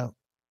 Yeah.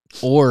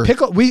 Or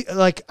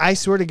I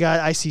swear to God,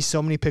 I see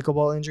so many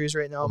pickleball injuries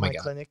right now Oh in my my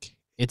God. clinic.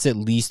 it's at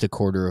least a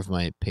quarter of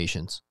my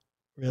patients.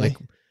 Really? Like,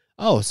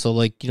 oh, so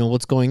like,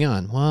 what's going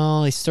on?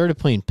 Well, I started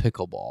playing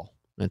pickleball.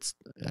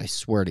 I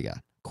swear to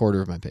God,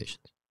 quarter of my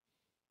patients.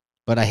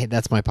 But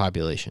that's my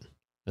population.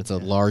 That's a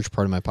large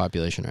part of my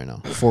population right now.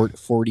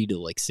 40 to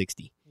like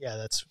 60. Yeah,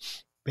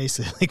 that's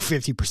basically like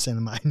 50%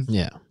 of mine.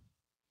 Yeah.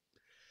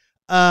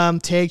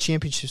 Tag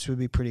championships would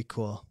be pretty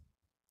cool.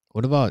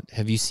 What about,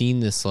 have you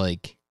seen this,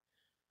 like,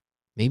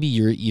 maybe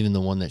you're even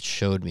the one that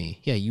showed me.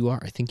 Yeah, you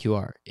are. I think you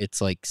are. It's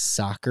like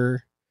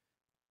soccer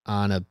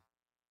on a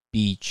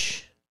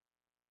beach,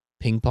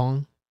 ping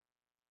pong.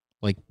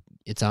 Like,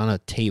 it's on a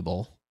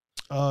table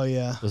Oh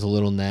yeah. with a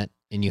little net,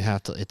 and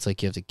it's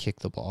like you have to kick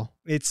the ball.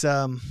 It's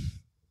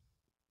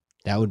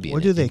That would be what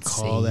an do they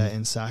call that insane-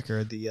 in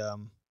soccer? The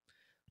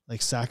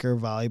like soccer,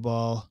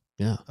 volleyball.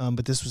 Yeah.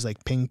 But this was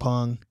like ping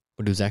pong.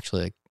 But it was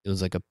actually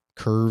like a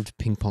curved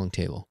ping pong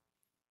table.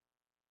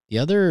 The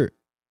other,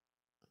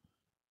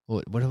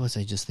 what was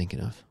I just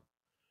thinking of?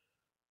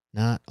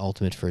 Not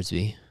ultimate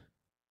frisbee.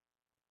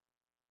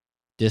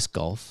 Disc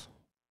golf.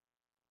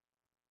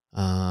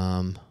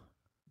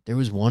 There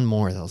was one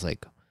more that I was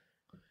like,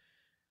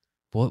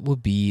 what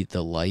would be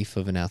the life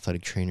of an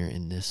athletic trainer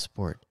in this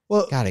sport?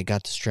 Well, God, I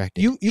got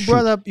distracted. you Shoot.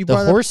 brought up the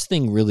up horse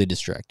thing really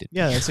distracted.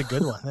 Yeah, that's a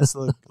good one. That's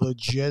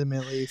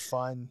legitimately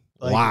fun.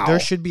 Like, Wow. there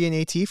should be an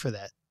AT for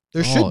that.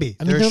 There Oh, should be.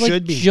 I mean, There they're should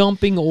like be.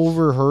 jumping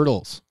over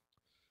hurdles.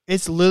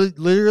 It's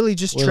literally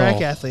just with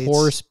track a athletes.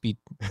 horse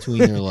between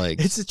their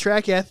legs. It's a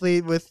track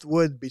athlete with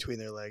wood between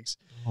their legs.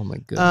 Oh my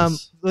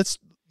goodness.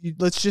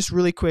 Let's just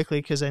really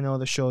quickly, because I know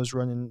the show is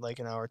running like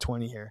an hour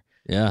 20 here.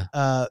 Yeah.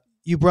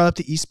 You brought up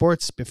the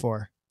esports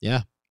before.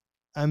 Yeah.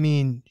 I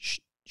mean,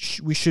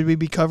 should we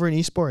be covering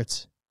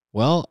esports?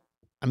 Well,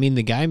 I mean,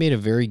 the guy made a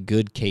very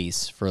good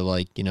case for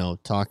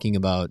talking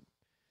about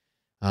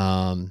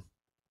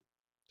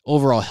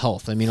overall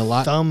health. I mean, a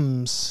lot.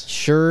 Thumbs.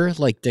 Sure,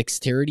 like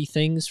dexterity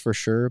things for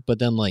sure, but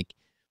then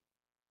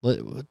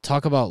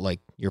talk about like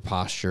your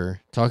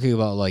posture. Talking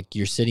about like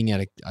you're sitting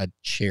at a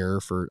chair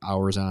for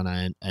hours on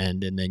end,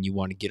 and then you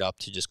want to get up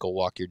to just go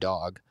walk your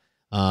dog.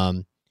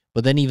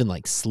 But then even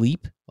like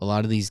sleep. A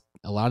lot of these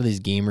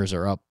gamers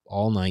are up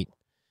all night.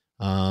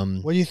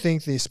 What do you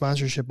think the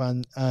sponsorship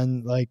on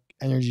like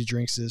energy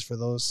drinks is for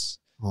those?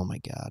 Oh my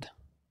God.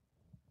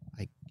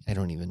 I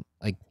don't even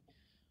like.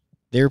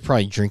 They're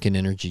probably drinking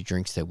energy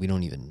drinks that we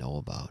don't even know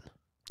about.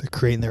 They're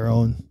creating their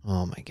own.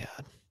 Oh my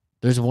God.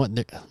 There's one.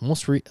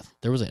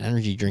 There was an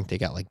energy drink that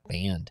got like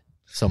banned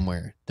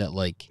somewhere. That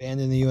like Banned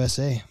in the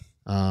USA.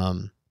 I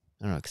don't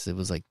know, because it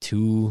was like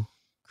too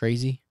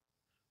crazy.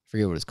 I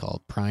forget what it's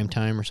called. Prime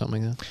time or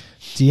something like that.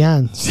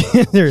 Dion,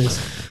 there is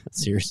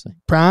Seriously.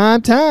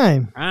 prime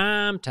time.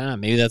 Prime time.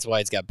 Maybe that's why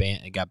it got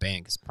banned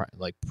because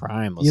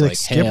Prime was Elix like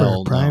Skipper,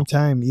 hell prime no.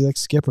 time. Elix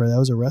Skipper, that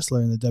was a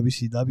wrestler in the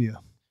WCW.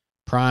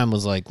 Prime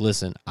was like,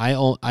 listen, I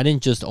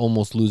didn't just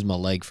almost lose my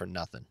leg for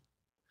nothing.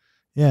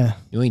 Yeah.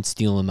 You ain't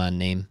stealing my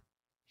name.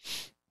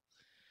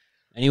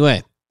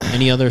 Anyway,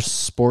 any other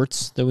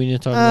sports that we need to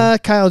talk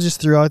about? Kyle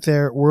just threw out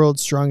there,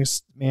 world's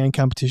strongest man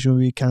competition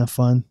would be kind of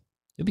fun.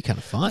 It'd be kind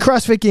of fun.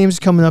 CrossFit Games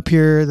coming up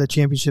here, the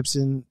championships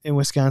in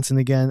Wisconsin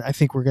again. I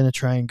think we're going to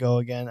try and go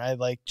again. I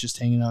like just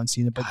hanging out and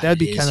seeing it, but God,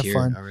 that'd it be is kind of here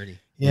fun. already.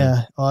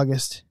 Yeah,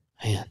 August.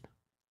 Man,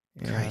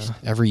 Yeah. Christ.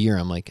 Every year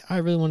I'm like, I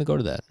really want to go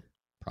to that.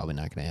 Probably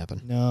not going to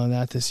happen. No,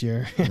 not this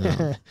year.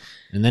 No.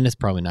 And then it's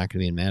probably not going to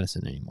be in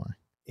Madison anymore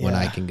when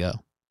I Yeah, can go.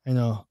 I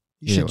know.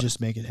 You Either should way.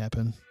 just make it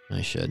happen.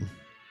 I should.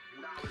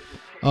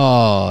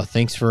 Oh,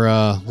 thanks for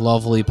a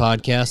lovely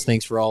podcast.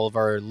 Thanks for all of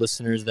our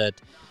listeners that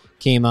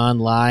came on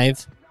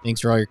live.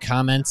 Thanks for all your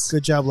comments.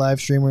 Good job, live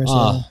streamers.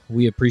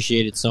 We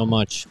appreciate it so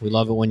much. We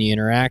love it when you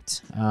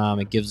interact.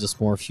 It gives us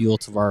more fuel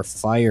to our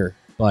fire.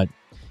 But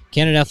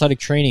Canada Athletic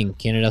Training,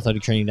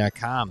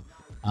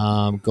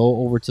 CanadaAthleticTraining.com. Go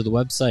over to the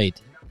website.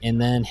 And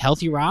then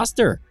Healthy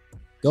Roster.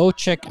 Go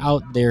check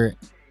out their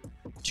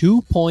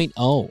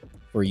 2.0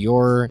 for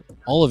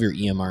all of your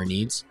EMR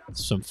needs.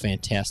 Some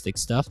fantastic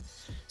stuff.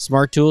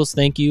 Smart Tools,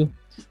 thank you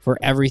for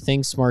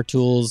everything.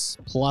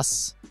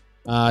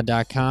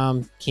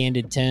 SmartToolsPlus.com,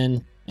 Candid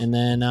 10, and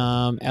then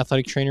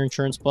Athletic Trainer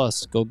Insurance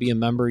Plus. Go be a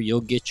member.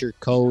 You'll get your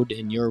code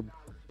and your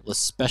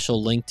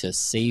special link to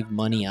save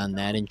money on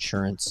that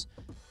insurance.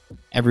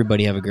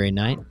 Everybody have a great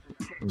night.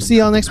 See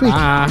y'all next week.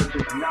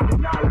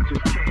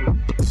 Bye.